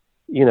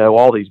 you know,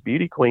 all these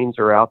beauty queens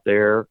are out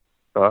there,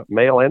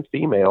 male and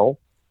female,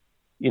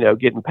 you know,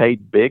 getting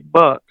paid big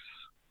bucks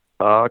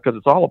because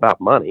it's all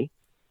about money,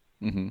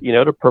 you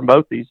know, to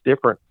promote these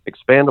different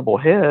expandable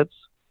heads.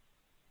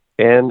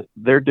 And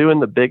they're doing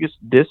the biggest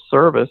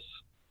disservice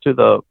to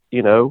the,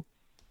 you know,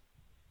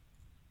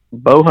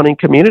 bow hunting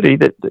community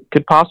that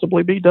could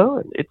possibly be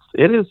done.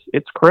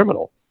 It's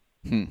criminal.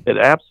 It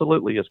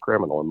absolutely is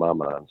criminal in my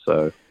mind.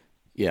 So,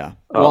 yeah.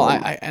 Well,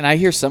 I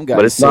hear some guys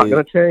but it's say, not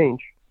going to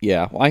change.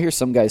 Yeah. Well, I hear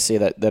some guys say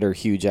that are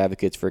huge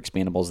advocates for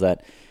expandables,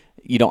 that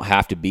you don't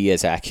have to be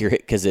as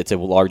accurate because it's a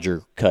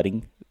larger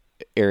cutting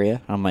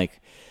area. I'm like,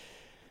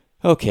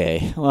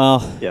 okay,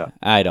 well, yeah.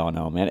 I don't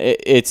know, man.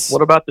 It's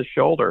what about the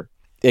shoulder?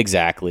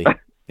 Exactly.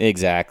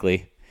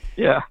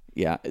 Yeah.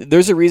 Yeah.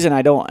 There's a reason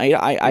I don't.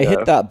 I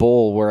hit that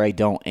bowl where I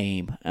don't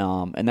aim,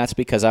 and that's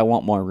because I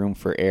want more room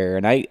for air.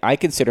 And I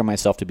consider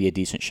myself to be a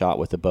decent shot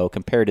with a bow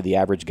compared to the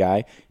average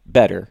guy,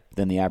 better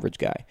than the average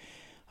guy.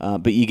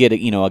 But you get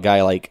a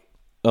guy like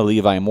a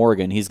Levi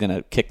Morgan, he's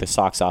gonna kick the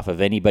socks off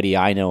of anybody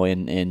I know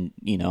and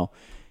you know,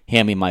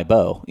 hand me my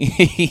bow.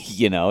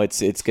 You know,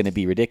 it's gonna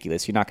be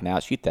ridiculous. You're not gonna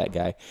outshoot that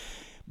guy.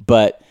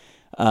 But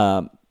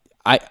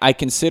I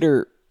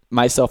consider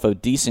myself a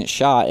decent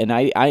shot, and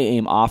I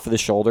aim off of the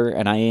shoulder,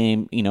 and I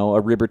aim, you know, a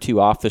rib or two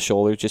off the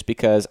shoulder just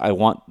because I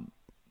want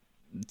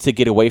to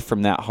get away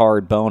from that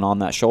hard bone on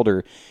that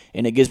shoulder,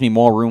 and it gives me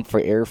more room for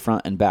air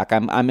front and back.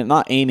 I'm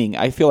not aiming.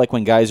 I feel like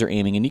when guys are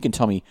aiming, and you can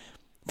tell me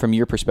from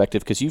your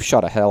perspective because you've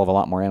shot a hell of a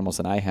lot more animals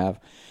than I have,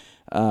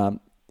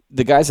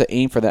 the guys that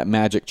aim for that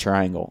magic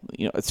triangle,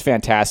 you know, it's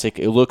fantastic.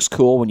 It looks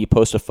cool when you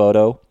post a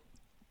photo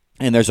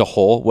and there's a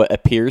hole, what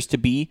appears to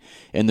be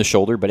in the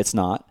shoulder, but it's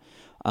not.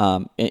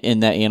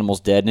 And that animal's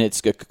dead, and it's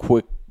a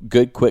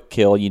good quick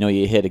kill. You know,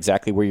 you hit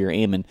exactly where you're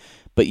aiming,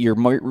 but your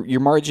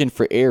margin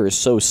for error is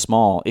so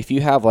small. If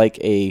you have like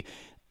a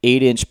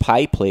 8-inch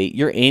pie plate,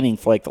 you're aiming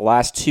for like the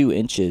last 2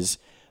 inches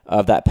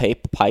of that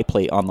pie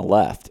plate on the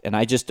left, and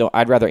I just don't.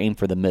 I'd rather aim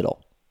for the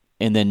middle,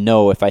 and then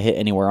know if I hit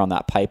anywhere on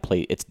that pie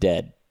plate, it's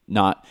dead.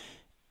 Not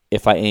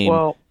if I aim.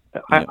 Well,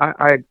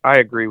 I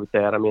agree with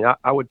that. I mean,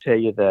 I would tell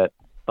you that.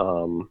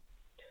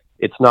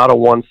 It's not a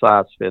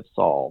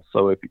one-size-fits-all.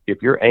 So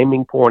if your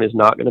aiming point is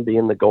not going to be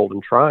in the golden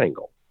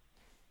triangle,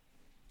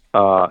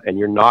 and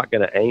you're not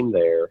going to aim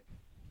there,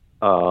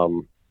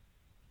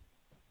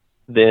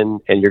 then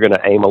and you're going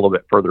to aim a little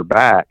bit further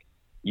back,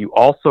 you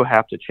also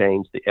have to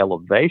change the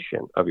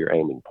elevation of your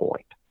aiming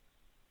point.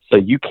 So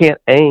you can't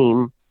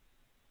aim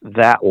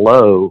that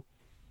low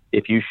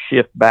if you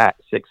shift back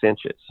 6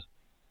 inches,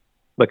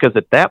 because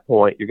at that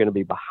point you're going to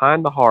be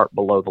behind the heart,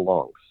 below the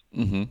lungs.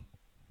 Mm-hmm.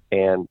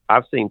 And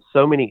I've seen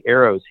so many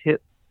arrows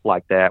hit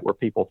like that where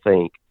people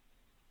think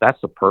that's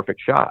a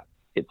perfect shot.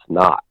 It's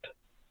not.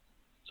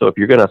 So if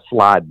you're going to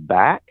slide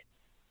back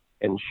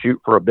and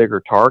shoot for a bigger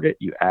target,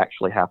 you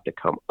actually have to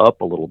come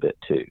up a little bit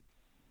too.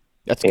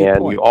 That's a good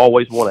point. You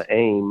always want to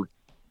aim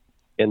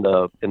in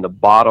the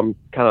bottom,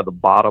 kind of the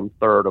bottom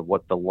third of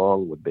what the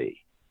lung would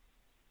be,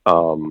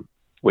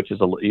 which is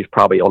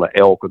probably on an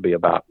elk would be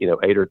about 8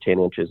 or 10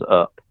 inches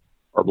up,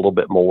 or a little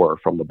bit more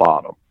from the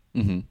bottom.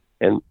 Mm-hmm.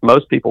 And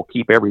most people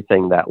keep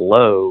everything that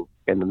low,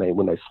 and then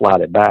when they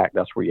slide it back,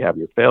 that's where you have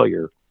your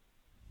failure.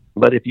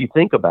 But if you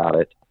think about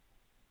it,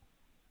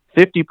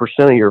 50%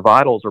 of your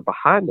vitals are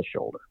behind the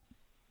shoulder.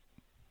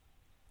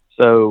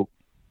 So,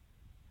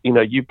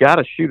 you've got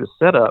to shoot a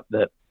setup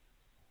that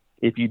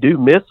if you do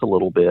miss a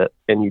little bit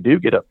and you do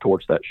get up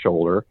towards that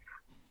shoulder,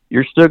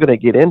 you're still going to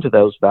get into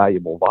those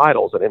valuable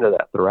vitals and into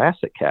that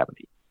thoracic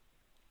cavity.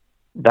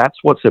 That's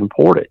what's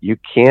important. You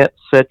can't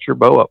set your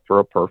bow up for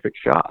a perfect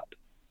shot.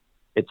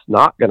 It's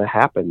not going to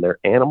happen. They're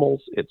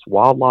animals. It's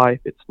wildlife.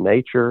 It's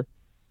nature.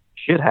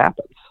 Shit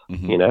happens,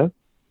 mm-hmm.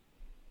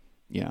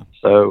 Yeah.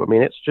 So, I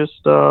mean, it's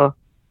just, I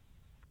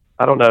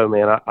don't know,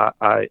 man.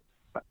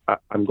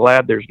 I'm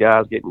glad there's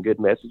guys getting good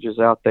messages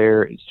out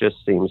there. It just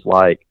seems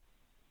like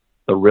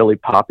the really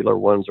popular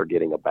ones are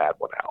getting a bad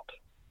one out.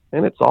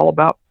 And it's all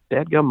about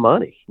dadgum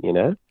money,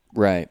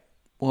 Right.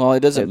 Well, it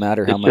doesn't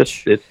matter how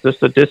much. It's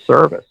just a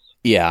disservice.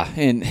 Yeah.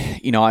 And,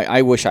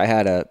 I wish I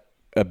had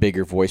a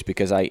bigger voice,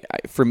 because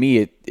for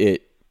me,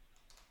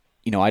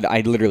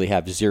 I literally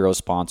have zero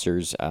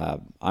sponsors.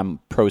 I'm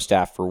pro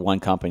staff for one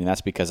company, and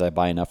that's because I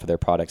buy enough of their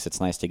products.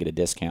 It's nice to get a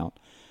discount.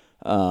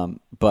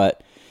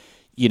 But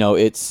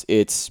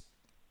it's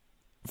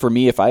for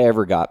me, if I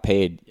ever got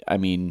paid, I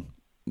mean,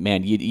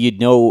 man,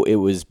 you'd know it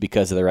was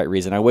because of the right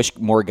reason. I wish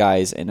more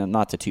guys, and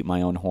not to toot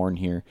my own horn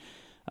here,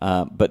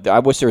 but I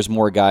wish there was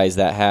more guys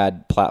that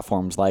had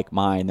platforms like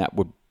mine that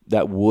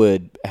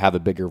would have a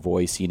bigger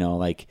voice,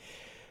 like,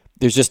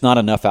 there's just not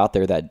enough out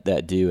there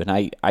that do. And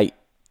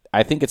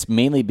I think it's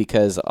mainly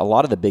because a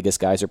lot of the biggest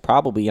guys are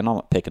probably, and I'm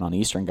not picking on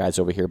Eastern guys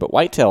over here, but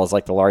whitetail is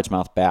like the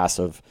largemouth bass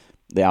of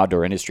the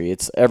outdoor industry.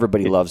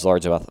 Everybody loves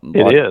largemouth.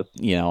 It is.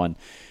 And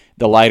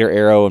the lighter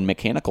arrow and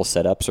mechanical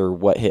setups are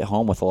what hit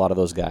home with a lot of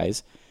those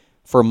guys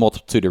for a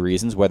multitude of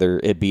reasons, whether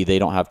it be they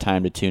don't have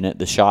time to tune it,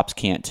 the shops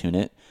can't tune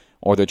it,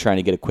 or they're trying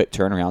to get a quick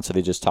turnaround, so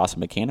they just toss a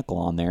mechanical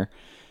on there.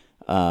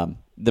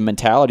 The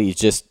mentality is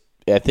just,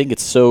 I think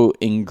it's so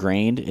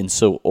ingrained and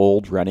so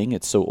old running.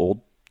 It's so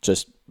old,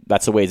 just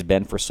that's the way it's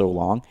been for so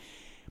long.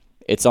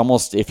 It's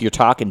almost, if you're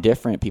talking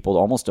different, people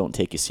almost don't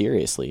take you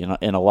seriously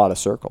in a lot of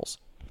circles.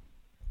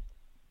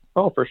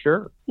 Oh, for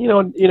sure. A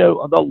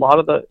lot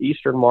of the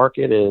Eastern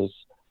market is,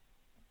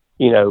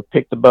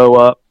 pick the bow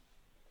up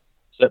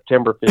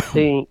September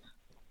 15th,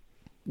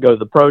 go to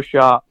the pro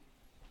shop,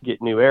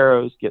 get new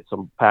arrows, get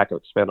some pack of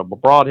expendable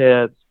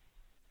broadheads,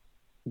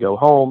 go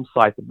home,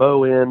 sight the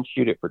bow in,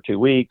 shoot it for 2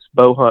 weeks,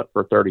 bow hunt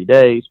for 30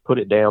 days, put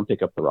it down,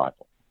 pick up the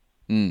rifle.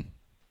 I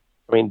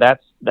mean, that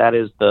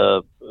is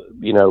the,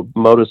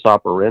 modus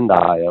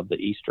operandi of the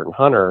Eastern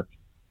hunter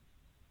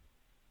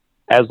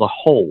as a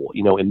whole,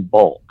 in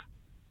bulk.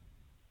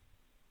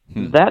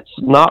 That's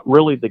not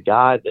really the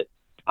guy that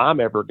I'm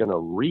ever going to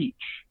reach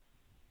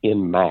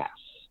in mass.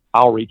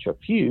 I'll reach a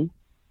few,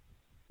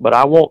 but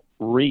I won't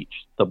reach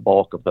the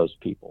bulk of those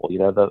people.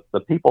 The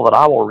people that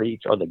I will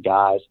reach are the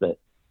guys that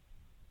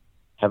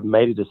have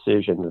made a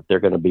decision that they're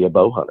going to be a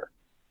bow hunter.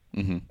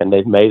 And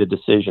they've made a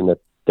decision that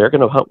they're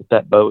going to hunt with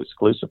that bow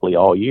exclusively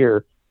all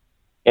year.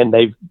 And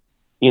they've,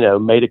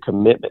 made a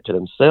commitment to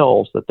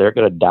themselves that they're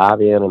going to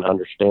dive in and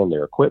understand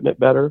their equipment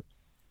better.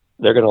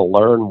 They're going to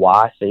learn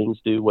why things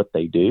do what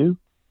they do.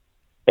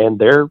 And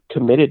they're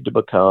committed to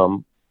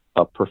become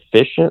a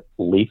proficient,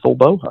 lethal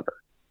bow hunter.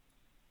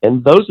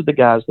 And those are the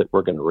guys that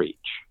we're going to reach.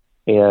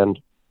 And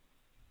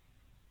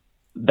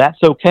that's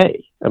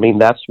okay. I mean,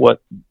 that's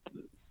what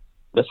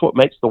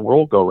makes the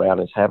world go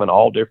round, is having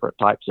all different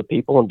types of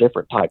people and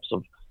different types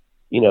of,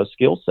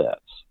 skill sets.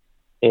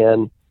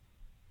 And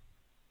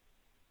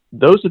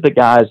those are the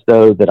guys,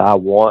 though, that I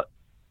want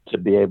to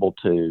be able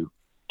to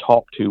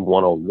talk to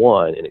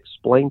one-on-one and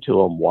explain to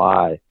them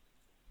why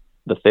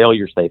the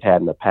failures they've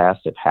had in the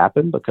past have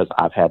happened, because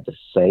I've had the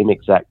same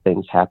exact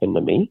things happen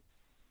to me.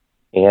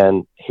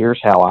 And here's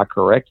how I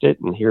correct it.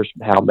 And here's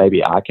how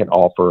maybe I can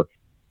offer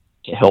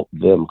to help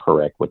them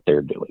correct what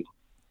they're doing.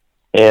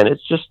 And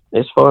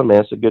it's fun,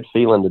 man. It's a good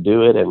feeling to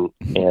do it. And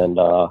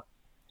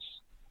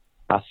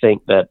I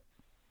think that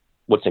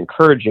what's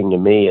encouraging to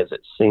me is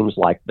it seems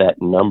like that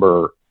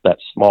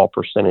small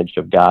percentage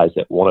of guys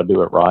that want to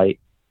do it right,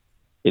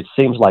 it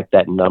seems like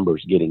that number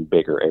is getting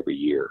bigger every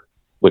year,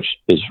 which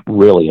is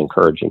really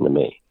encouraging to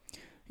me.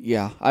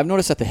 Yeah, I've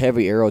noticed that the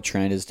heavy arrow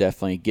trend is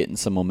definitely getting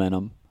some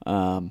momentum,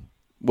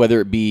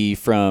 whether it be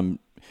from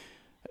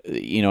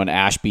an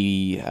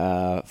Ashby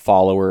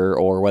follower,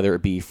 or whether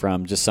it be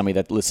from just somebody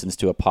that listens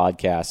to a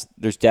podcast.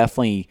 There's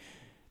definitely,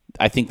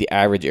 I think the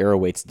average arrow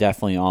weight's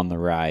definitely on the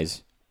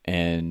rise,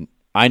 and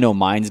I know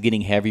mine's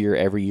getting heavier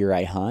every year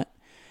I hunt.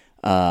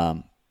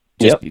 I'm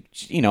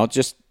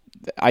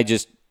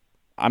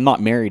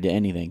not married to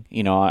anything.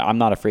 I'm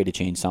not afraid to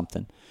change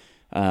something.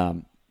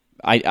 This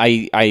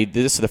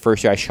is the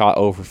first year I shot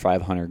over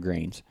 500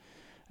 grains.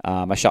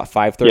 I shot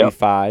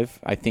 535,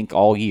 I think,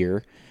 all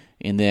year.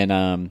 And then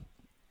I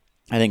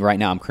think right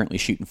now I'm currently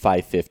shooting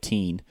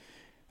 515.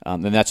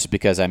 And that's just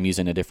because I'm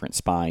using a different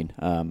spine.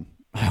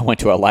 I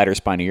went to a lighter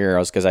spine of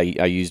arrows because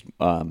I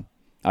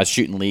was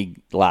shooting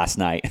league last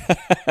night,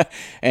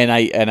 and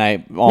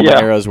all my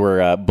arrows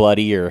were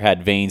bloody or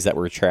had veins that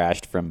were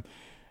trashed from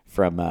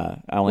I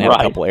only had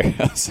a couple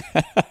arrows.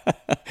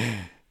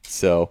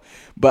 So,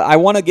 but I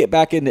want to get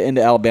back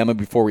into Alabama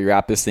before we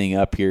wrap this thing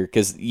up here,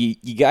 because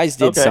you guys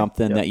did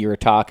something that you were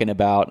talking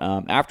about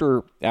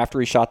after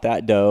we shot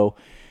that doe,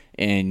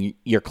 and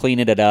you're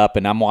cleaning it up,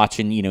 and I'm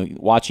watching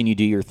you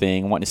do your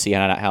thing, wanting to see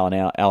how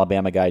an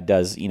Alabama guy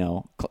does,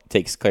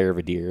 takes care of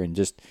a deer, and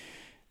just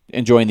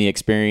enjoying the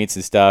experience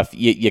and stuff.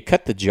 You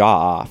cut the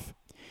jaw off,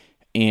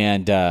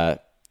 and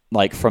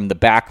like from the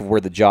back of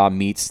where the jaw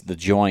meets the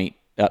joint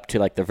up to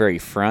like the very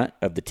front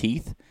of the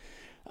teeth.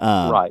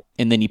 Right.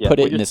 And then you put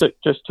it in this.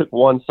 Just took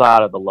one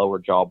side of the lower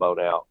jawbone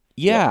out.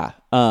 Yeah.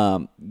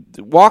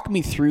 Walk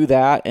me through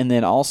that, and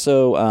then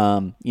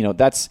also,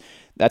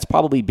 that's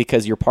probably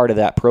because you're part of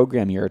that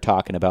program you were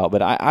talking about.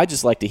 But I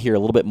just like to hear a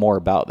little bit more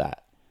about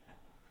that.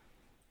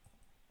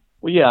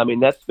 Well, yeah. I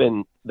mean, that's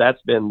been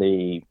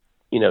the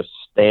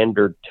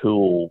standard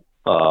tool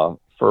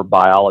for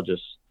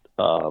biologists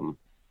to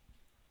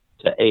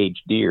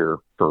age deer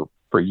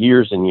for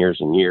years and years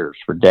and years,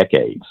 for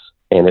decades.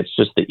 And it's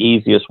just the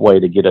easiest way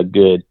to get a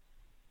good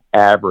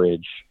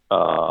average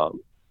of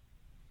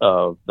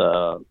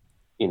the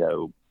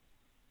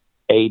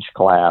age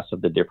class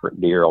of the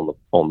different deer on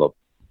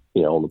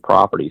the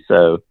property.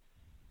 So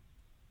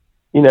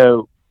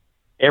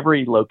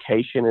every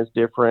location is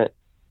different,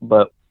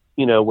 but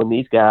when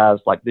these guys,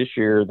 like this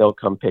year, they'll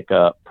come pick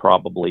up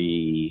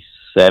probably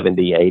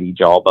 70, 80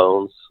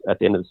 jawbones at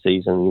the end of the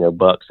season,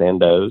 bucks and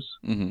does.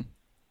 Mm-hmm.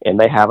 And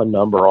they have a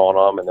number on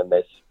them, and then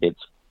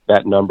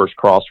that number's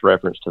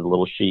cross-referenced to the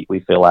little sheet we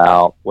fill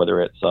out,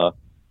 whether it's a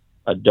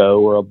doe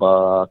or a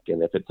buck,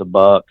 and if it's a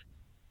buck,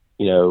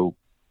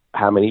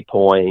 how many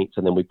points,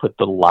 and then we put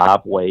the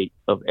live weight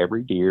of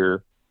every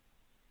deer,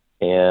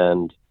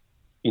 and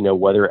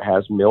whether it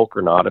has milk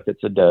or not if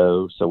it's a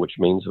doe, so which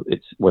means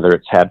it's whether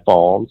it's had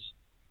fawns,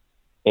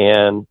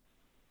 and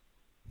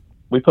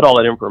we put all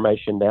that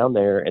information down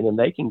there, and then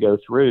they can go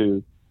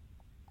through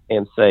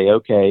and say,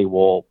 okay,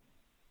 well,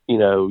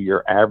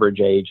 your average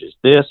age is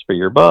this for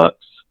your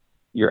bucks,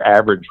 your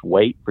average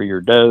weight for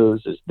your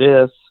does is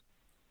this,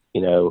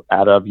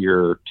 out of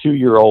your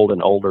 2-year-old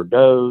and older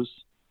does,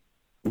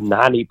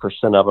 90%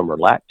 of them are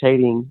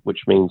lactating,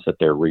 which means that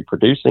they're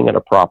reproducing at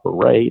a proper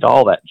rate,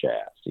 all that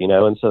jazz,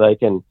 and so they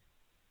can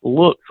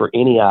look for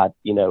any,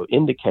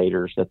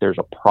 indicators that there's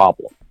a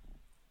problem,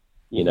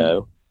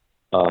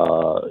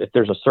 if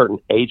there's a certain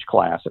age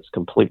class that's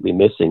completely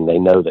missing, they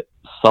know that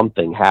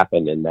something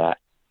happened in that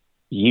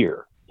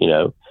year,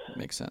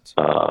 Makes sense.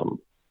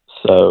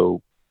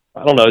 So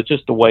I don't know. It's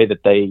just the way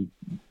that they,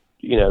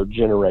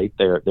 generate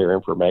their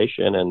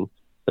information, and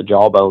the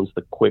jawbone's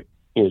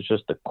it's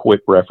just a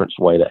quick reference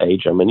way to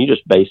age them. And you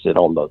just base it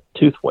on the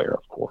tooth wear,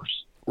 of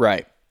course.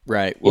 Right.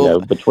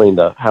 Between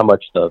how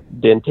much the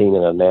dentine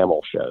and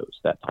enamel shows,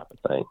 that type of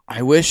thing.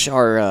 I wish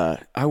our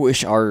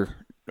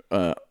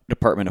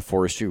Department of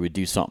Forestry would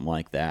do something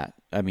like that.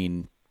 I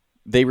mean,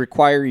 they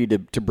require you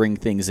to bring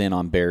things in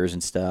on bears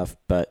and stuff,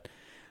 but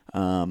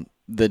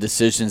the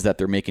decisions that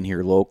they're making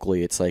here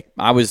locally, it's like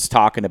I was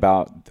talking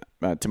about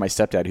to my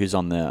stepdad, who's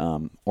on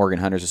the Oregon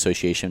Hunters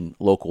Association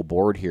local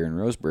board here in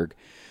Roseburg,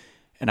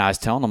 and I was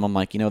telling him, I'm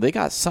like, they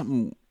got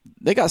something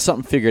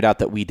figured out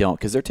that we don't,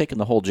 because they're taking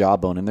the whole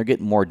jawbone and they're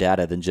getting more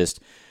data than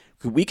just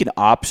we can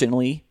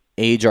optionally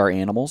age our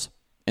animals,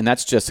 and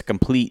that's just a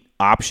complete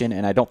option,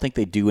 and I don't think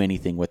they do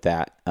anything with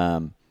that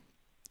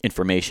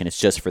information. It's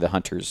just for the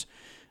hunters'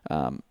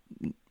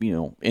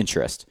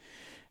 interest,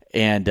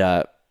 and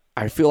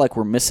I feel like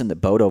we're missing the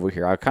boat over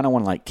here. I kind of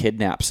want to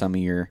kidnap some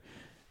of your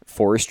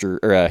forester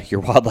or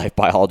your wildlife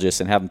biologists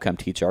and have them come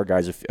teach our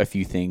guys a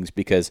few things,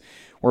 because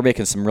we're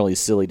making some really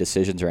silly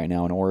decisions right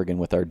now in Oregon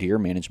with our deer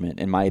management,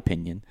 in my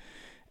opinion.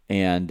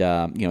 And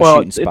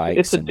shooting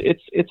spikes.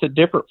 It's a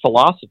different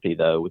philosophy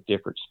though with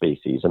different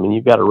species. I mean,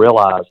 you've got to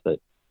realize that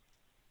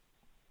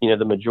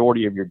the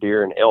majority of your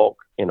deer and elk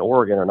in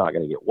Oregon are not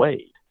going to get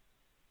weighed.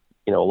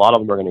 A lot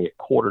of them are going to get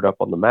quartered up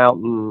on the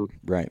mountain.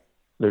 Right.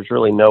 There's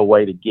really no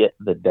way to get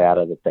the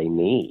data that they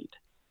need.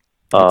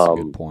 That's a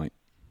good point.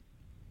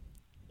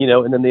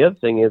 And then the other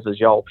thing is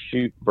y'all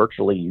shoot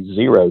virtually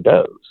zero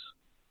does.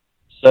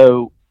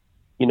 So,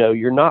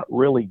 you're not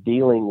really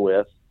dealing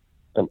with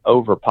an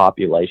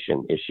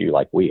overpopulation issue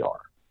like we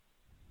are.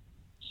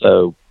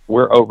 So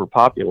we're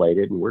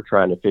overpopulated, and we're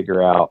trying to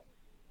figure out,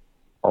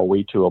 are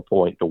we to a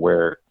point to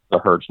where the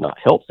herd's not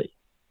healthy?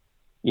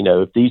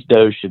 If these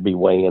does should be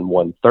weighing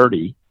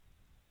 130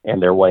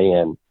 and they're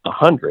weighing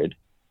 100,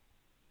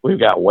 we've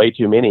got way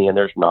too many, and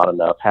there's not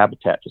enough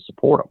habitat to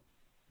support them.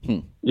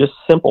 Just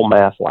simple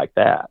math like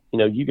that.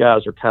 You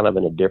guys are kind of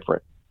in a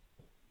different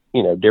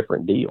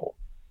deal.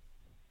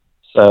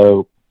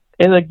 So,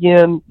 and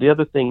again, the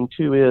other thing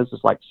too is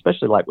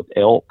especially with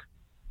elk,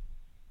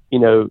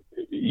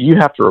 you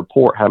have to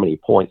report how many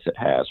points it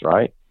has,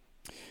 right?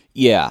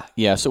 Yeah.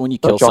 So when you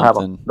kill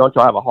something, don't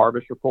y'all have a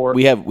harvest report?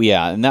 We have,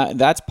 and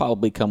that's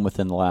probably come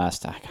within the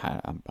last,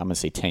 I'm going to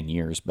say 10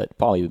 years, but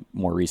probably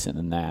more recent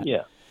than that.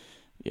 Yeah.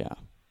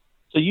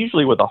 So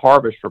usually with a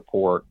harvest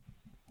report,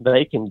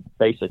 they can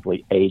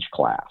basically age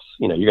class.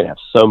 You're going to have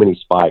so many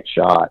spikes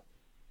shot,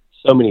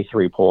 so many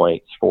 3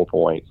 points, 4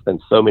 points, then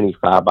so many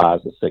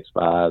 5-bys and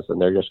 6-bys,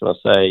 and they're just going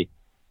to say,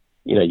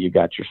 you've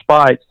got your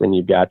spikes, then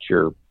you've got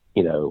your,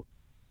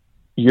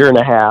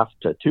 1.5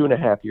 to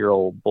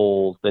 2.5-year-old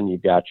bulls, then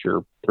you've got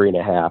your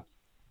 3.5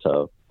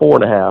 to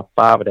 4.5,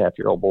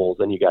 5.5-year-old bulls,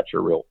 then you got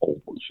your real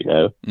old ones,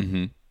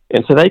 Mm-hmm.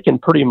 And so they can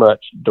pretty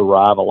much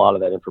derive a lot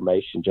of that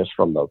information just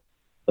from the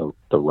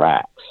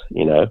racks,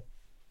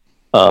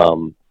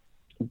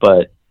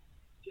 but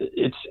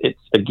it's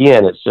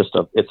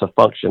a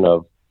function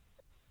of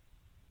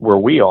where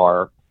we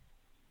are.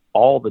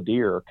 All the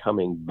deer are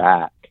coming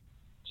back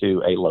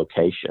to a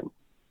location.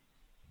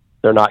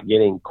 They're not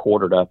getting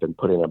quartered up and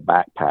put in a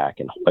backpack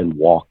and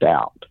walked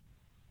out.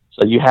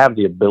 So you have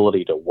the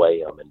ability to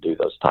weigh them and do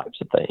those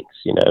types of things,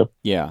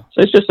 Yeah.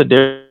 So it's just a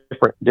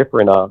different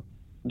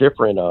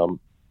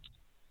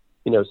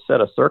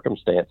set of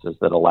circumstances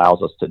that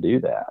allows us to do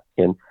that.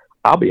 And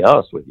I'll be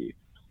honest with you,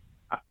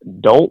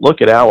 don't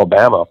look at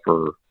Alabama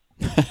for,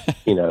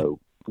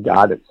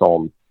 guidance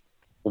on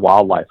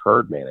wildlife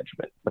herd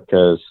management,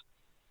 because,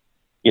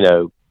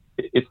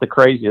 it's the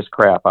craziest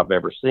crap I've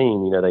ever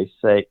seen. They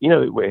say,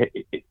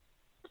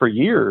 for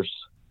years,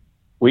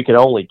 we could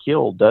only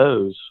kill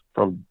does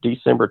from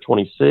December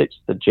 26th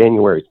to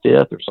January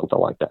 5th or something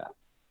like that.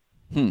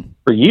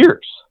 For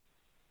years.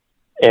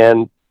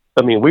 And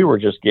I mean, we were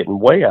just getting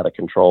way out of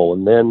control.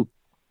 And then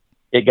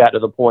it got to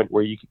the point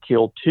where you could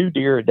kill 2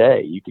 deer a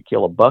day. You could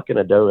kill a buck and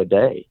a doe a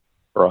day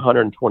for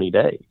 120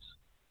 days.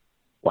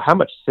 Well, how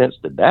much sense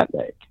did that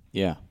make?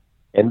 Yeah.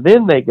 And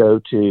then they go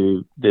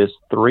to this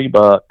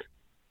 $3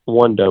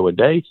 one doe a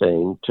day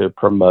thing to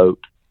promote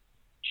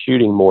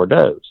shooting more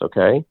does.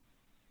 Okay.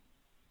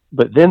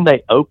 But then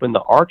they open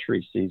the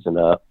archery season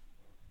up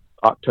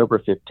October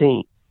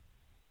 15th.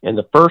 And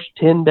the first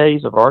 10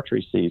 days of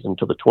archery season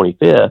till the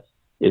 25th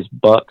is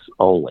bucks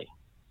only.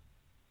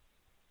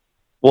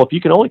 Well, if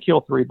you can only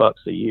kill $3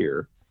 a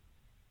year,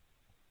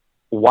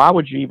 why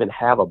would you even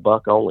have a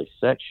buck only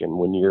section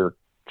when you're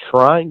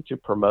trying to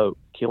promote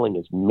killing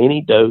as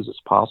many does as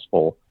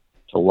possible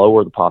to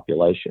lower the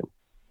population?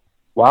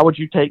 Why would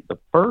you take the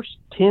first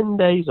 10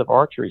 days of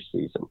archery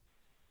season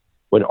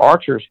when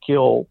archers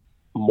kill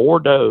more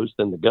does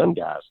than the gun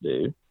guys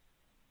do?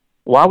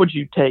 Why would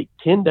you take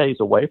 10 days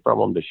away from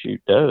them to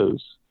shoot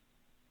does?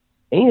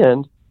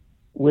 And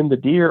when the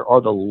deer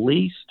are the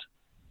least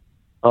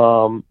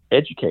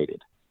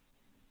educated,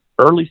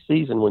 early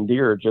season when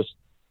deer are just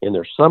in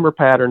their summer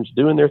patterns,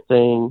 doing their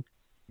thing.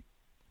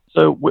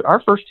 So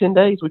our first 10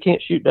 days, we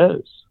can't shoot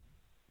does.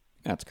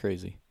 That's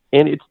crazy.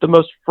 And it's the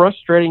most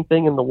frustrating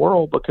thing in the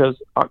world because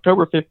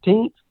October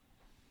 15th,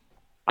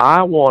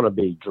 I want to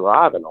be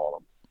driving on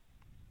them.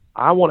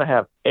 I want to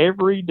have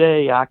every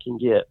day I can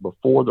get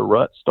before the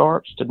rut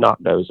starts to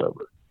knock does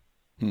over.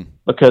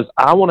 Because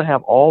I want to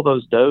have all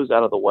those does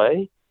out of the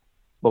way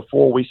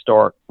before we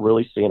start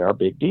really seeing our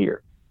big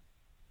deer.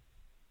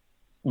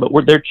 But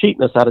they're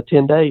cheating us out of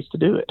 10 days to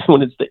do it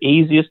when it's the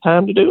easiest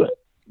time to do it.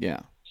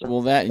 Yeah.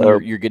 Well, that So,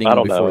 you're getting I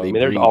them don't know. before I they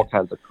mean, there's breed. all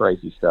kinds of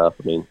crazy stuff.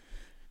 I mean,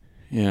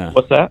 Yeah.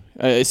 what's that?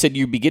 I said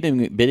you'd be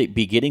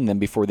getting them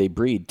before they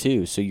breed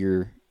too. So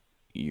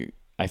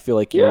I feel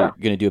like you're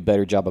going to do a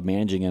better job of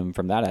managing them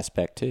from that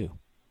aspect too.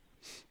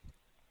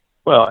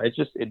 Well, it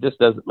just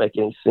doesn't make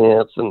any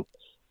sense. And,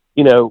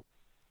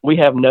 we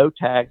have no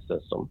tag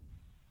system.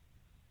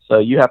 So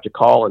you have to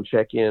call and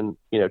check in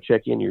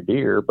your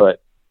deer,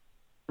 but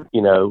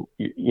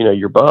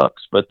your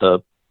bucks, but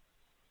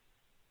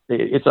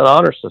it's an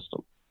honor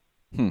system.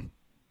 I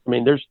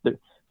mean,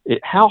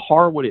 how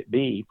hard would it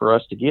be for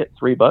us to get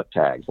 3 buck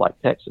tags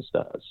like Texas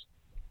does?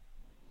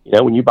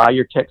 When you buy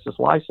your Texas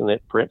license,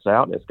 it prints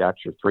out and it's got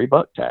your 3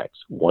 buck tags.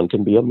 One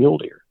can be a mule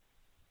deer.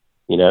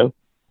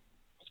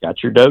 It's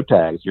got your doe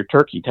tags, your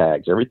turkey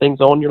tags,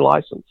 everything's on your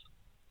license.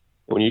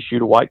 When you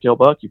shoot a whitetail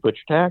buck, you put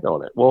your tag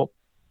on it. Well,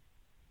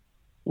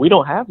 we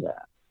don't have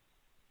that.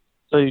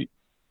 So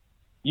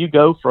you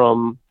go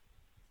from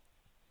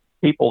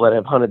people that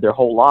have hunted their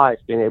whole life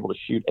being able to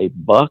shoot a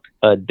buck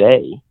a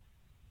day,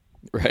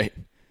 right,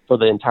 for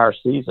the entire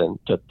season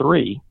to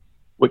 3,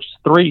 which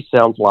 3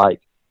 sounds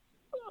like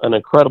an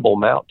incredible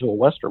amount to a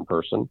Western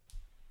person.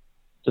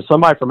 To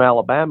somebody from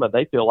Alabama,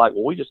 they feel like,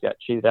 well, we just got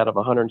cheated out of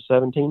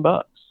 117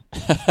 bucks.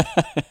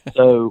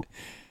 So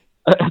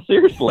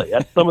seriously,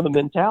 that's some of the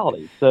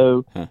mentality.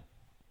 So,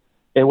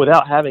 and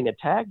without having a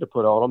tag to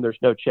put on them, there's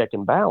no check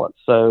and balance.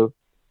 So,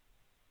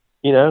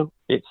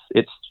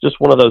 it's just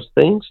one of those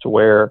things to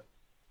where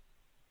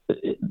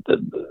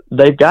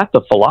they've got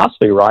the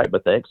philosophy right,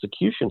 but the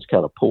execution's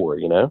kind of poor,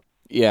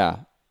 Yeah,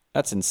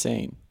 that's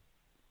insane.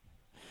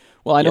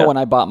 Well, I know when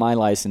I bought my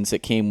license,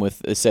 it came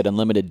with, it said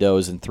unlimited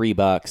does and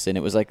 $3, and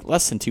it was like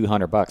less than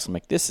 $200. I'm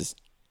like,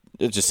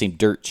 it just seemed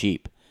dirt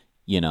cheap,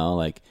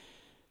 like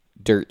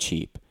dirt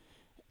cheap.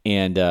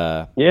 And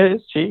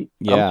it's cheap.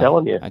 Yeah, I'm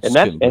telling you, and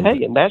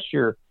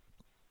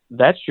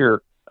that's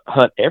your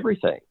hunt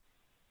everything.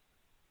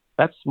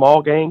 That's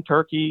small game,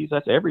 turkeys.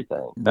 That's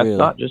everything. That's Really?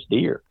 not just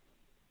deer.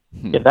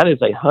 Yeah, that is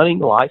a hunting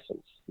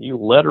license. You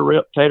let her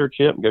rip, tater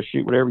chip, and go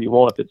shoot whatever you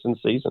want if it's in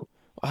season.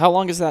 How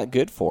long is that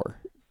good for?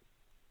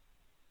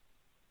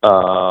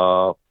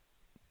 Well,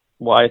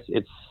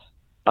 it's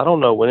I don't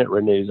know when it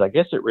renews. I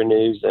guess it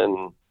renews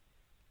in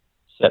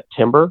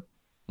September.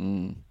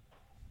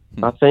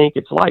 I think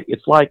it's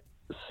like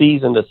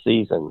season to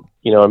season.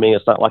 I mean,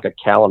 it's not like a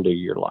calendar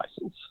year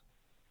license.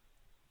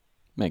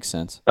 Makes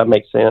sense. That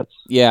makes sense.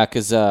 Yeah,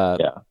 because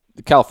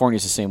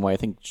California's the same way. I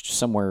think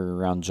somewhere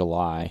around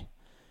July.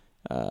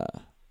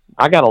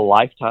 I got a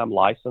lifetime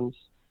license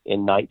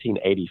in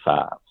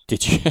 1985.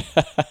 Did you?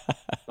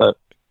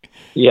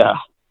 Yeah,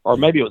 or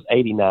maybe it was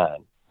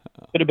 89.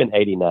 Could have been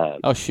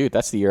 89. Oh shoot,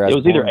 that's the year I was It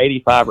was either born.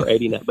 85 or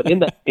 89. But in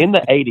the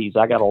 80s,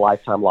 I got a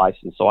lifetime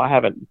license, so I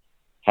haven't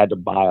had to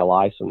buy a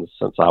license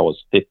since I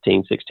was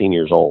 15, 16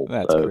 years old.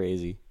 That's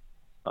crazy.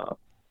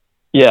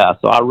 Yeah,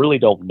 so I really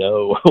don't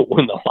know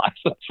when the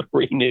license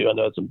renew. I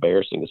know it's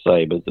embarrassing to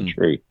say, but it's the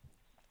truth.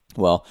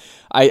 Well,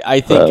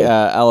 I think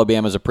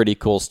Alabama's a pretty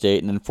cool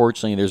state, and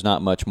unfortunately, there's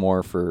not much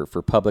more for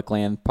public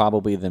land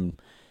probably than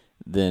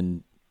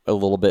a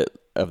little bit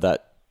of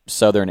that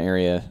southern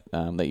area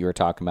that you were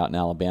talking about in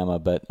Alabama.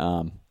 But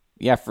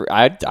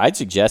I'd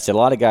suggest it. A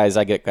lot of guys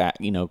I get,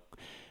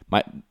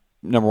 my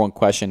number one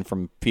question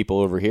from people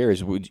over here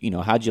is,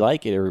 how'd you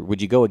like it, or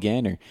would you go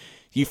again, or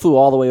you flew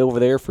all the way over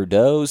there for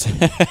does?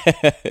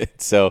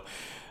 So,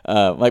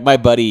 like my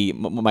buddy,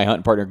 my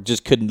hunting partner,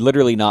 just could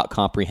literally not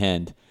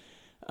comprehend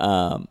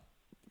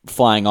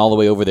flying all the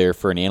way over there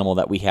for an animal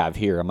that we have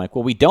here. I'm like,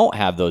 well, we don't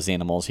have those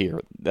animals here.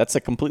 That's a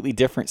completely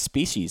different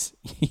species,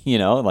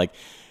 like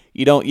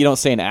you don't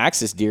say an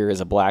axis deer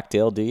is a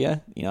blacktail, do you?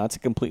 You know, it's a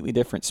completely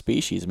different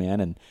species,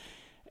 man.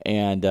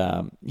 And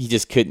he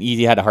just couldn't.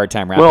 He had a hard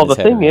time wrapping his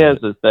head around it. Well, the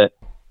thing is that,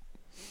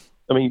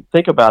 I mean,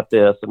 think about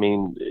this. I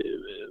mean,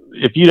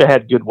 if you'd have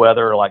had good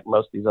weather like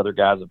most of these other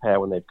guys have had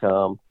when they've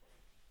come,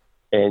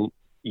 and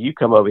you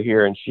come over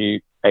here and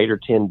shoot 8 or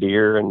 10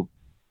 deer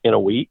in a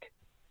week,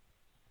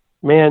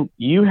 man,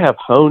 you have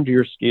honed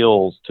your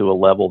skills to a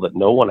level that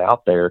no one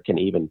out there can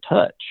even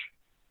touch,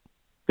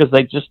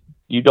 because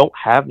you don't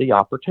have the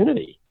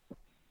opportunity.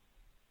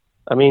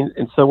 I mean,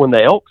 and so when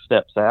the elk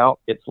steps out,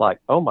 it's like,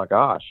 oh my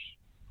gosh,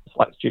 it's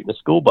like shooting a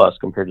school bus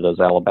compared to those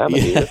Alabama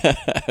deer.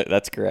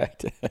 That's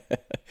correct.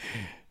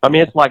 I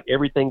mean, it's like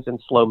everything's in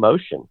slow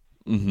motion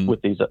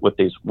with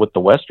the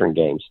Western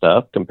game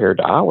stuff compared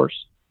to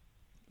ours.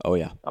 Oh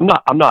yeah.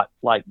 I'm not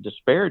like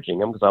disparaging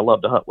them, because I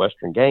love to hunt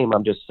Western game.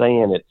 I'm just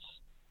saying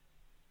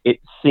it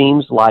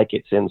seems like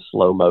it's in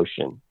slow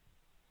motion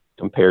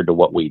compared to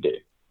what we do.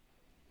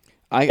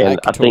 I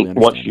totally think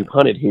once you've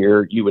hunted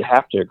here, you would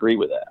have to agree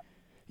with that.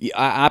 Yeah,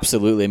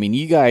 absolutely. I mean,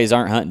 you guys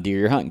aren't hunting deer;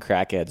 you're hunting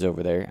crackheads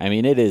over there. I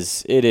mean, it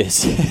is,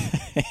 it's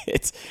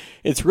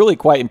really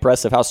quite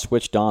impressive how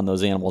switched on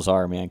those animals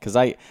are, man. Because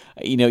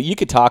you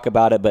could talk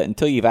about it, but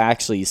until you've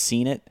actually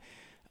seen it,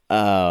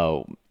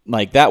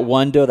 like that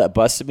one doe that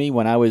busted me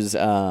when I was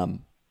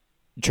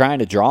trying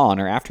to draw on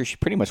her after she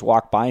pretty much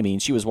walked by me,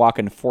 and she was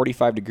walking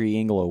 45-degree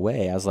angle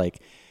away. I was like,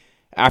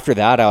 after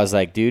that, I was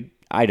like, dude,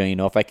 I don't even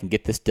know if I can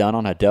get this done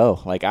on a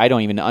doe. Like, I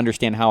don't even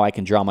understand how I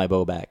can draw my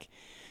bow back.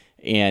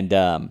 And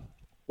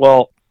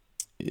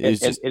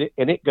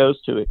it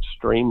goes to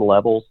extreme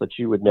levels that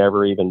you would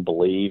never even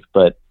believe.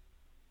 But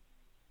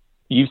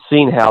you've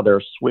seen how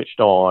they're switched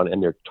on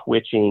and they're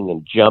twitching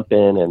and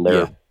jumping and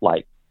they're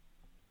like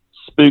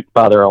spooked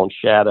by their own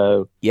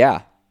shadow.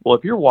 Yeah. Well,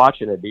 if you're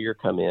watching a deer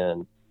come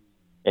in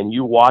and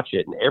you watch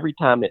it, and every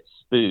time it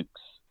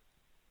spooks,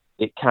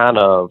 it kind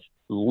of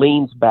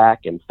leans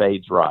back and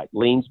fades right,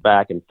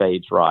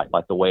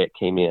 like the way it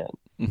came in.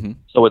 Mm-hmm.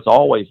 So it's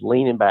always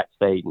leaning back,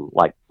 fading,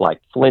 like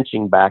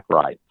flinching back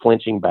right.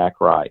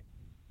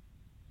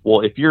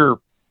 Well, if you're,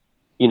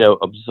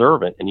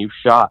 observant and you've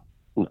shot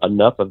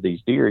enough of these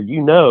deer,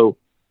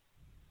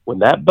 when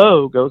that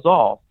bow goes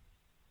off,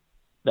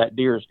 that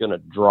deer is going to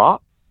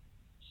drop,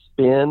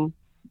 spin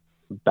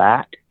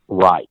back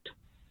right.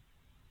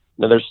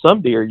 Now, there's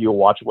some deer you'll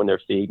watch when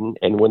they're feeding,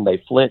 and when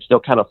they flinch, they'll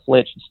kind of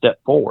flinch and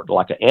step forward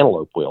like an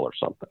antelope will or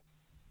something.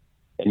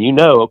 And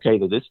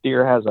that this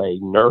deer has a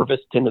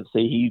nervous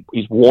tendency.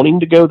 He's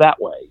wanting to go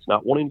that way. He's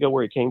not wanting to go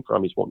where he came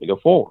from. He's wanting to go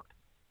forward.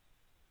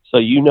 So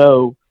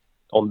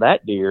on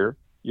that deer,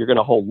 you're going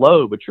to hold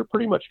low, but you're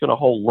pretty much going to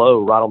hold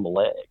low right on the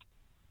leg.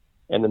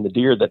 And then the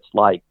deer that's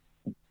like,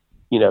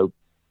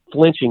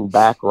 flinching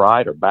back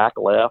right or back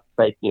left,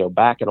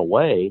 backing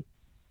away,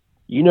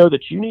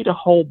 that you need to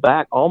hold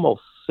back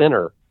almost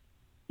center,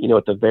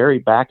 at the very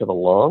back of the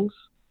lungs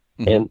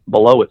and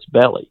below its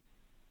belly,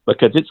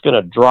 because it's going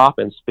to drop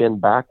and spin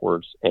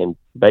backwards and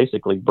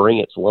basically bring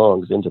its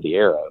lungs into the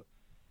arrow.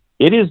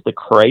 It is the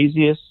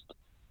craziest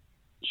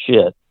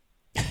shit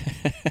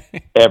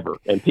ever.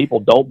 And people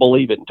don't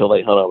believe it until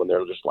they hunt them, and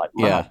they're just like,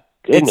 my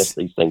goodness,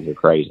 these things are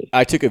crazy.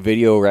 I took a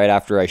video right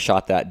after I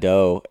shot that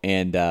doe,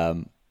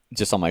 and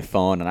just on my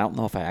phone, and I don't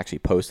know if I actually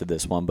posted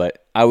this one,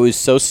 but I was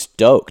so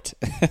stoked.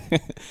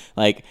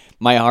 Like,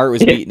 my heart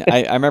was beating.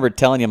 I remember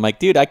telling him, like,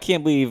 dude, I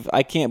can't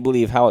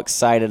believe how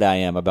excited I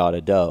am about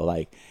a doe.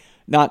 Like,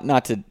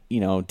 not to,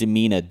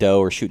 demean a doe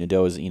or shooting a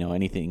doe as,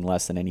 anything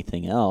less than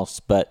anything else,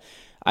 but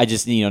I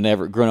just,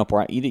 never grown up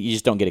where you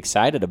just don't get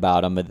excited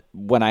about them. But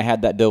when I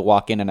had that doe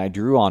walk in and I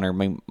drew on her,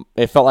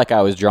 it felt like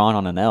I was drawing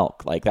on an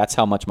elk. Like, that's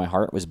how much my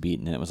heart was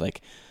beating. And it was like,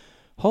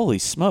 holy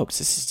smokes,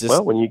 this is just...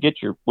 Well, when you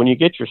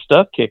get your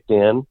stuff kicked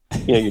in,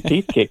 your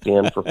teeth kicked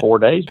in for 4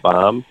 days by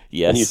them,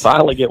 and you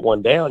finally get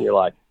one down, you're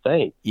like,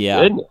 thank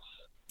goodness.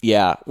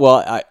 Yeah.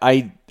 Well,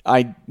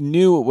 I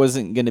knew it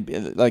wasn't going to be,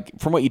 like,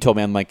 from what you told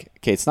me, I'm like,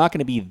 okay, it's not going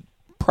to be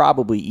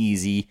probably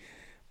easy,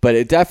 but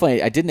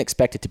I didn't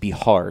expect it to be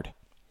hard.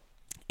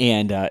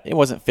 And it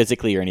wasn't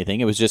physically or anything.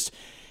 It was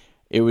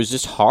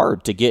just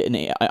hard to get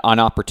an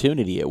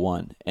opportunity at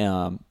one.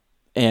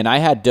 And I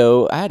had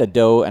a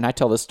doe, and I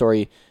tell this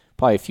story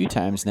probably a few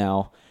times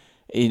now.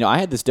 I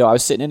had this doe. I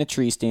was sitting in a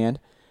tree stand,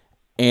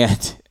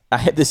 and I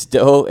had this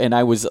doe, and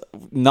I was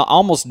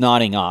almost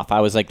nodding off. I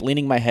was like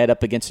leaning my head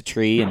up against a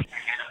tree, and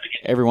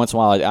every once in a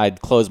while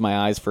I'd close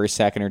my eyes for a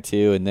second or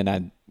two, and then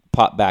I'd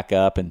pop back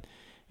up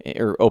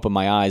or open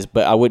my eyes,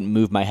 but I wouldn't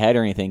move my head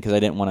or anything because I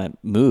didn't want to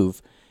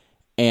move.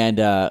 And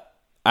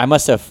I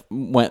must have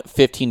went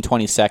 15,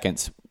 20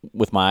 seconds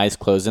with my eyes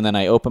closed, and then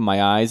I open my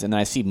eyes, and then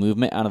I see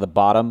movement out of the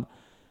bottom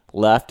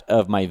left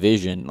of my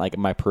vision, like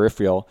my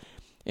peripheral,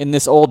 and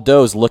this old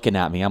doe's looking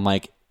at me. I'm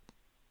like,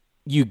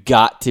 you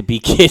got to be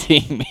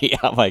kidding me.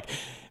 I'm like,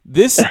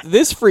 this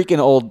freaking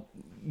old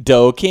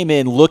doe came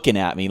in looking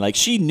at me. Like,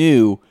 she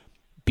knew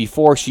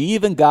before she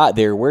even got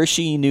there where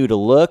she knew to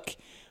look,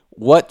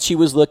 what she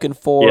was looking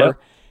for.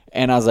 Yep.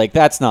 And I was like,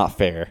 that's not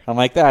fair.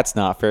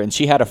 And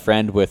she had a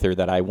friend with her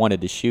that I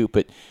wanted to shoot,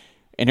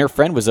 and her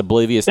friend was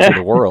oblivious to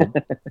the world.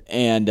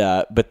 And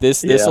but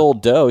this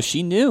old doe,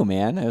 she knew,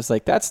 man. I was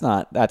like, that's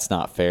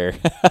not fair.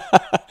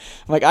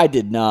 I'm like, I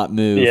did not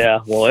move. Yeah,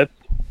 well,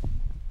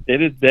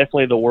 it is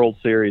definitely the World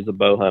Series of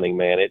bow hunting,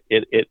 man.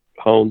 It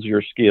hones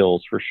your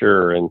skills for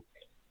sure, and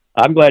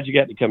I'm glad you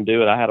got to come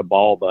do it. I had a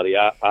ball, buddy.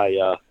 I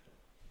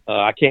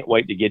can't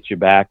wait to get you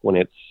back when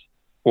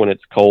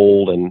it's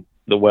cold and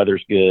the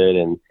weather's good.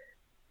 And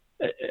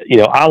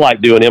I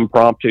like doing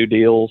impromptu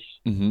deals.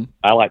 Mm-hmm.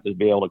 I like to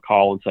be able to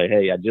call and say,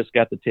 hey, I just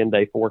got the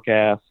 10-day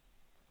forecast.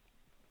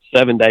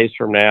 7 days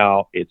from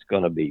now, it's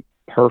going to be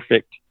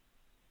perfect.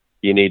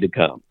 You need to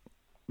come.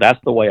 That's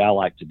the way I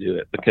like to do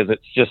it, because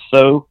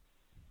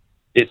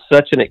it's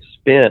such an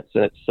expense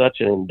and it's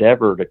such an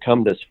endeavor to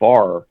come this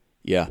far.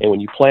 Yeah. And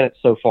when you plan it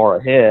so far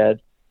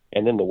ahead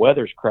and then the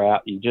weather's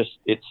crap,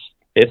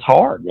 it's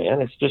hard,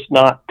 man. It's just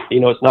not,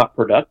 it's not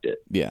productive.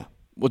 Yeah.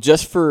 Well,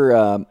 just for,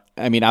 I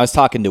was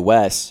talking to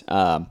Wes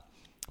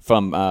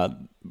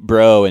from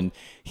Bro, and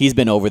he's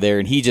been over there,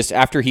 and he just,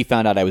 after he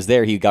found out I was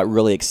there, he got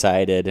really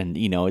excited, and,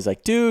 he's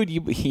like, dude,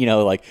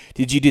 like,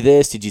 did you do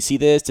this? Did you see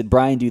this? Did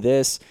Brian do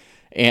this?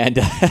 And,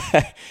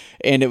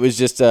 and it was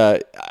just,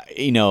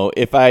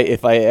 if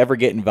I ever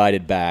get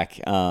invited back,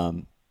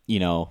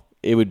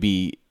 it would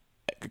be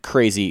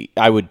crazy.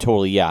 I would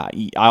totally,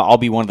 I'll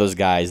be one of those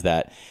guys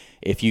that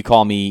if you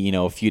call me,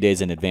 a few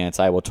days in advance,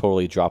 I will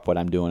totally drop what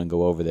I'm doing and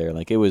go over there.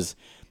 Like, it was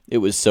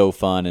so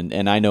fun.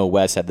 And I know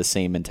Wes had the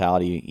same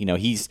mentality.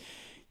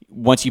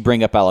 Once you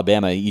bring up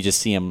Alabama, you just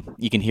see him,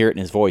 you can hear it in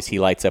his voice. He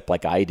lights up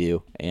like I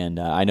do. And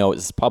I know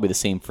it's probably the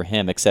same for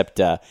him, except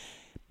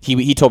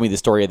he told me the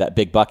story of that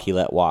big buck he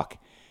let walk.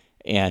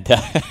 And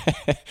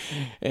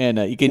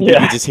you can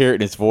just hear it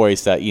in his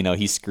voice that,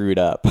 he screwed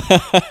up.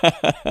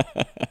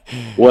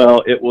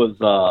 Well, it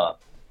was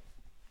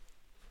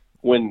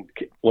when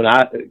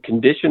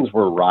conditions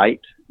were right,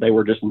 they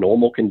were just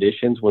normal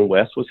conditions when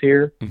Wes was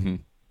here. Mm-hmm.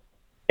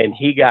 And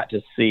he got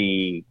to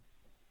see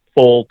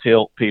full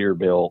tilt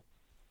Peterbilt,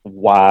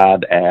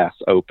 wide ass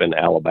open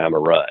Alabama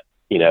rut,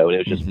 and it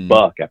was just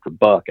buck after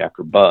buck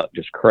after buck,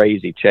 just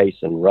crazy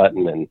chasing,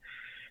 rutting. And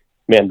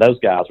man, those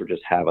guys were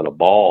just having a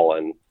ball.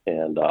 And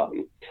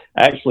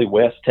actually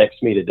Wes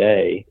texted me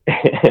today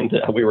and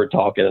we were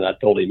talking, and I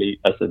told him,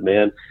 I said,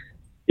 man,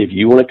 if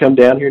you want to come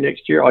down here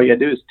next year, all you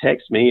gotta do is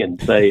text me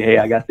and say, hey,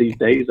 I got these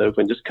days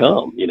open, just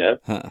come,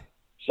 Huh.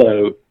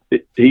 So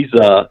he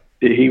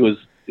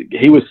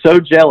was so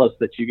jealous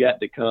that you got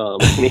to come,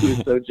 and he was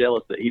so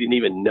jealous that he didn't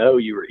even know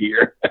you were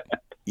here.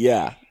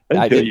 Yeah.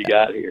 Until you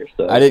got here.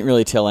 So I didn't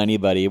really tell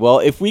anybody. Well,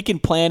 if we can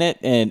plan it,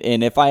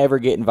 and if I ever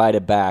get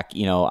invited back,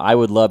 I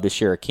would love to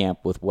share a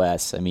camp with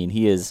Wes. I mean,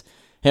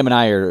 him and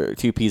I are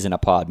two peas in a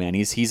pod, man.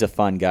 He's a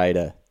fun guy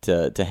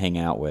to hang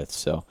out with.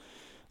 So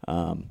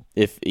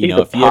if he's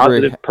a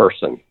positive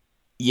person.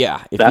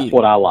 Yeah. That's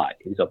what I like.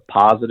 He's a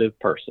positive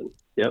person.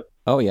 Yep.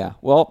 Oh, yeah.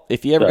 Well,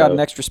 if you ever got an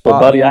extra spot.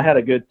 Well, buddy, man, I had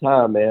a good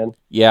time, man.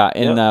 Yeah,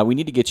 and we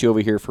need to get you over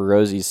here for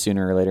Rosie's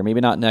sooner or later. Maybe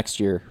not next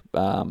year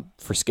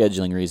for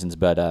scheduling reasons,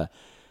 but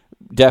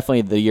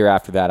definitely the year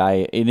after that.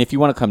 And if you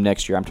want to come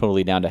next year, I'm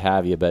totally down to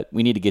have you, but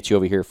we need to get you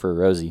over here for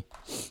Rosie.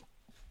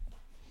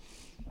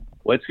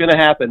 Well, it's going to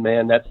happen,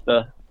 man.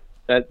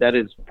 That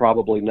is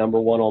probably number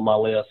one on my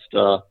list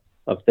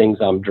of things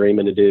I'm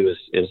dreaming to do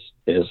is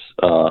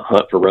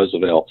hunt for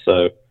Roosevelt.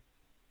 So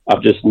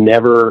I've just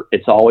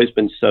it's always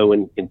been so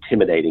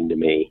intimidating to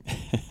me.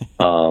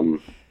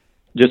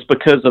 Just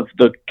because of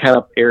the kind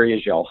of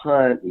areas y'all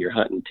hunt, and you're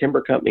hunting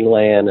timber company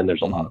land, and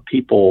there's a lot of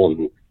people,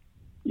 and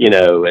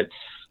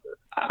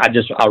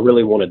I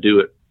really want to do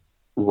it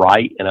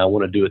right, and I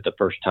want to do it the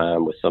first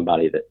time with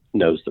somebody that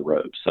knows the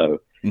ropes.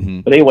 So,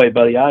 But anyway,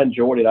 buddy, I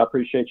enjoyed it. I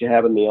appreciate you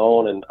having me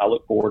on, and I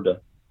look forward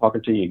to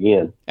talking to you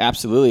again.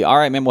 Absolutely. All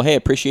right, man. Well, hey,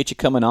 appreciate you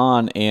coming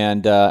on,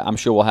 and I'm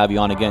sure we'll have you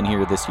on again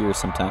here this year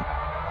sometime.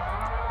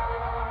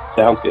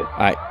 Sounds good. All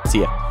right.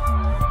 See ya.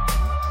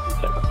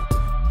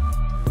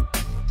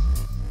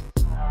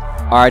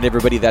 All right,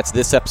 everybody. That's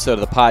this episode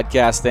of the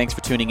podcast. Thanks for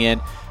tuning in.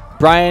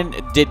 Brian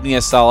did me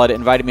a solid,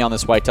 invited me on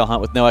this whitetail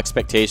hunt with no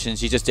expectations.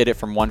 He just did it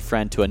from one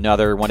friend to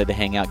another, wanted to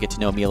hang out, get to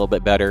know me a little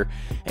bit better.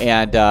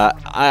 And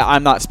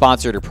I'm not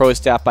sponsored or pro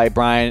staff by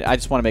Brian. I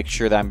just want to make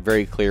sure that I'm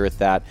very clear with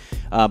that.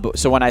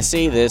 So when I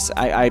say this,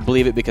 I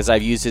believe it because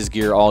I've used his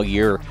gear all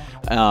year.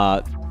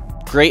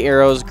 Great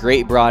arrows,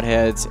 great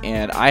broadheads,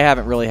 and I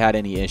haven't really had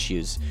any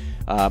issues.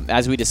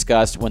 As we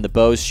discussed, when the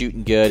bow's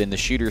shooting good and the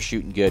shooter's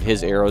shooting good,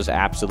 his arrows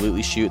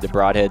absolutely shoot. The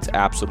broadheads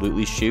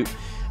absolutely shoot.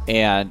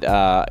 And,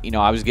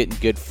 I was getting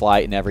good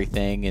flight and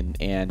everything,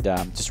 and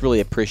just really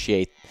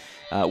appreciate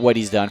what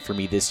he's done for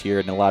me this year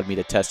and allowed me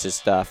to test his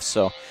stuff.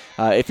 So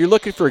if you're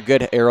looking for a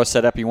good arrow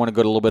setup, you want to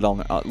go a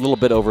little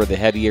bit over the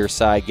heavier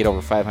side, get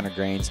over 500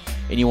 grains,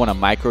 and you want a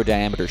micro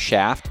diameter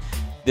shaft,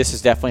 this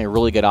is definitely a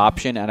really good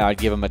option, and I would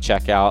give him a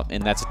check out,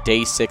 and that's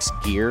Day 6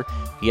 Gear.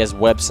 He has a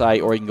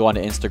website, or you can go onto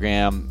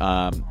Instagram,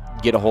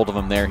 get a hold of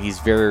him there. He's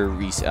very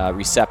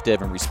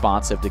receptive and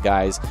responsive to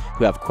guys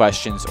who have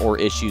questions or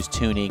issues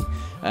tuning,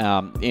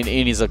 and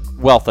he's a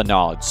wealth of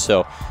knowledge.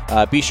 So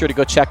be sure to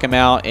go check him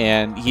out,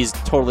 and he's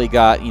totally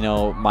got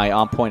my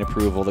On Point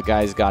approval. The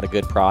guy's got a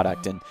good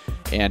product,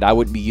 and I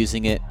wouldn't be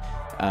using it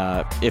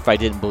if I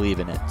didn't believe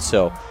in it.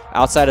 So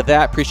outside of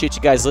that, appreciate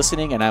you guys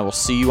listening, and I will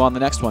see you on the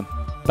next one.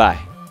 Bye.